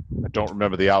match. Yeah. I don't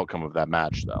remember the outcome of that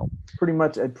match, though. Pretty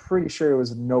much, I'm pretty sure it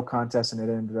was a no contest, and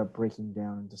it ended up breaking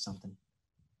down into something.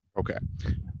 Okay.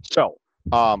 So,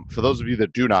 for those of you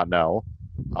that do not know,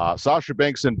 Sasha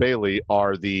Banks and Bayley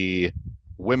are the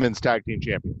women's tag team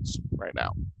champions right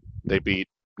now. They beat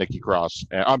Nikki Cross.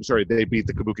 They beat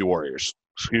the Kabuki Warriors.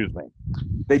 Excuse me.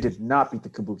 They did not beat the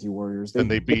Kabuki Warriors. Then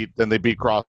they beat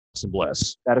Cross and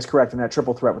Bliss. That is correct, in that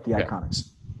triple threat with the Okay. Iconics.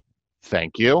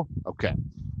 Thank you. Okay.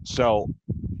 So,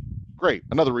 great.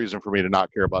 Another reason for me to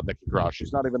not care about Nikki Cross.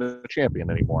 She's not even a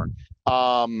champion anymore.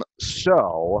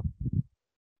 So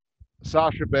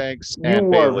Sasha Banks and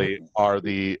Bayley are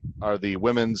the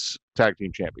women's tag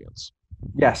team champions.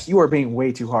 Yes, you are being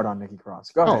way too hard on Nikki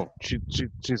Cross. Go ahead. No,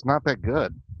 she's not that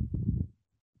good.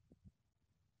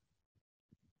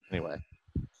 Anyway.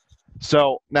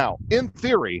 So now, in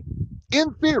theory,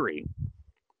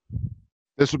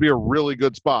 this would be a really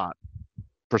good spot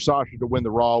for Sasha to win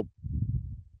the Raw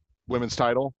women's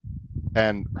title,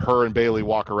 and her and Bayley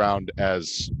walk around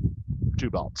as two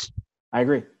belts. I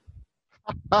agree.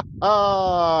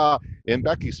 In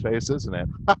Becky's face, isn't it?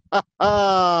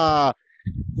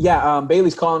 Yeah,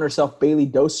 Bayley's calling herself Bayley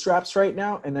Dose Straps right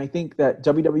now, and I think that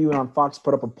WWE on Fox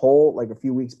put up a poll like a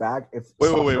few weeks back.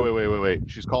 Wait.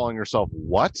 She's calling herself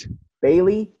what?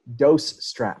 Bayley Dose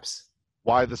Straps.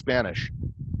 Why the Spanish?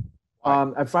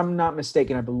 If I'm not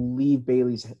mistaken, I believe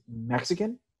Bayley's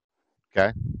Mexican.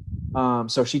 Okay.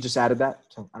 So she just added that.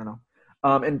 So I don't know.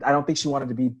 And I don't think she wanted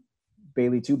to be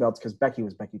Bayley Two Belts because Becky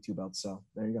was Becky Two Belts. So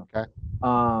there you go. Okay.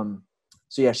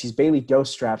 So yeah, she's Bayley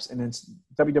Dose Straps, and then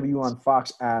WWE on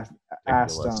Fox asked.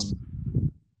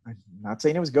 I'm not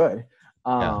saying it was good.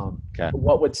 Okay.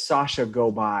 What would Sasha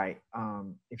go by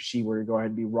if she were to go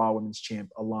ahead and be Raw Women's Champ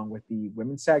along with the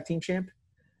Women's Tag Team Champ?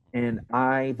 And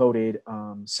I voted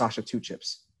Sasha Two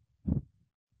Chips.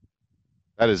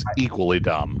 That is equally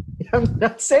dumb. I'm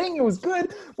not saying it was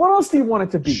good. What else do you want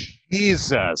it to be?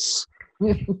 Jesus.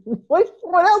 What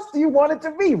else do you want it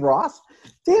to be, Ross?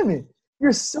 Damn it.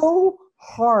 You're so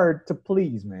hard to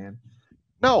please, man.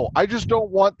 No, I just don't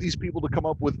want these people to come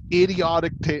up with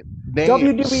idiotic names.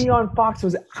 WWE on Fox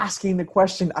was asking the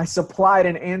question. I supplied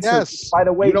an answer. Yes. By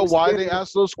the way, you know why they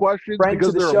ask those questions?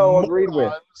 Because the show agreed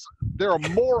with. There are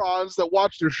morons that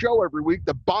watch their show every week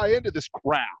that buy into this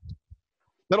crap.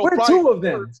 We're two of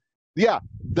them. Yeah,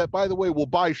 that, by the way, will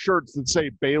buy shirts that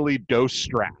say Bayley Dose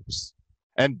Straps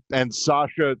and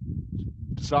Sasha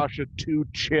Two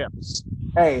Chips.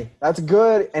 Hey, that's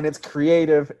good and it's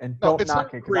creative, and don't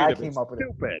knock it because I came up with it.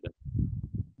 Stupid.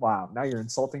 Wow, now you're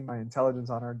insulting my intelligence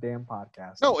on our damn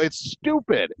podcast. No, it's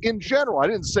stupid. In general, I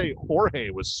didn't say Jorge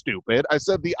was stupid. I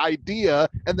said the idea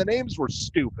and the names were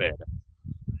stupid.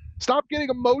 Stop getting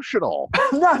emotional.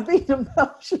 I'm not being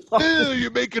emotional. Ew, you're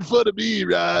making fun of me,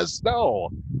 Ross. No,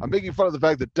 I'm making fun of the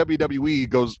fact that WWE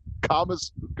goes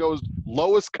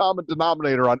lowest common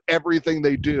denominator on everything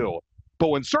they do. But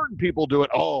when certain people do it,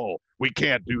 oh, we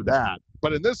can't do that.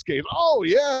 But in this case, oh,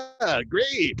 yeah,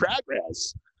 great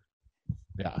progress.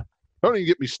 Yeah. Don't even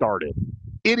get me started.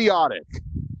 Idiotic.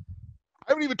 I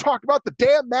haven't even talked about the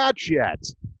damn match yet.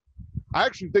 I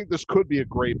actually think this could be a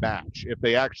great match if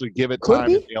they actually give it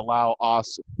time and they allow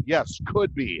us. Yes,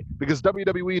 could be. Because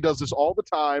WWE does this all the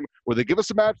time where they give us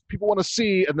a match people want to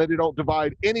see and then they don't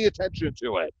divide any attention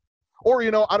to it. Or,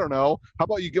 I don't know. How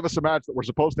about you give us a match that we're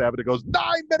supposed to have and it goes 9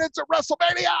 minutes at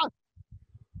WrestleMania?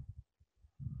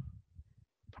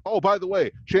 Oh, by the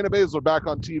way, Shayna Baszler back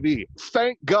on TV.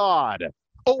 Thank God.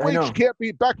 Oh, wait, she can't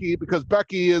beat Becky because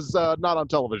Becky is not on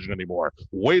television anymore.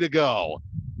 Way to go.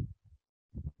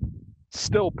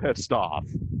 Still pissed off.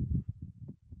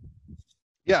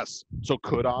 Yes. So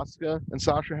could Asuka and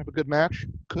Sasha have a good match?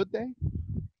 Could they?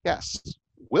 Yes.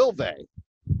 Will they?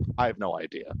 I have no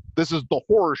idea. This is the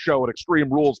horror show at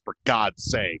Extreme Rules, for God's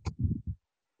sake.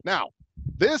 Now,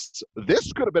 this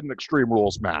could have been an Extreme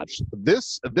Rules match.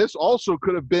 This also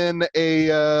could have been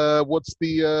a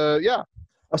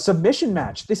a submission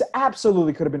match. This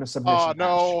absolutely could have been a submission match.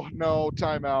 Oh no,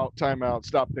 time out.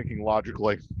 Stop thinking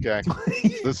logically. Okay.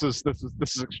 This is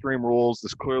Extreme Rules.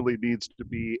 This clearly needs to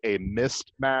be a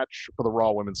missed match for the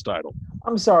Raw Women's title.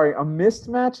 I'm sorry, a missed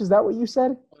match? Is that what you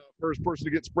said? First person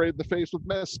to get sprayed in the face with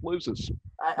mist loses.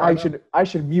 I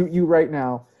should mute you right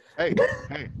now. Hey.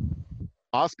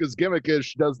 Asuka's gimmick is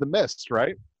she does the mist,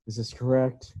 right? Is this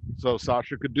correct? So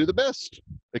Sasha could do the mist.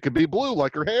 It could be blue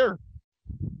like her hair.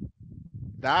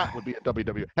 That would be a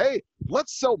WWE. Hey,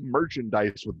 let's sell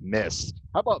merchandise with mist.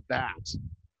 How about that?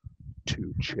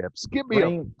 2 chips. Give me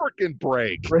a freaking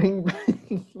break.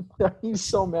 He's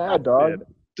so mad, dog.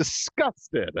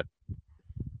 Disgusted.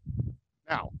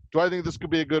 Now, do I think this could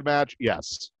be a good match?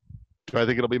 Yes. Do I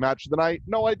think it'll be match of the night?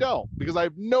 No, I don't. Because I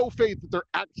have no faith that they're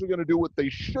actually going to do what they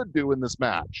should do in this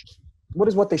match. What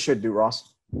is what they should do,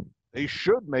 Ross? They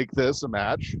should make this a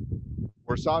match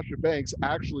where Sasha Banks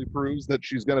actually proves that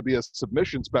she's going to be a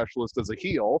submission specialist as a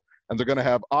heel, and they're going to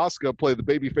have Asuka play the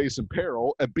babyface in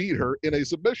peril and beat her in a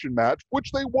submission match,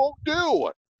 which they won't do.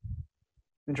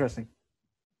 Interesting.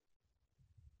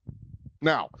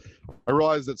 Now, I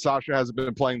realize that Sasha hasn't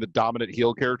been playing the dominant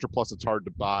heel character, plus it's hard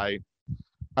to buy.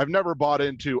 I've never bought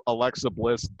into Alexa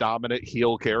Bliss dominant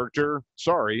heel character.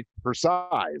 Sorry, her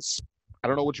size. I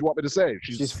don't know what you want me to say.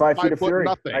 She's 5 feet of fury.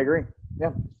 Nothing. I agree.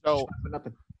 Yeah. So,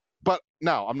 nothing. But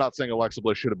no, I'm not saying Alexa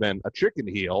Bliss should have been a chicken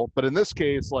heel. But in this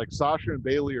case, like Sasha and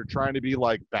Bayley are trying to be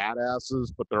like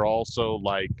badasses, but they're also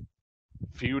like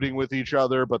feuding with each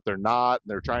other, but they're not. And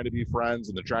they're trying to be friends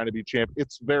and they're trying to be champ.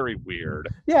 It's very weird.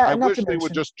 Yeah, I wish they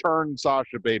would just turn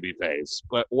Sasha babyface,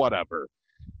 but whatever.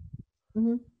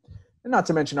 Mm-hmm. And not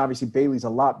to mention, obviously, Bayley's a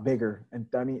lot bigger. And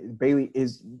I mean, Bayley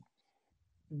is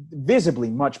visibly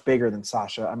much bigger than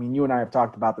Sasha. I mean, you and I have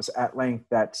talked about this at length,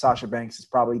 that Sasha Banks is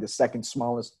probably the second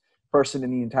smallest person in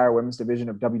the entire women's division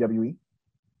of WWE.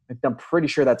 I'm pretty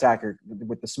sure that's accurate,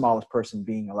 with the smallest person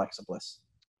being Alexa Bliss.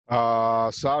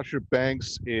 Sasha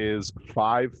Banks is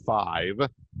 5'5".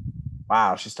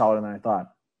 Wow, she's taller than I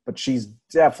thought. But she's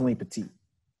definitely petite.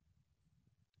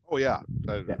 Oh, yeah.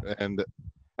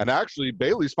 And actually,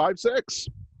 Bayley's 5'6".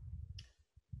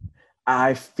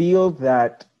 I feel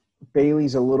that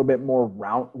Bayley's a little bit more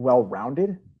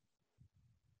well-rounded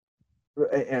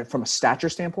from a stature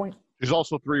standpoint. She's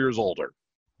also 3 years older.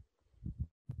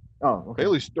 Oh, okay.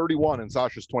 Bayley's 31 and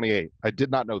Sasha's 28. I did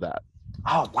not know that.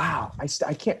 Oh, wow.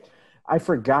 I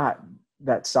forgot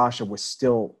that Sasha was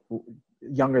still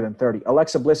younger than 30.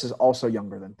 Alexa Bliss is also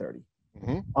younger than 30.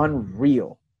 Mm-hmm.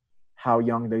 Unreal how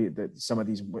young some of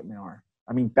these women are.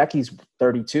 I mean, Becky's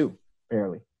 32,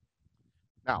 barely.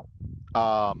 Now,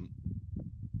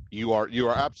 you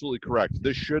are absolutely correct.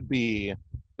 This should be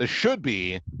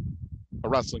a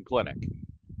wrestling clinic.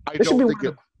 I don't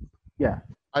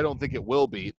think it will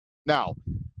be. Now,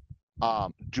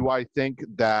 do I think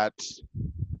that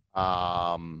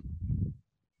I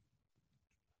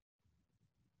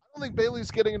don't think Bayley's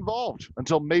getting involved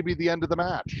until maybe the end of the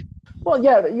match. Well,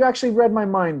 yeah, you actually read my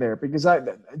mind there, because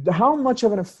how much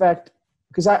of an effect,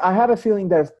 because I have a feeling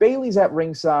that if Bayley's at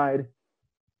ringside,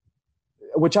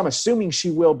 which I'm assuming she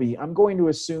will be, I'm going to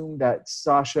assume that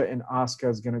Sasha and Asuka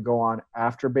is going to go on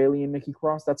after Bayley and Nikki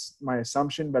Cross. That's my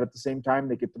assumption. But at the same time,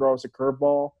 they could throw us a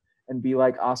curveball and be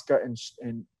like Asuka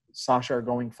and Sasha are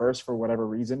going first for whatever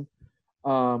reason,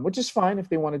 which is fine if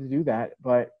they wanted to do that.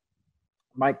 But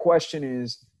my question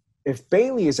is, if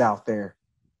Bayley is out there,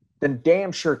 then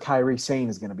damn sure Kairi Sane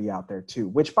is going to be out there too.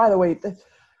 Which, by the way,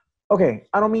 okay,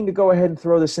 I don't mean to go ahead and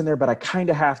throw this in there, but I kind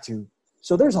of have to.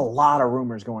 So there's a lot of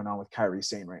rumors going on with Kairi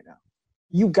Sane right now.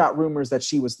 You got rumors that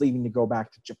she was leaving to go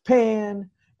back to Japan,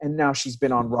 and now she's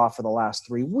been on Raw for the last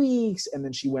 3 weeks, and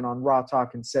then she went on Raw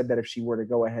Talk and said that if she were to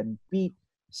go ahead and beat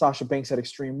Sasha Banks at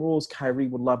Extreme Rules, Kairi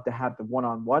would love to have the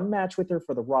one-on-one match with her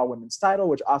for the Raw Women's title,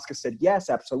 which Asuka said, yes,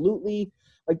 absolutely.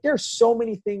 Like, there's so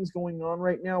many things going on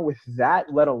right now with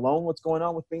that, let alone what's going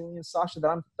on with Bayley and Sasha, that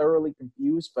I'm thoroughly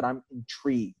confused, but I'm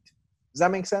intrigued. Does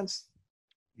that make sense?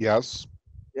 Yes.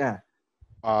 Yeah.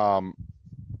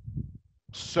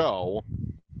 So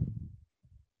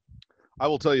I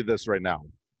will tell you this right now.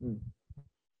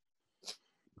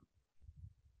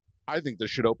 I think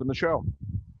this should open the show.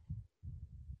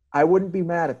 I wouldn't be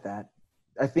mad at that.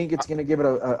 I think it's going to give it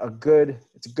a good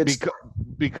start.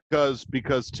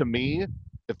 Because to me,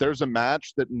 if there's a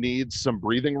match that needs some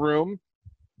breathing room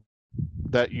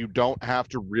that you don't have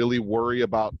to really worry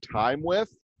about time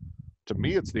with, to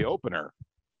me, it's the opener.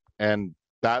 And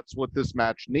that's what this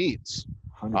match needs.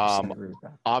 100% agree with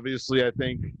that. Obviously, I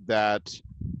think that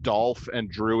Dolph and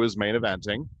Drew is main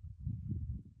eventing,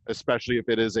 especially if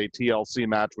it is a TLC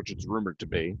match, which it's rumored to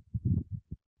be.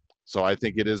 So I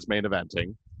think it is main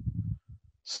eventing.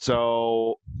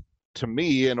 So to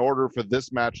me, in order for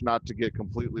this match not to get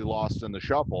completely lost in the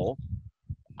shuffle,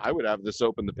 I would have this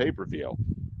open the pay-per-view.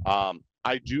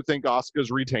 I do think Asuka's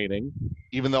retaining,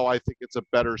 even though I think it's a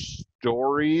better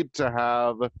story to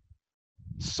have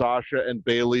Sasha and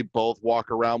Bayley both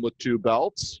walk around with 2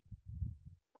 belts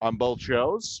on both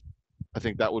shows. I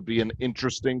think that would be an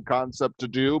interesting concept to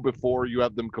do before you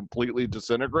have them completely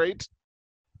disintegrate,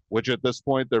 which at this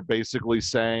point they're basically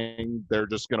saying they're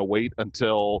just going to wait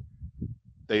until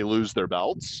they lose their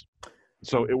belts.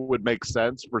 So it would make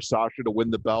sense for Sasha to win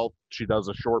the belt. She does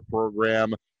a short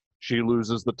program. She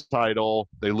loses the title.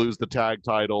 They lose the tag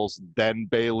titles. Then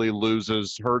Bayley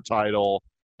loses her title.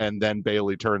 And then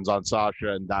Bayley turns on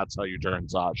Sasha, and that's how you turn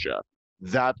Sasha.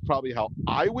 That's probably how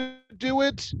I would do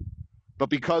it. But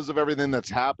because of everything that's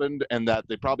happened and that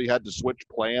they probably had to switch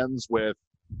plans with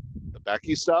the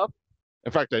Becky stuff.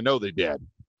 In fact, I know they did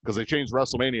because they changed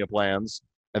WrestleMania plans.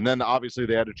 And then obviously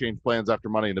they had to change plans after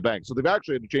Money in the Bank. So they've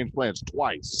actually had to change plans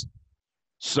twice.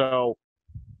 So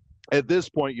at this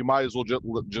point, you might as well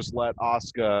just let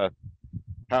Asuka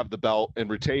have the belt and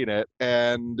retain it.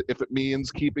 And if it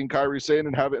means keeping Kairi Sane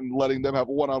and letting them have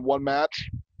a one-on-one match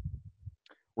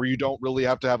where you don't really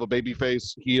have to have a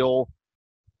babyface heel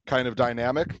kind of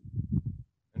dynamic,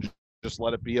 and just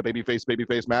let it be a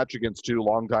babyface match against 2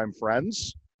 longtime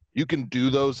friends, you can do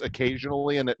those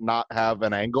occasionally and it not have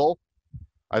an angle.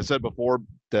 I said before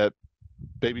that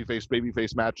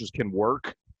babyface matches can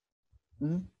work.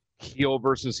 Mm-hmm. Heel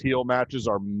versus heel matches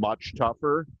are much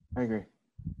tougher. I agree.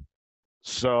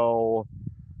 So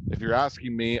if you're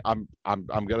asking me, I'm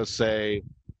gonna say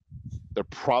they're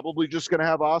probably just gonna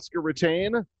have Asuka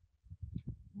retain,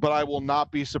 but I will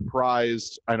not be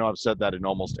surprised. I know I've said that in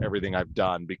almost everything I've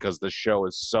done because the show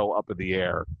is so up in the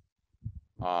air.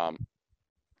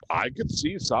 I could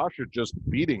see Sasha just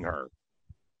beating her.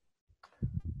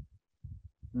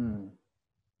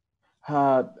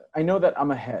 I know that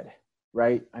I'm ahead,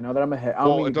 right? I know that I'm ahead.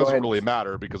 Well, it doesn't really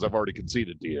matter because I've already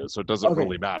conceded to you, so it doesn't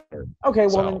really matter. Okay,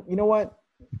 well, then, you know what?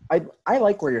 I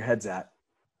like where your head's at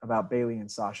about Bayley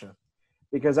and Sasha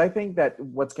because I think that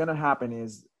what's going to happen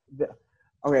is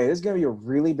okay, this is going to be a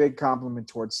really big compliment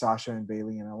towards Sasha and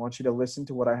Bayley, and I want you to listen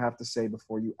to what I have to say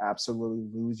before you absolutely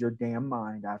lose your damn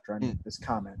mind after I make this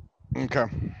comment. Okay.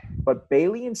 But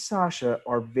Bayley and Sasha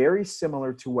are very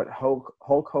similar to what Hulk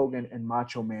Hogan and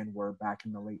Macho Man were back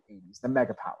in the late 80s, the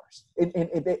Mega Powers.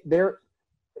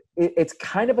 It's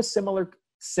kind of a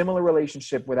similar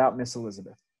relationship without Miss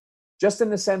Elizabeth. Just in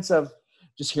the sense of,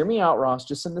 just hear me out, Ross,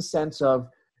 just in the sense of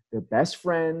they're best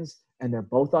friends and they're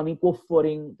both on equal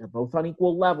footing, they're both on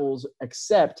equal levels,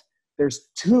 except there's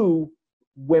 2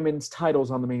 women's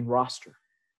titles on the main roster.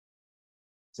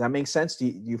 Does that make sense? Do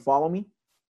you follow me?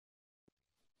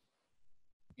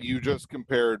 You just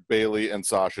compared Bayley and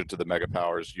Sasha to the Mega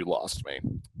Powers. You lost me.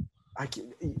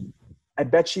 I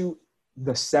bet you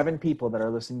the 7 people that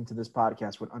are listening to this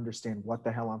podcast would understand what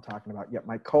the hell I'm talking about. Yet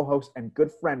my co-host and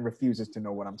good friend refuses to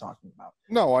know what I'm talking about.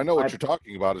 No, I know what you're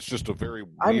talking about. It's just a very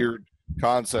weird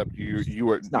concept.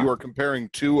 You are comparing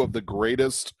 2 of the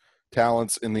greatest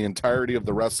talents in the entirety of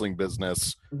the wrestling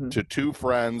business to 2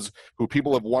 friends who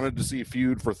people have wanted to see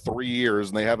feud for 3 years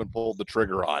and they haven't pulled the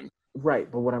trigger on.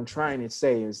 Right, but what I'm trying to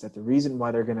say is that the reason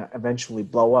why they're going to eventually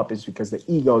blow up is because the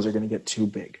egos are going to get too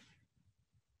big,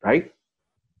 right?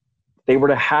 They were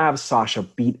to have Sasha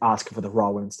beat Asuka for the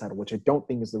Raw Women's title, which I don't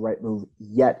think is the right move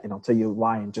yet, and I'll tell you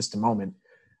why in just a moment.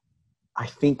 I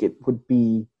think it would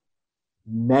be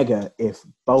mega if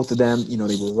both of them, they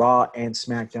were Raw and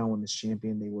SmackDown Women's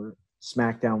Champion. They were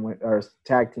SmackDown or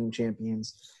Tag Team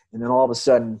Champions, and then all of a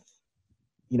sudden,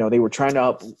 they were trying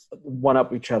to one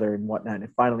up each other and whatnot, and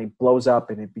it finally blows up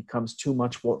and it becomes too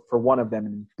much for one of them,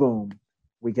 and boom,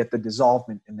 we get the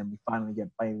dissolvement, and then we finally get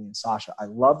Bayley and Sasha. I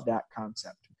love that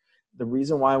concept. The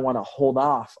reason why I want to hold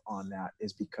off on that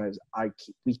is because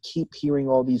we keep hearing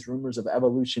all these rumors of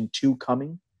Evolution 2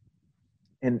 coming.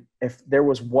 And if there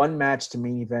was one match to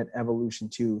main event Evolution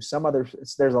 2,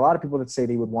 there's a lot of people that say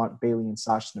they would want Bayley and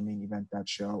Sasha to main event that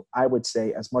show. I would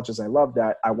say, as much as I love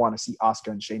that, I want to see Asuka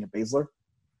and Shayna Baszler.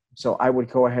 So I would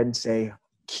go ahead and say,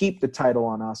 keep the title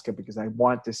on Asuka because I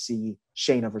want to see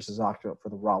Shayna versus Asuka for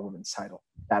the Raw Women's title.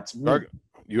 That's me.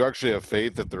 You actually have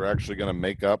faith that they're actually going to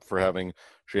make up for having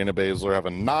Shayna Baszler have a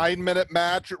 9-minute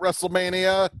match at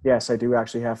WrestleMania? Yes, I do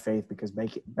actually have faith because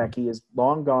Becky is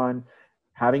long gone,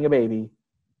 having a baby,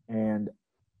 and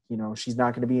she's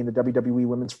not going to be in the WWE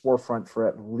Women's forefront for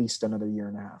at least another year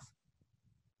and a half.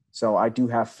 So I do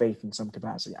have faith in some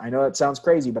capacity. I know that sounds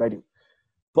crazy, but I do.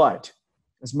 But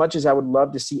as much as I would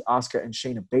love to see Asuka and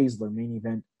Shayna Baszler main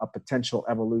event a potential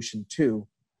Evolution 2,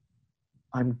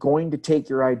 I'm going to take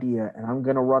your idea and I'm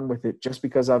going to run with it just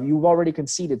because you've already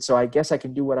conceded, so I guess I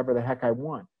can do whatever the heck I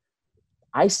want.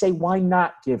 I say, why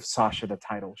not give Sasha the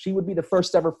title? She would be the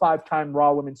first ever 5-time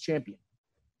Raw Women's Champion,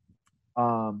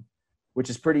 which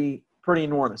is pretty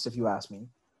enormous if you ask me.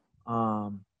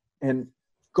 And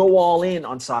go all in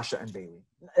on Sasha and Bayley,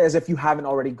 as if you haven't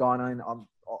already gone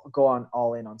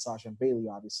all in on Sasha and Bayley,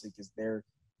 obviously, because they're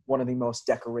one of the most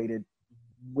decorated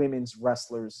women's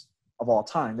wrestlers of all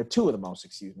time. The two of the most,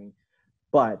 excuse me.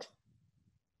 But,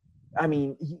 I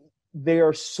mean, they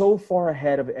are so far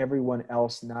ahead of everyone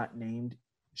else not named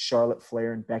Charlotte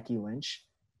Flair and Becky Lynch.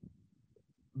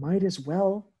 Might as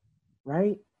well,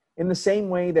 right? In the same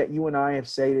way that you and I have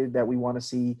stated that we want to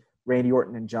see Randy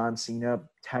Orton and John Cena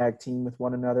tag team with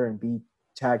one another and be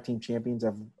tag team champions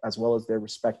as well as their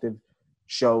respective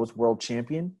shows world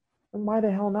champion, then why the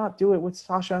hell not do it with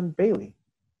Sasha and Bayley?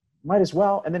 Might as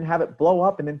well, and then have it blow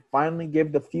up and then finally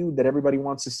give the feud that everybody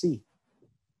wants to see.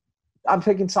 I'm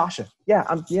picking Sasha.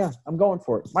 I'm going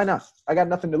for it. Why not? I got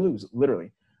nothing to lose,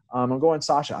 literally. I'm going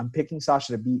Sasha. I'm picking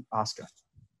Sasha to beat Asuka.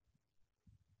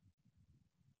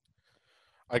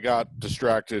 I got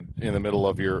distracted in the middle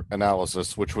of your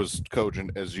analysis, which was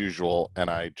cogent as usual, and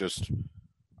I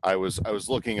was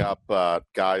looking up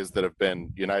guys that have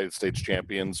been United States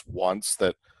champions once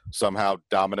that somehow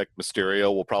Dominic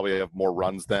Mysterio will probably have more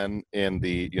runs than in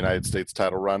the United States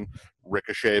title run,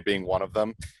 Ricochet being one of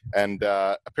them. And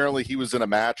apparently he was in a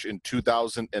match in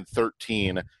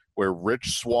 2013 where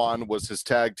Rich Swann was his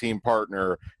tag team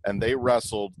partner, and they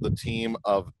wrestled the team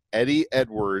of Eddie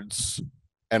Edwards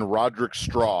and Roderick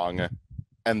Strong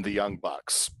and the Young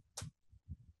Bucks.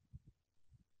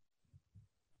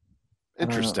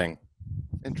 Interesting.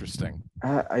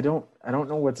 I don't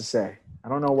know what to say. I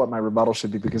don't know what my rebuttal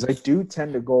should be because I do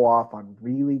tend to go off on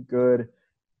really good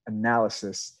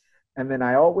analysis. And then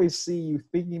I always see you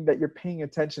thinking that you're paying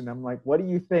attention. I'm like, what do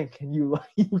you think? And you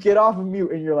get off of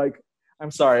mute and you're like, I'm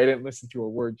sorry, I didn't listen to a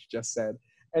word you just said.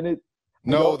 And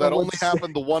No, that only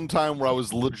happened the one time where I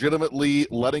was legitimately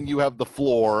letting you have the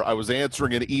floor. I was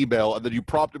answering an email, and then you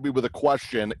prompted me with a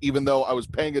question, even though I was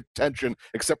paying attention,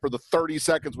 except for the 30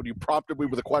 seconds when you prompted me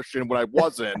with a question when I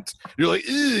wasn't. You're like,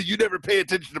 you never pay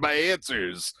attention to my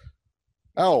answers.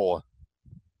 Oh,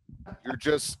 you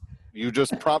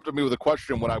just prompted me with a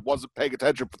question when I wasn't paying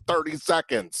attention for 30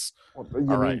 seconds. Well,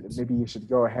 all right. Maybe you should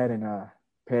go ahead and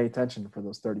pay attention for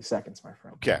those 30 seconds, my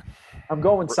friend. Okay. I'm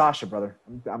going Sasha, brother.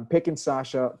 I'm picking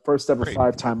Sasha, first ever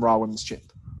 5-time Raw Women's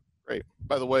Champ. Great.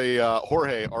 By the way,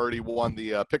 Jorge already won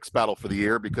the picks battle for the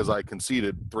year because I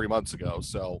conceded 3 months ago.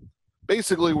 So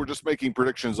basically, we're just making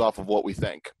predictions off of what we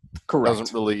think. Correct.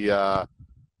 Doesn't really.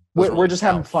 We're just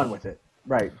having fun with it,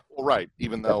 right? Well, right.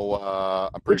 Even though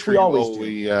I'm pretty sure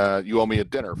you owe me a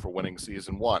dinner for winning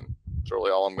season 1. That's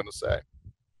really all I'm going to say.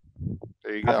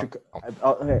 There you go.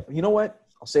 Okay, you know what?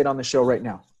 I'll say it on the show right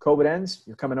now. COVID ends.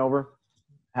 You're coming over,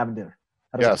 having dinner.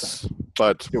 Yes,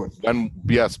 but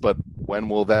when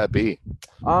will that be?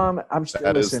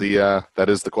 That is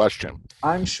the question.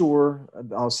 I'm sure.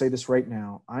 I'll say this right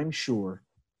now. I'm sure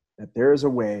that there is a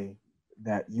way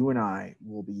that you and I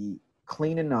will be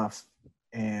clean enough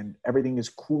and everything is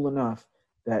cool enough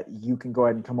that you can go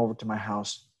ahead and come over to my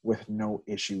house with no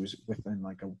issues within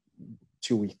like a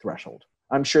 2-week threshold.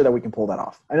 I'm sure that we can pull that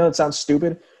off. I know it sounds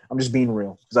stupid. I'm just being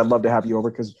real because I'd love to have you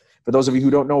over because for those of you who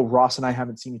don't know, Ross and I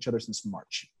haven't seen each other since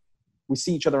March. We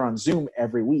see each other on Zoom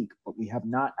every week, but we have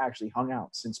not actually hung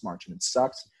out since March, and it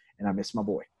sucks, and I miss my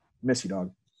boy. Miss you,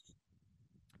 dog.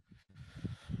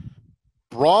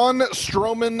 Braun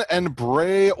Strowman and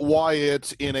Bray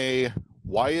Wyatt in a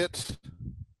Wyatt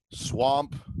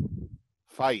Swamp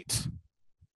fight.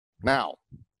 Now,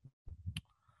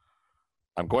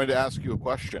 I'm going to ask you a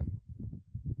question.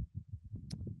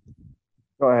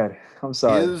 Go ahead. I'm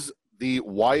sorry. Is the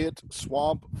Wyatt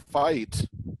Swamp fight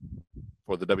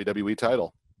for the WWE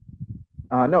title?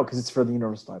 No, because it's for the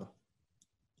Universal title.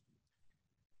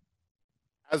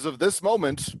 As of this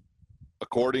moment,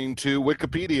 according to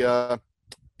Wikipedia,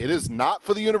 it is not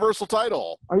for the Universal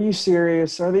title. Are you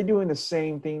serious? Are they doing the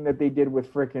same thing that they did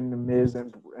with frickin' The Miz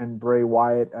and Bray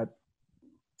Wyatt at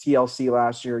TLC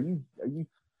last year? Are you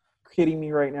kidding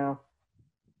me right now?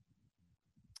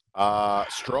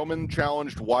 Strowman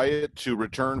challenged Wyatt to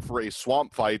return for a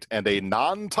swamp fight, and a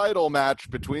non-title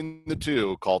match between the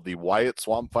two called the Wyatt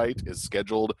Swamp Fight is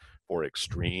scheduled for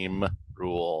Extreme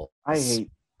Rules.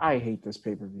 I hate this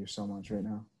pay-per-view so much right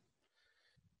now.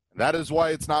 That is why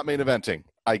it's not main eventing.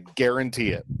 I guarantee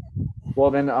it.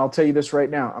 Well, then I'll tell you this right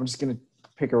now. I'm just going to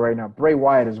pick it right now. Bray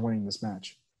Wyatt is winning this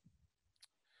match.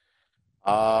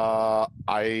 I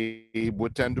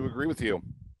would tend to agree with you.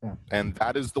 Yeah. And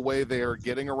that is the way they are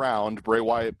getting around Bray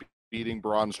Wyatt beating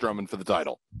Braun Strowman for the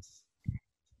title.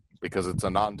 Because it's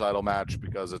a non-title match,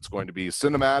 because it's going to be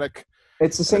cinematic.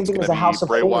 It's the same thing as a House of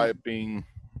Bray Holy. Wyatt being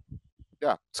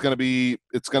it's gonna be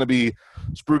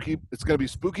spooky. It's gonna be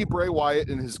spooky Bray Wyatt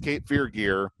in his Cape Fear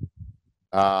gear,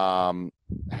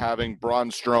 having Braun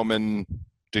Strowman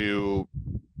do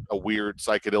a weird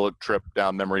psychedelic trip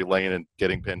down memory lane and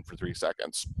getting pinned for 3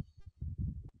 seconds.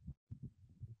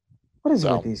 What is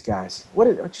it with these guys? What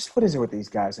is it with these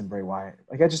guys and Bray Wyatt?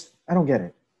 Like I don't get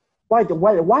it. Why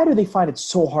do they find it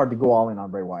so hard to go all in on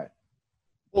Bray Wyatt?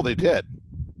 Well, they did,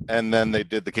 and then they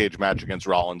did the cage match against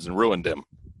Rollins and ruined him.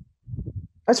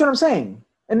 That's what I'm saying.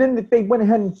 And then they went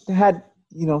ahead and had,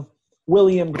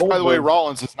 William Goldberg. By the way,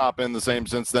 Rollins has not been the same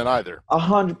since then either.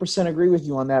 100% agree with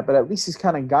you on that, but at least he's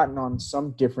kind of gotten on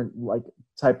some different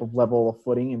type of level of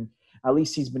footing, and at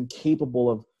least he's been capable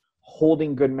of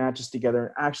holding good matches together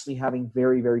and actually having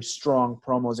very, very strong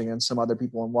promos against some other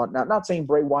people and whatnot. Not saying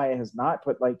Bray Wyatt has not,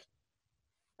 but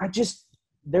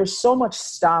there's so much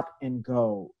stop and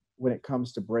go when it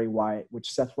comes to Bray Wyatt,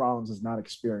 which Seth Rollins has not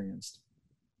experienced,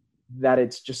 that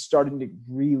it's just starting to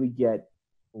really get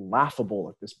laughable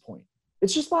at this point.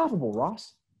 It's just laughable,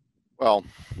 Ross. Well,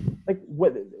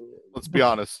 what? Let's be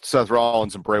honest. Seth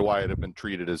Rollins and Bray Wyatt have been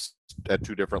treated as at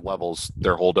two different levels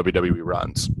their whole WWE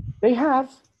runs. They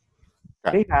have.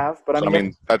 Okay. They have, but so,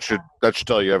 that should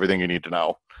tell you everything you need to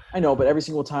know. I know, but every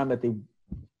single time that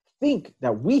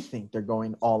we think they're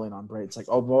going all in on Bray, it's like,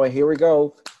 oh boy, here we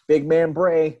go, big man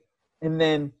Bray, and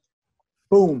then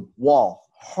boom, wall,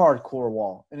 hardcore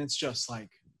wall, and it's just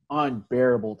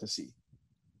unbearable to see.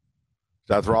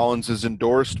 Seth Rollins is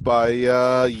endorsed by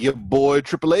your boy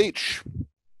Triple H,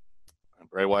 and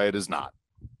Bray Wyatt is not.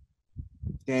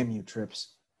 Damn you,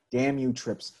 Trips! Damn you,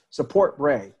 Trips! Support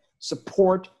Bray.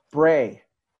 Support Bray.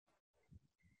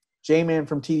 J-Man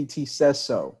from TDT says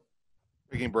so.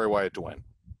 Picking Bray Wyatt to win.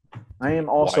 I am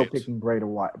also picking Bray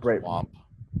to Bray. Swamp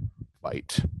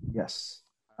fight. Yes.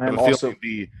 I have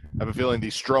a feeling the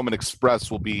Strowman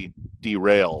Express will be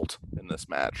derailed in this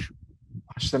match.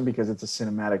 Watch them because it's a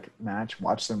cinematic match.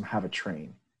 Watch them have a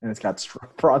train. And it's got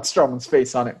Braun Strowman's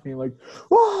face on it being like,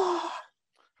 whoa!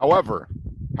 However,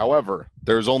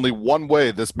 there's only one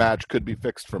way this match could be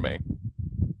fixed for me.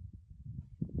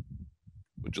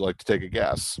 Would you like to take a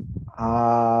guess?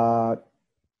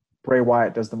 Bray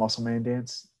Wyatt does the Muscle Man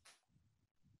dance.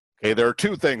 Okay, there are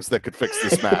two things that could fix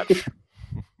this match.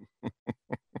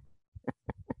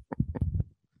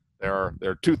 There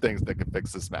are two things that could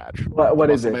fix this match. What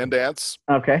is it? Muscle Man dance.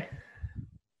 Okay.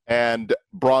 And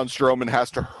Braun Strowman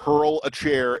has to hurl a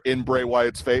chair in Bray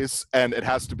Wyatt's face, and it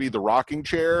has to be the rocking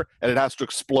chair, and it has to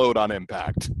explode on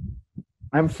impact.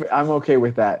 I'm okay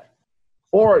with that.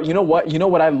 Or you know what?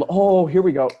 Here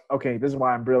we go. Okay, this is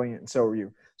why I'm brilliant, and so are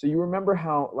you. So you remember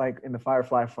how, in the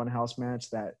Firefly Funhouse match,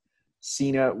 that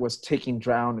Cena was taking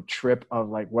down a trip of,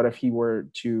 what if he were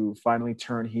to finally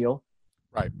turn heel?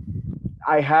 Right.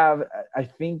 I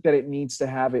think that it needs to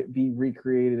have it be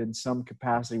recreated in some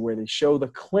capacity where they show the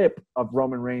clip of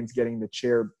Roman Reigns getting the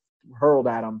chair hurled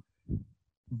at him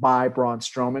by Braun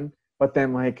Strowman, but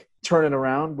then, turn it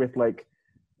around with,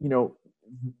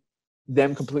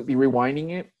 them completely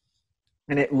rewinding it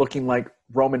and it looking like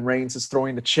Roman Reigns is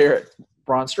throwing the chair at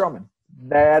Braun Strowman.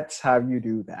 That's how you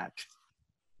do that.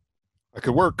 That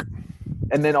could work.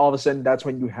 And then all of a sudden, that's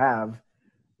when you have,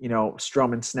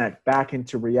 Strowman snap back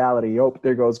into reality. Oh,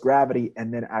 there goes gravity,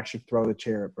 and then actually throw the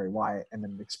chair at Bray Wyatt, and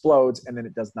then it explodes, and then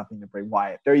it does nothing to Bray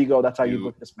Wyatt. There you go. That's how you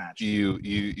book this match. You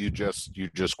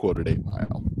just quoted 8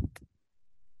 Mile.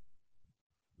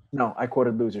 No, I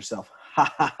quoted "Lose Yourself."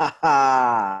 Ha ha ha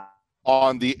ha.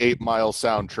 On the 8 Mile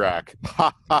soundtrack.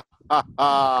 Ha ha ha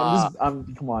ha.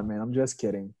 Come on, man. I'm just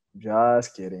kidding.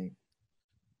 Just kidding.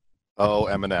 Oh,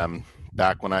 Eminem.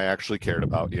 Back when I actually cared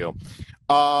about you.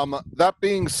 That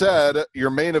being said, your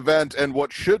main event and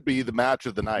what should be the match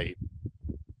of the night,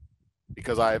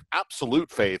 because I have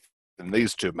absolute faith in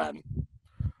these two men.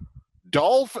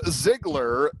 Dolph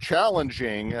Ziggler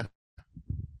challenging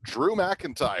Drew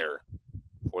McIntyre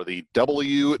for the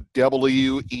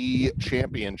WWE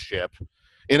Championship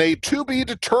in a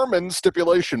to-be-determined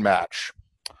stipulation match.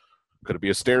 Could it be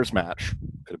a stairs match?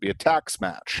 Could it be a tax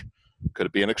match? Could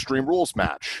it be an Extreme Rules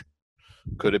match?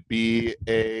 Could it be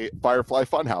a Firefly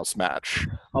Funhouse match?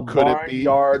 A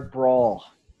barnyard brawl.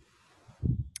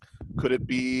 Could it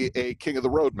be a King of the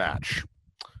Road match?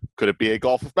 Could it be a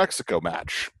Gulf of Mexico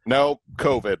match? No,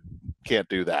 COVID. Can't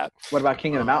do that. What about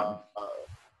King of the Mountain?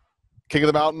 King of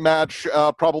the Mountain match,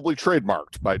 probably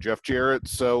trademarked by Jeff Jarrett,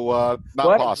 so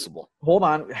not possible. Hold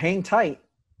on. Hang tight.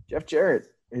 Jeff Jarrett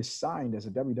is signed as a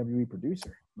WWE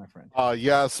producer, my friend.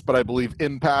 Yes, but I believe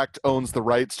Impact owns the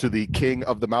rights to the King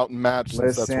of the Mountain match.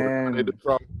 Listen,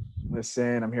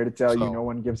 I'm here to tell you, no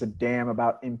one gives a damn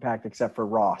about Impact except for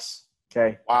Ross.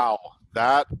 Okay? Wow,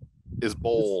 that is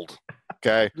bold.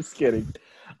 Okay? Just kidding.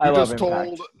 I love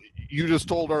Impact. You just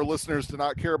told our listeners to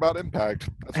not care about Impact.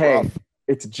 That's rough.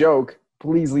 It's a joke.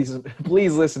 Please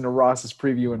listen to Ross's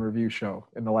preview and review show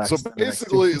in the last. So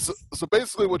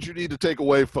basically, what you need to take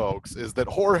away, folks, is that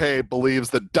Jorge believes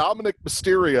that Dominic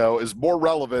Mysterio is more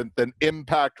relevant than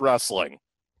Impact Wrestling.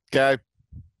 Okay,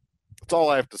 that's all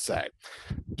I have to say.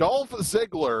 Dolph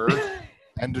Ziggler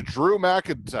and Drew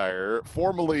McIntyre,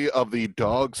 formerly of the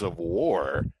Dogs of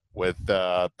War, with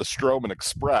the Strowman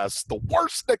Express, the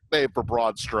worst nickname for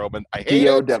Braun Strowman. I hate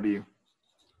DOW. it.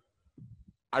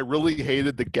 I really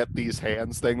hated the get these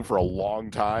hands thing for a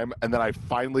long time, and then I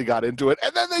finally got into it,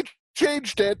 and then they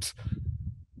changed it.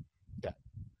 Yeah.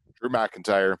 Drew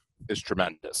McIntyre is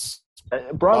tremendous.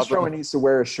 Braun Strowman needs to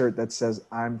wear a shirt that says,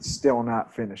 "I'm still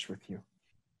not finished with you."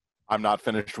 I'm not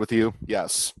finished with you?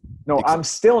 Yes. No, exactly. I'm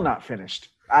still not finished.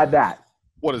 Add that.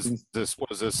 What is this?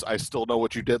 What is this? I still know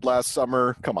what you did last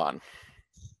summer? Come on.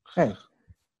 Hey,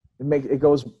 it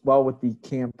goes well with the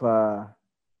Camp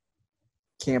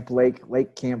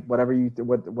Lake Camp,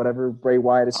 whatever Bray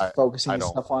Wyatt is focusing his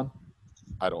stuff on.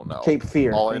 I don't know. Cape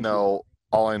Fear. All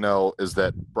I know is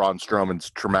that Braun Strowman's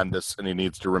tremendous and he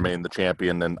needs to remain the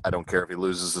champion, and I don't care if he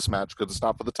loses this match because it's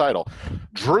not for the title.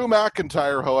 Drew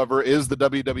McIntyre, however, is the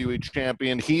WWE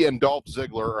champion. He and Dolph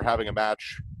Ziggler are having a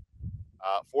match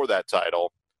for that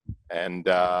title. And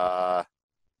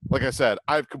like I said,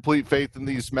 I have complete faith in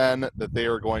these men that they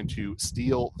are going to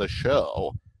steal the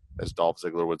show, as Dolph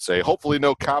Ziggler would say. Hopefully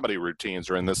no comedy routines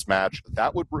are in this match.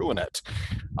 That would ruin it.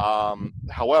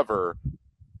 However,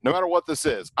 no matter what this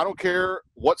is, I don't care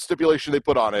what stipulation they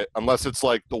put on it, unless it's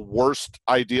like the worst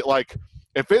idea. Like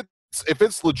if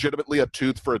it's legitimately a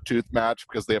tooth for a tooth match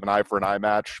because they have an eye for an eye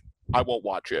match, I won't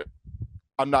watch it.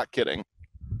 I'm not kidding.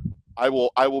 I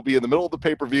will be in the middle of the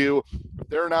pay-per-view. If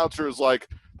their announcer is like,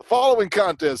 the following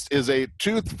contest is a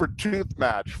tooth-for-tooth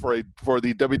match for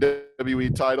the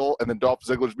WWE title, and then Dolph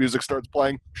Ziggler's music starts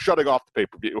playing, shutting off the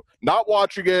pay-per-view. Not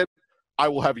watching it. I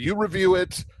will have you review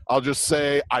it. I'll just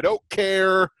say, I don't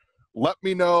care. Let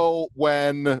me know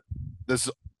when this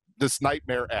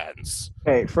nightmare ends.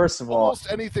 Hey, first of all,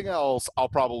 almost anything else, I'll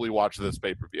probably watch this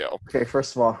pay-per-view. Okay,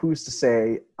 first of all, who's to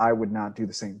say I would not do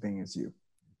the same thing as you?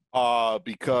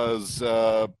 Because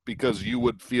you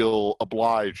would feel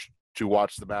obliged to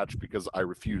watch the match because I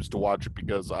refused to watch it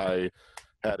because I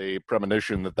had a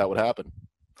premonition that would happen.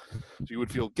 So you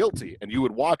would feel guilty and you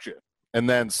would watch it. And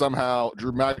then somehow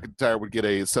Drew McIntyre would get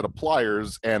a set of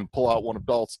pliers and pull out one of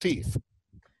Dolph's teeth.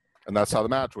 And that's how the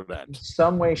match would end.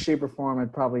 Some way, shape, or form,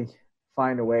 I'd probably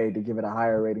find a way to give it a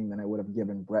higher rating than I would have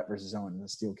given Brett versus Owen in the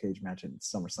steel cage match in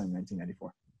SummerSlam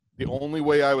 1994. The only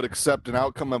way I would accept an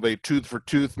outcome of a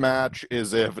tooth-for-tooth match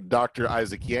is if Dr.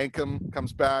 Isaac Yankem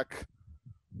comes back,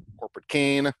 Corporate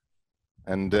Kane,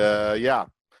 and yeah.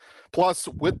 Plus,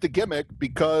 with the gimmick,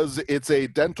 because it's a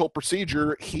dental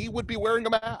procedure, he would be wearing a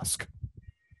mask.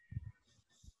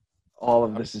 All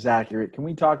of this is accurate. Can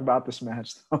we talk about this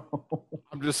match, though?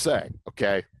 I'm just saying,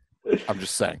 okay? I'm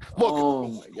just saying. Look, Oh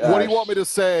my what do you gosh. want me to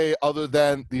say other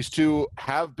than these two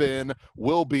have been,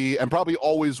 will be, and probably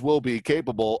always will be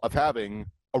capable of having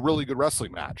a really good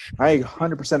wrestling match? I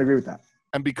 100% agree with that.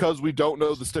 And because we don't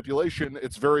know the stipulation,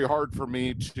 it's very hard for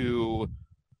me to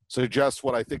suggest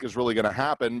what I think is really going to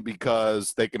happen,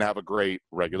 because they can have a great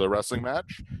regular wrestling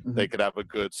match. Mhm. They could have a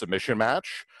good submission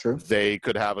match. True. They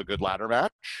could have a good ladder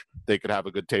match. They could have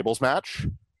a good tables match.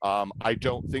 I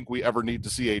don't think we ever need to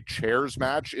see a chairs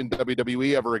match in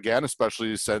WWE ever again,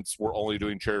 especially since we're only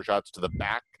doing chair shots to the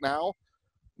back now.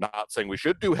 Not saying we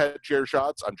should do head chair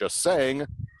shots. I'm just saying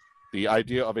the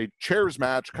idea of a chairs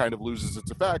match kind of loses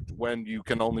its effect when you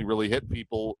can only really hit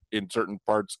people in certain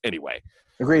parts anyway.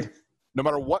 Agreed. No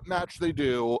matter what match they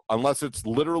do, unless it's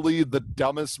literally the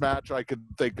dumbest match I could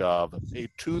think of, a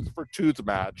tooth for tooth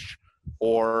match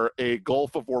or a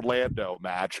Gulf of Orlando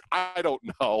match, I don't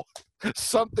know,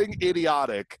 something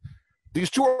idiotic. These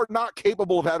two are not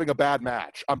capable of having a bad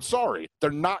match. I'm sorry. They're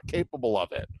not capable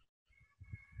of it.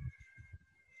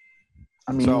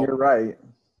 I mean, you're right.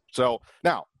 So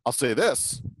now I'll say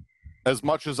this. As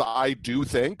much as I do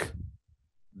think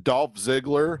Dolph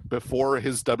Ziggler, before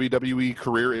his WWE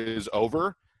career is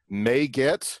over, may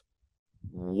get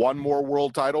one more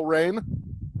world title reign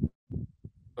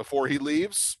before he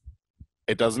leaves.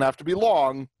 It doesn't have to be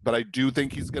long, but I do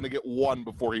think he's going to get one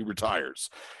before he retires.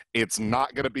 It's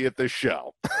not going to be at this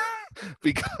show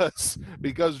because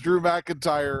Drew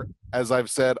McIntyre, as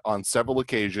I've said on several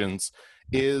occasions,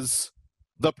 is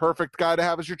the perfect guy to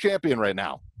have as your champion right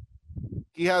now.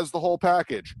 He has the whole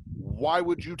package. Why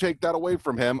would you take that away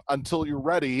from him until you're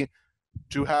ready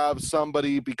to have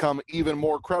somebody become even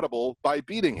more credible by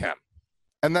beating him?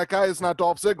 And that guy is not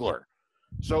Dolph Ziggler.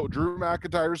 So Drew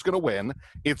McIntyre is going to win.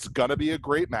 It's going to be a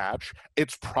great match.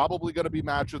 It's probably going to be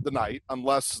match of the night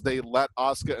unless they let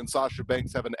Asuka and Sasha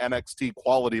Banks have an NXT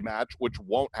quality match, which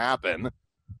won't happen.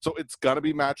 So it's going to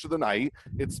be match of the night.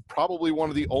 It's probably one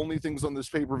of the only things on this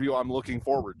pay-per-view I'm looking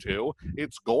forward to.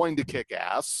 It's going to kick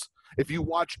ass. If you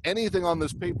watch anything on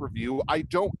this pay-per-view, I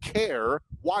don't care.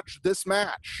 Watch this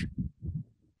match.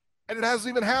 And it hasn't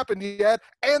even happened yet,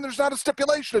 and there's not a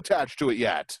stipulation attached to it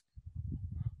yet.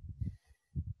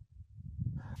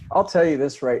 I'll tell you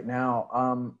this right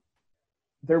now.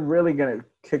 They're really going to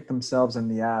kick themselves in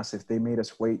the ass if they made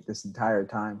us wait this entire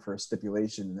time for a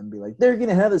stipulation and then be like, they're going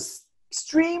to have a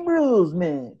Extreme Rules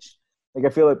match. Like, I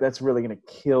feel like that's really going to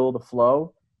kill the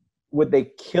flow. Would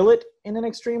they kill it in an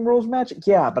Extreme Rules match?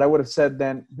 Yeah, but I would have said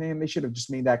then, man, they should have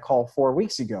just made that call 4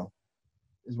 weeks ago.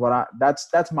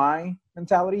 That's my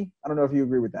mentality. I don't know if you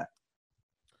agree with that.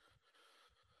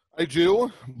 I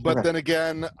do, but Okay. then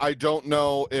again, I don't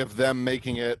know if them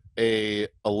making it a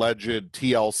alleged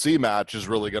TLC match is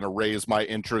really going to raise my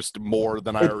interest more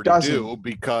than I already do,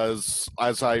 because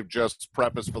as I've just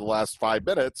prefaced for the last 5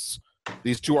 minutes,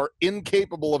 these two are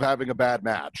incapable of having a bad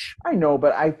match. I know,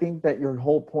 but I think that your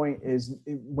whole point is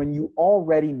when you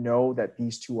already know that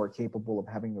these two are capable of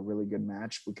having a really good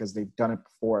match because they've done it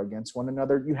before against one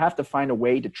another, you have to find a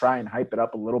way to try and hype it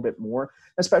up a little bit more,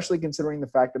 especially considering the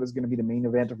fact that it's going to be the main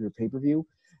event of your pay-per-view.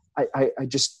 I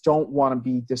just don't want to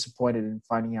be disappointed in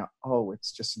finding out, oh,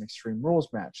 it's just an Extreme Rules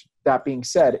match. That being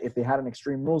said, if they had an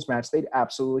Extreme Rules match, they'd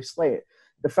absolutely slay it.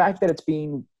 The fact that it's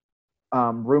being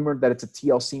rumored that it's a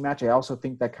TLC match, I also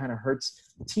think that kind of hurts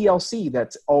TLC.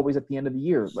 That's always at the end of the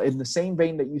year. In the same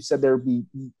vein that you said there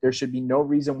should be no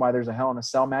reason why there's a Hell in a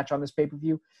Cell match on this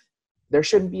pay-per-view, there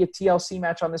shouldn't be a TLC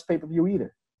match on this pay-per-view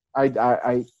either.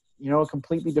 It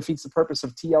completely defeats the purpose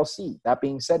of TLC. That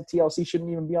being said, TLC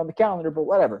shouldn't even be on the calendar, but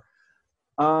whatever.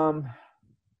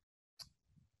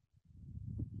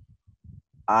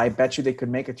 I bet you they could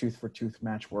make a tooth for tooth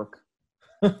match work.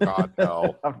 God,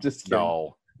 no. I'm just kidding.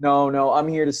 No. No, I'm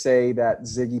here to say that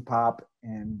Ziggy Pop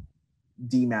and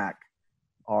D-Mac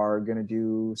are going to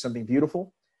do something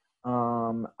beautiful.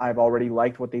 I've already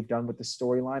liked what they've done with the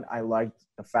storyline. I liked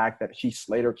the fact that Heath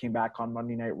Slater came back on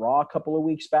Monday Night Raw a couple of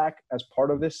weeks back as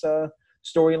part of this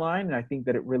storyline, and I think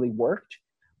that it really worked.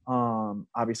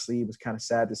 Obviously, it was kind of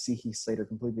sad to see Heath Slater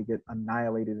completely get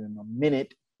annihilated in a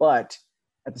minute, but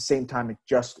at the same time, it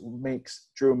just makes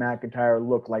Drew McIntyre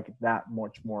look like that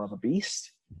much more of a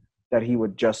beast, that he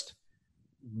would just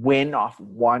win off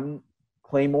one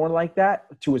Claymore like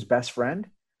that to his best friend.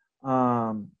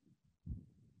 But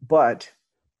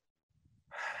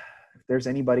if there's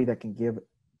anybody that can give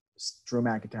Drew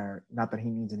McIntyre, not that he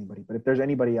needs anybody, but if there's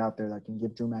anybody out there that can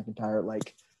give Drew McIntyre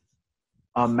like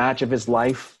a match of his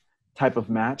life type of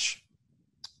match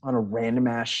on a random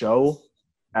ass show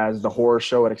as the horror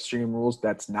show at Extreme Rules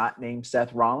that's not named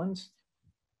Seth Rollins,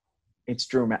 it's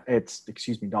Dolph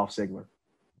Ziggler.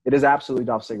 It is absolutely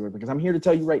Dolph Ziggler, because I'm here to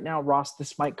tell you right now, Ross,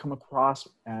 this might come across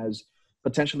as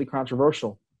potentially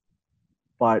controversial.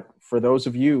 But for those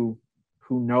of you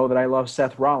who know that I love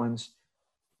Seth Rollins,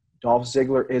 Dolph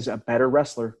Ziggler is a better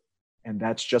wrestler, and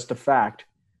that's just a fact.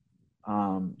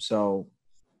 So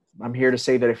I'm here to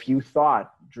say that if you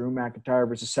thought Drew McIntyre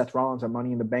versus Seth Rollins at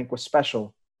Money in the Bank was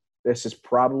special, this is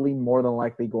probably more than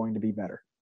likely going to be better.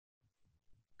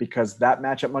 Because that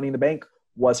match at Money in the Bank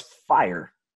was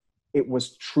fire. It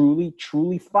was truly,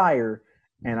 truly fire.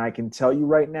 And I can tell you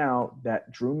right now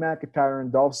that Drew McIntyre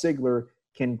and Dolph Ziggler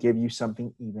can give you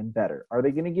something even better. Are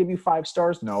they going to give you 5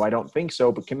 stars? No, I don't think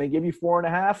so. But can they give you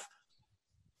 4.5?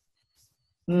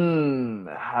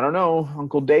 I don't know.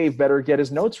 Uncle Dave better get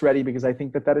his notes ready, because I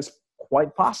think that is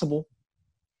quite possible.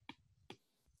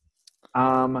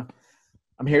 I'm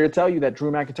here to tell you that Drew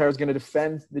McIntyre is going to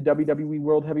defend the WWE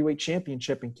World Heavyweight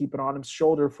Championship and keep it on his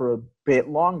shoulder for a bit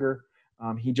longer.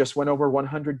 He just went over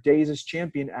 100 days as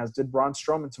champion, as did Braun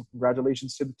Strowman, so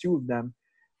congratulations to the two of them.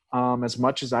 As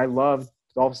much as I love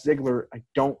Dolph Ziggler, I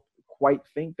don't quite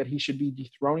think that he should be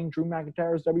dethroning Drew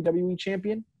McIntyre as WWE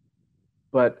champion,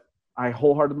 but I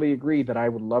wholeheartedly agree that I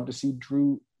would love to see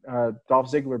Dolph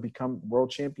Ziggler become world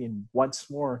champion once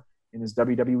more in his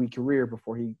WWE career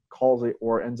before he calls it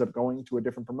or ends up going to a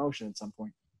different promotion at some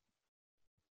point.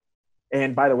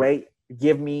 And by the way,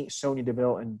 give me Sonya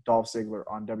Deville and Dolph Ziggler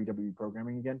on WWE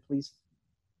programming again, please,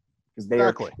 because they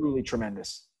are truly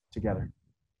tremendous together.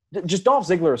 Just Dolph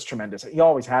Ziggler is tremendous. He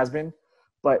always has been,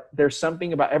 but there's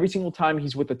something about every single time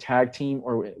he's with a tag team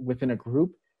or within a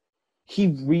group,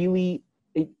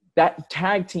 that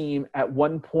tag team at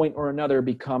one point or another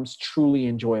becomes truly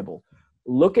enjoyable.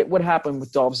 Look at what happened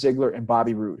with Dolph Ziggler and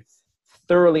Bobby Roode.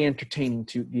 Thoroughly entertaining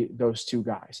to those two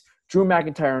guys. Drew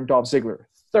McIntyre and Dolph Ziggler,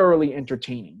 thoroughly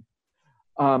entertaining.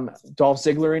 Dolph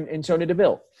Ziggler and Sonya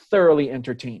Deville, thoroughly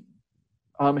entertaining.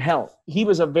 Hell, he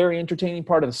was a very entertaining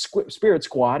part of the Spirit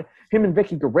Squad. Him and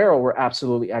Vicky Guerrero were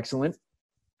absolutely excellent.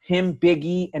 Him, Big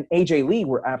E, and AJ Lee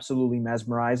were absolutely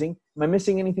mesmerizing. Am I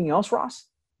missing anything else, Ross?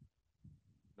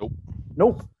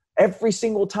 Nope. Every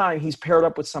single time he's paired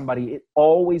up with somebody, it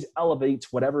always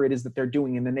elevates whatever it is that they're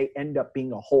doing, and then they end up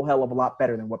being a whole hell of a lot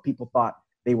better than what people thought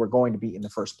they were going to be in the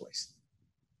first place.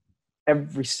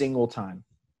 Every single time.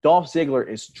 Dolph Ziggler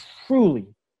is truly,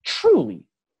 truly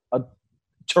a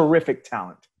terrific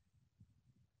talent.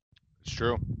 It's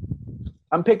true.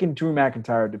 I'm picking Drew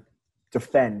McIntyre to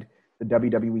defend the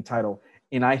WWE title,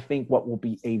 and I think what will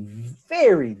be a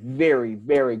very, very,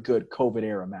 very good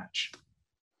COVID-era match.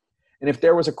 And if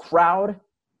there was a crowd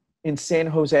in San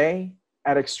Jose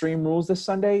at Extreme Rules this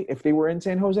Sunday, if they were in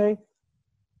San Jose,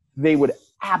 they would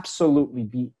absolutely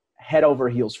be head over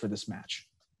heels for this match.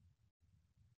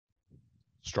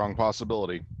 Strong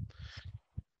possibility.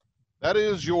 That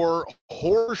is your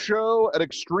Horror Show at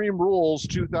Extreme Rules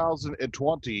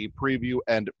 2020 preview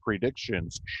and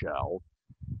predictions show.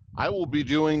 I will be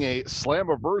doing a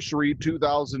Slammiversary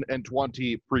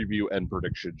 2020 preview and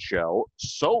prediction show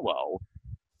solo,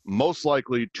 most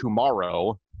likely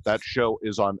tomorrow. That show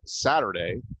is on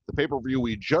Saturday. The pay-per-view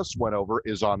we just went over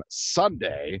is on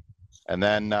Sunday. And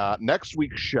then next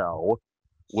week's show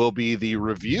will be the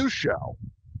review show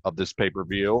of this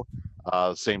pay-per-view,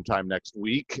 same time next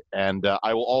week. And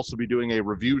I will also be doing a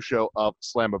review show of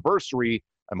Slammiversary.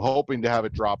 I'm hoping to have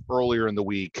it drop earlier in the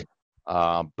week.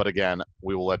 But again,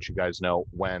 we will let you guys know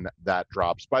when that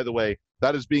drops. By the way,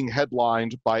 that is being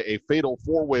headlined by a fatal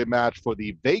four-way match for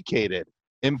the vacated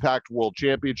Impact World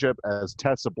Championship, as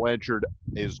Tessa Blanchard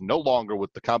is no longer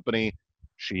with the company.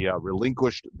 She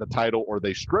relinquished the title, or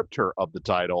they stripped her of the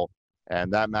title.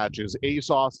 And that match is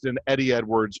Ace Austin, Eddie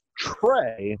Edwards,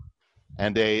 Trey,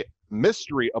 and a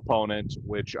mystery opponent,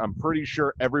 which I'm pretty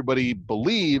sure everybody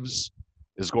believes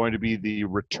is going to be the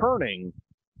returning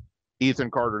Ethan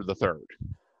Carter III.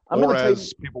 Or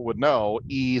as people would know,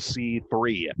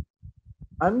 EC3.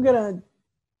 I'm not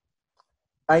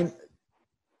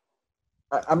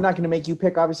going to make you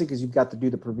pick, obviously, because you've got to do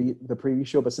the preview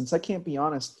show. But since I can't be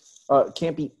on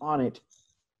it,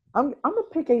 I'm gonna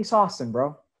pick Ace Austin,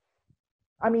 bro.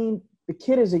 I mean, the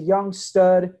kid is a young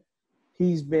stud.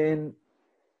 He's been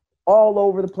all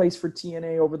over the place for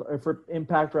TNA for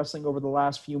Impact Wrestling over the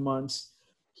last few months.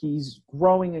 He's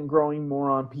growing and growing more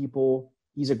on people.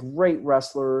 He's a great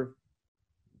wrestler.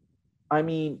 I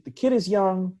mean, the kid is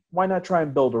young. Why not try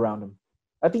and build around him?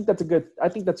 I think that's a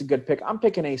good pick. I'm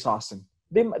picking Ace Austin.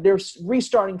 They're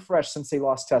restarting fresh since they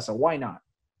lost Tessa. Why not?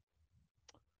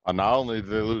 Not only did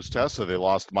they lose Tessa, they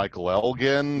lost Michael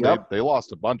Elgin. Yep. They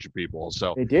lost a bunch of people.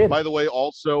 So they did. By the way,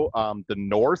 also the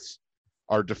North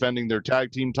are defending their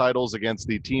tag team titles against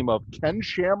the team of Ken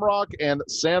Shamrock and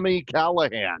Sami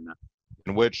Callihan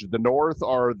in which the North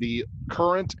are the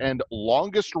current and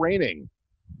longest reigning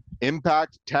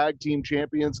Impact Tag Team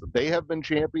Champions. They have been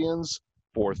champions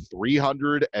for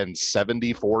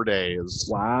 374 days.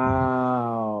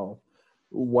 Wow.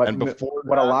 What And before a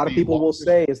that, lot of the people will longest-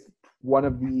 say is one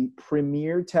of the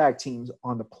premier tag teams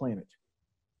on the planet.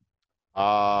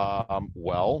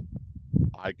 Well,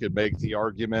 I could make the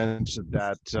argument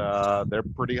that they're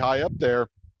pretty high up there.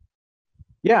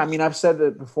 Yeah, I mean, I've said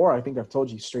that before. I think I've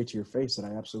told you straight to your face that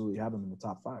I absolutely have them in the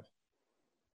top 5.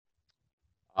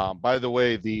 By the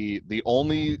way, the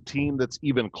only team that's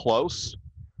even close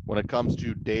when it comes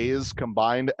to days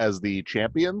combined as the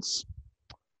champions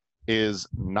is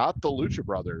not the Lucha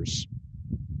Brothers.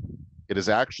 It is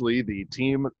actually the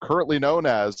team currently known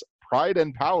as Pride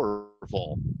and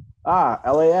Powerful.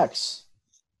 LAX.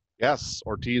 Yes,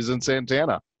 Ortiz and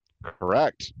Santana.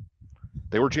 Correct.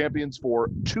 They were champions for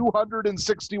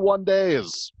 261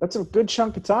 days. That's a good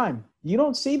chunk of time. You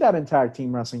don't see that in tag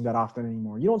team wrestling that often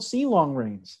anymore. You don't see long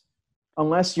reigns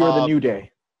unless you're the New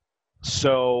Day.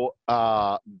 So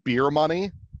Beer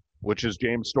Money, which is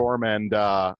James Storm and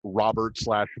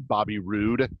Robert/Bobby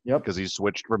Roode, because he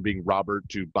switched from being Robert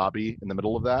to Bobby in the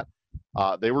middle of that.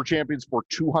 They were champions for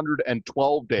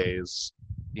 212 days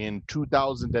in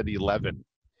 2011.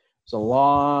 It's a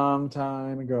long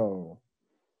time ago.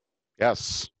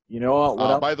 Yes. You know what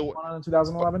else by the way, went on in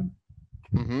 2011?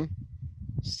 Mm-hmm.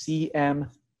 CM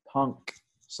Punk,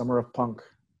 Summer of Punk.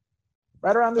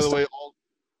 Right around this time.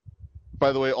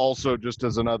 By the way, also just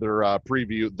as another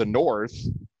preview, the North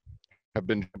have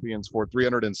been champions for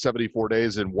 374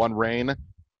 days in one reign. There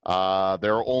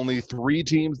are only 3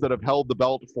 teams that have held the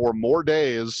belt for more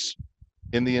days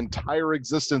in the entire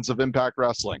existence of Impact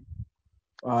Wrestling.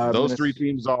 Those 3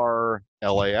 teams are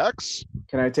LAX,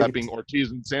 that being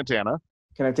Ortiz and Santana.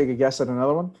 Can I take a guess at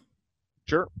another one?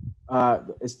 Sure.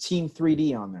 Is Team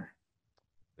 3D on there?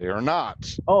 They are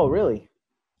not. Oh, really?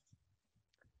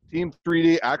 Team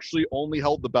 3D actually only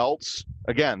held the belts.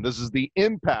 Again, this is the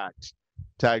Impact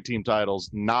Tag Team titles,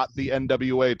 not the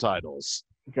NWA titles.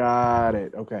 Got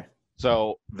it. Okay.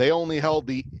 So they only held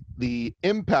the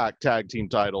Impact Tag Team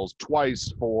titles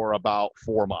twice for about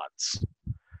 4 months.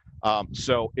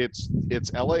 So it's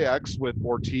LAX with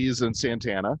Ortiz and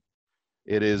Santana.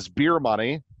 It is Beer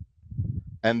Money.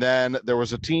 And then there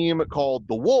was a team called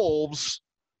the Wolves,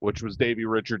 which was Davey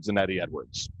Richards and Eddie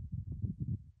Edwards.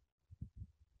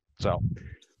 So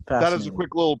that is a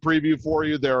quick little preview for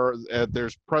you.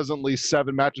 There's presently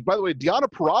 7 matches. By the way, Deonna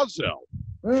Purrazzo,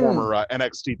 former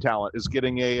NXT talent, is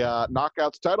getting a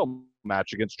Knockouts title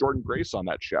match against Jordynne Grace on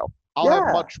that show. I'll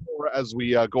have much more as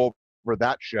we go over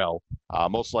that show,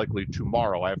 most likely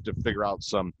tomorrow. I have to figure out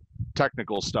some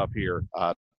technical stuff here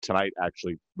tonight,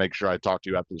 actually. Make sure I talk to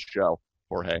you after the show,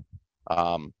 Jorge.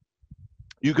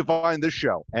 You can find this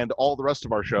show and all the rest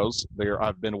of our shows. There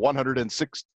have been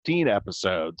 116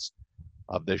 episodes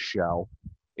of this show,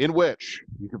 in which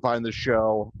you can find this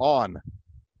show on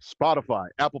Spotify,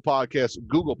 Apple Podcasts,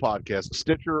 Google Podcasts,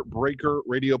 Stitcher, Breaker,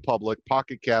 Radio Public,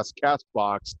 Pocket Cast,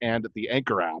 Castbox, and the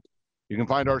Anchor app. You can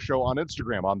find our show on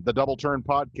Instagram on the Double Turn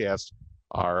Podcast.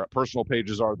 Our personal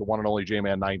pages are the one and only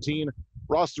J-Man19,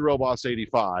 Ross the Robots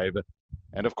 85,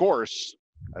 and of course,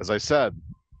 as I said,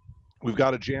 we've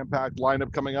got a jam-packed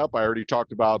lineup coming up. I already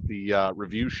talked about the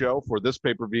review show for this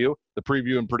pay-per-view, the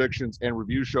preview and predictions and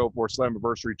review show for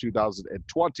Slammiversary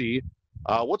 2020.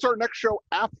 What's our next show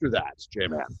after that,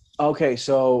 J-Man? Okay,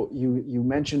 so you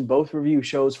mentioned both review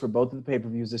shows for both of the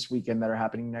pay-per-views this weekend that are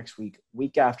happening next week.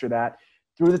 Week after that,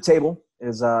 Through the Table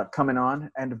is coming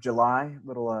on, end of July.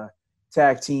 Little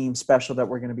tag team special that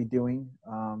we're going to be doing.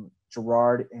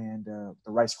 Gerard and the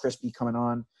Rice Krispie coming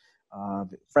on.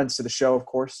 Friends to the show, of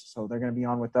course, so they're going to be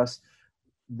on with us.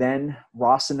 Then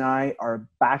Ross and I are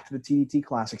back to the TDT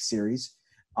Classic Series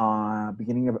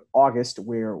beginning of August,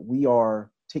 where we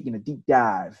are taking a deep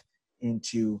dive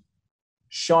into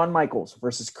Shawn Michaels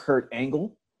versus Kurt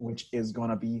Angle, which is going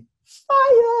to be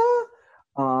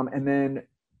fire. And then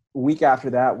a week after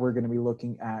that, we're going to be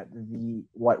looking at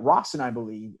what Ross and I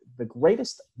believe the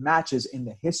greatest matches in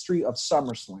the history of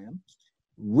SummerSlam.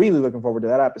 Really looking forward to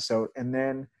that episode. And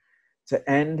then to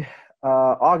end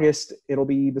August, it'll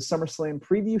be the SummerSlam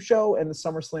preview show and the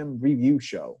SummerSlam review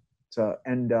show to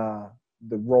end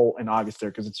the roll in August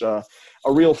there, because it's a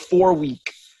real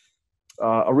 4-week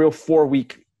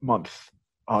month.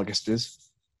 August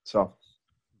is. So,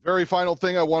 very final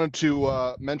thing I wanted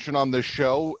to mention on this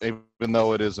show, even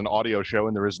though it is an audio show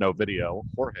and there is no video,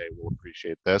 Jorge will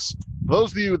appreciate this. For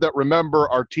those of you that remember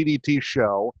our TDT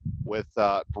show with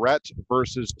Brett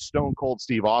versus Stone Cold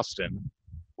Steve Austin,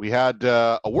 we had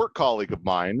a work colleague of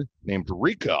mine named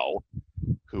Rico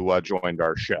who joined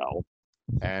our show.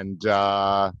 And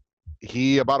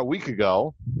he, about a week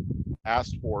ago,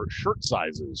 asked for shirt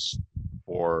sizes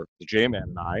for the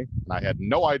J-Man and I had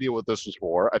no idea what this was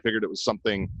for. I figured it was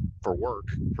something for work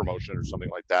promotion or something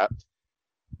like that.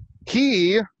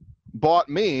 He bought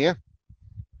me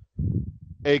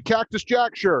a Cactus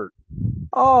Jack shirt.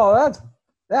 Oh,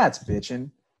 that's bitchin'.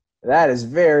 That is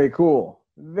very cool.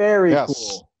 Very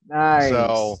cool. Nice.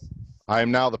 So I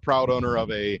am now the proud owner of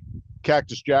a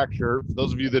Cactus Jack shirt. For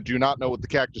those of you that do not know what the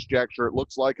Cactus Jack shirt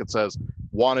looks like, it says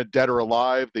 "Wanted Dead or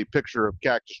Alive," the picture of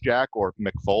Cactus Jack or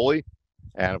Mick Foley.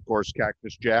 And of course,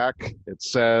 Cactus Jack, it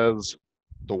says,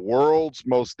 "The world's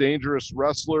most dangerous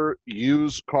wrestler.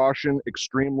 Use caution,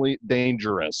 extremely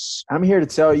dangerous." I'm here to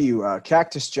tell you,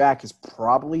 Cactus Jack is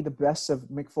probably the best of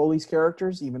Mick Foley's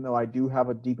characters, even though I do have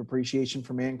a deep appreciation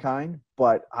for Mankind.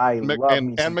 But I love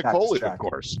me some Mick Cactus Foley, Jack. of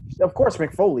course. Of course,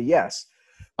 Mick Foley, yes.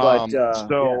 But,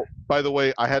 by the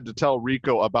way, I had to tell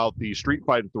Rico about the street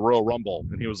fight at the Royal Rumble,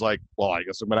 and he was like, "Well, I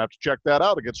guess I'm gonna have to check that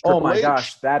out against Triple H." Oh my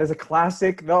gosh, that is a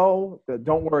classic, though.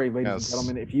 Don't worry, ladies and Yes.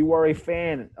 gentlemen. If you are a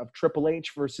fan of Triple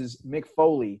H versus Mick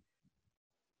Foley,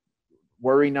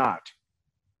 worry not.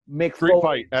 Mick Street Foley,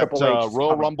 fight at Triple H is Royal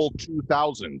coming. Rumble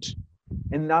 2000.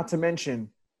 And not to mention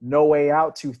No Way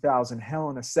Out 2000, Hell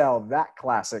in a Cell, that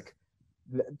classic.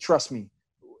 Trust me,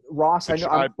 Ross.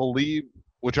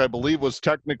 Which I believe was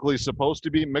technically supposed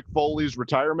to be Mick Foley's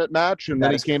retirement match, and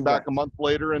then he came back a month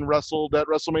later and wrestled at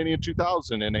WrestleMania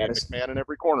 2000 in a McMahon in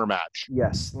every corner match.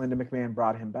 Yes, Linda McMahon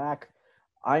brought him back.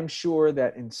 I'm sure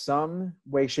that in some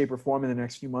way, shape, or form in the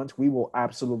next few months, we will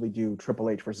absolutely do Triple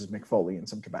H versus Mick Foley in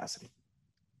some capacity.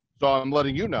 So I'm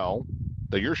letting you know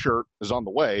that your shirt is on the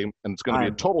way, and it's going to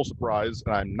be a total surprise,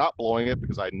 and I'm not blowing it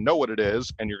because I know what it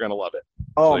is, and you're going to love it.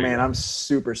 Oh, man, I'm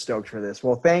super stoked for this.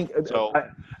 Well,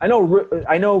 I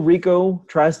know Rico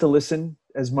tries to listen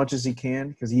as much as he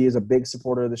can because he is a big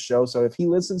supporter of the show. So if he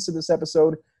listens to this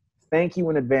episode, thank you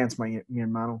in advance, mi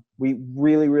hermano. We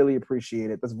really, really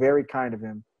appreciate it. That's very kind of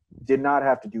him. Did not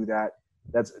have to do that.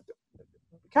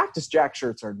 Cactus Jack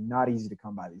shirts are not easy to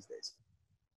come by these days.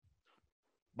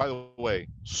 By the way,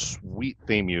 sweet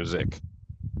theme music.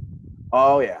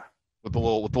 Oh, yeah. With the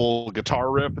little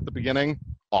guitar riff at the beginning.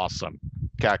 Awesome.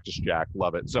 Cactus Jack,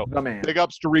 love it. So big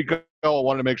ups to Rico. I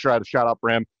wanted to make sure I had a shout out for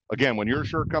him. Again, when your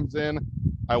shirt comes in,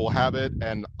 I will have it,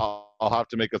 and I'll have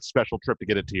to make a special trip to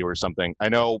get it to you or something. I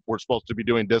know we're supposed to be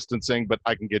doing distancing, but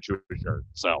I can get you a shirt.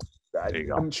 So there you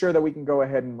go. I'm sure that we can go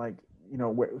ahead and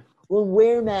we'll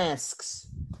wear masks.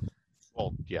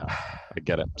 Well, yeah, I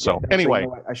get it. So anyway,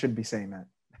 I shouldn't be saying that.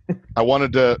 I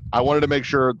wanted to make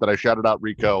sure that I shouted out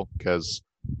Rico because,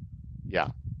 yeah,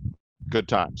 good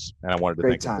times, and I wanted to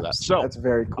thank him for that. So that's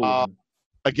very cool.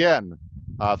 Again,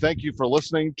 thank you for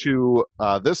listening to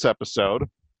this episode,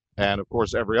 and of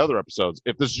course every other episode.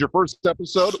 If this is your first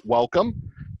episode, welcome.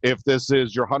 If this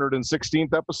is your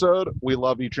 116th episode, we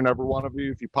love each and every one of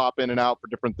you. If you pop in and out for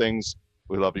different things,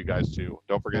 we love you guys too.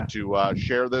 Don't forget to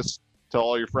share this. Tell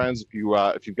all your friends if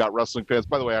you've got wrestling fans.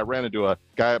 By the way, I ran into a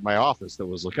guy at my office that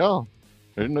was like, "Oh,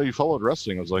 I didn't know you followed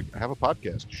wrestling." I was like, "I have a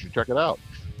podcast. You should check it out."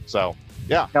 So,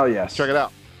 yeah. Hell yes. Check it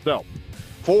out. So,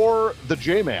 for the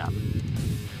J-Man,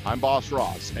 I'm Boss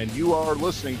Ross, and you are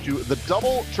listening to the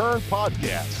Double Turn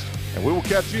Podcast. And we will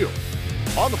catch you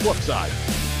on the flip side.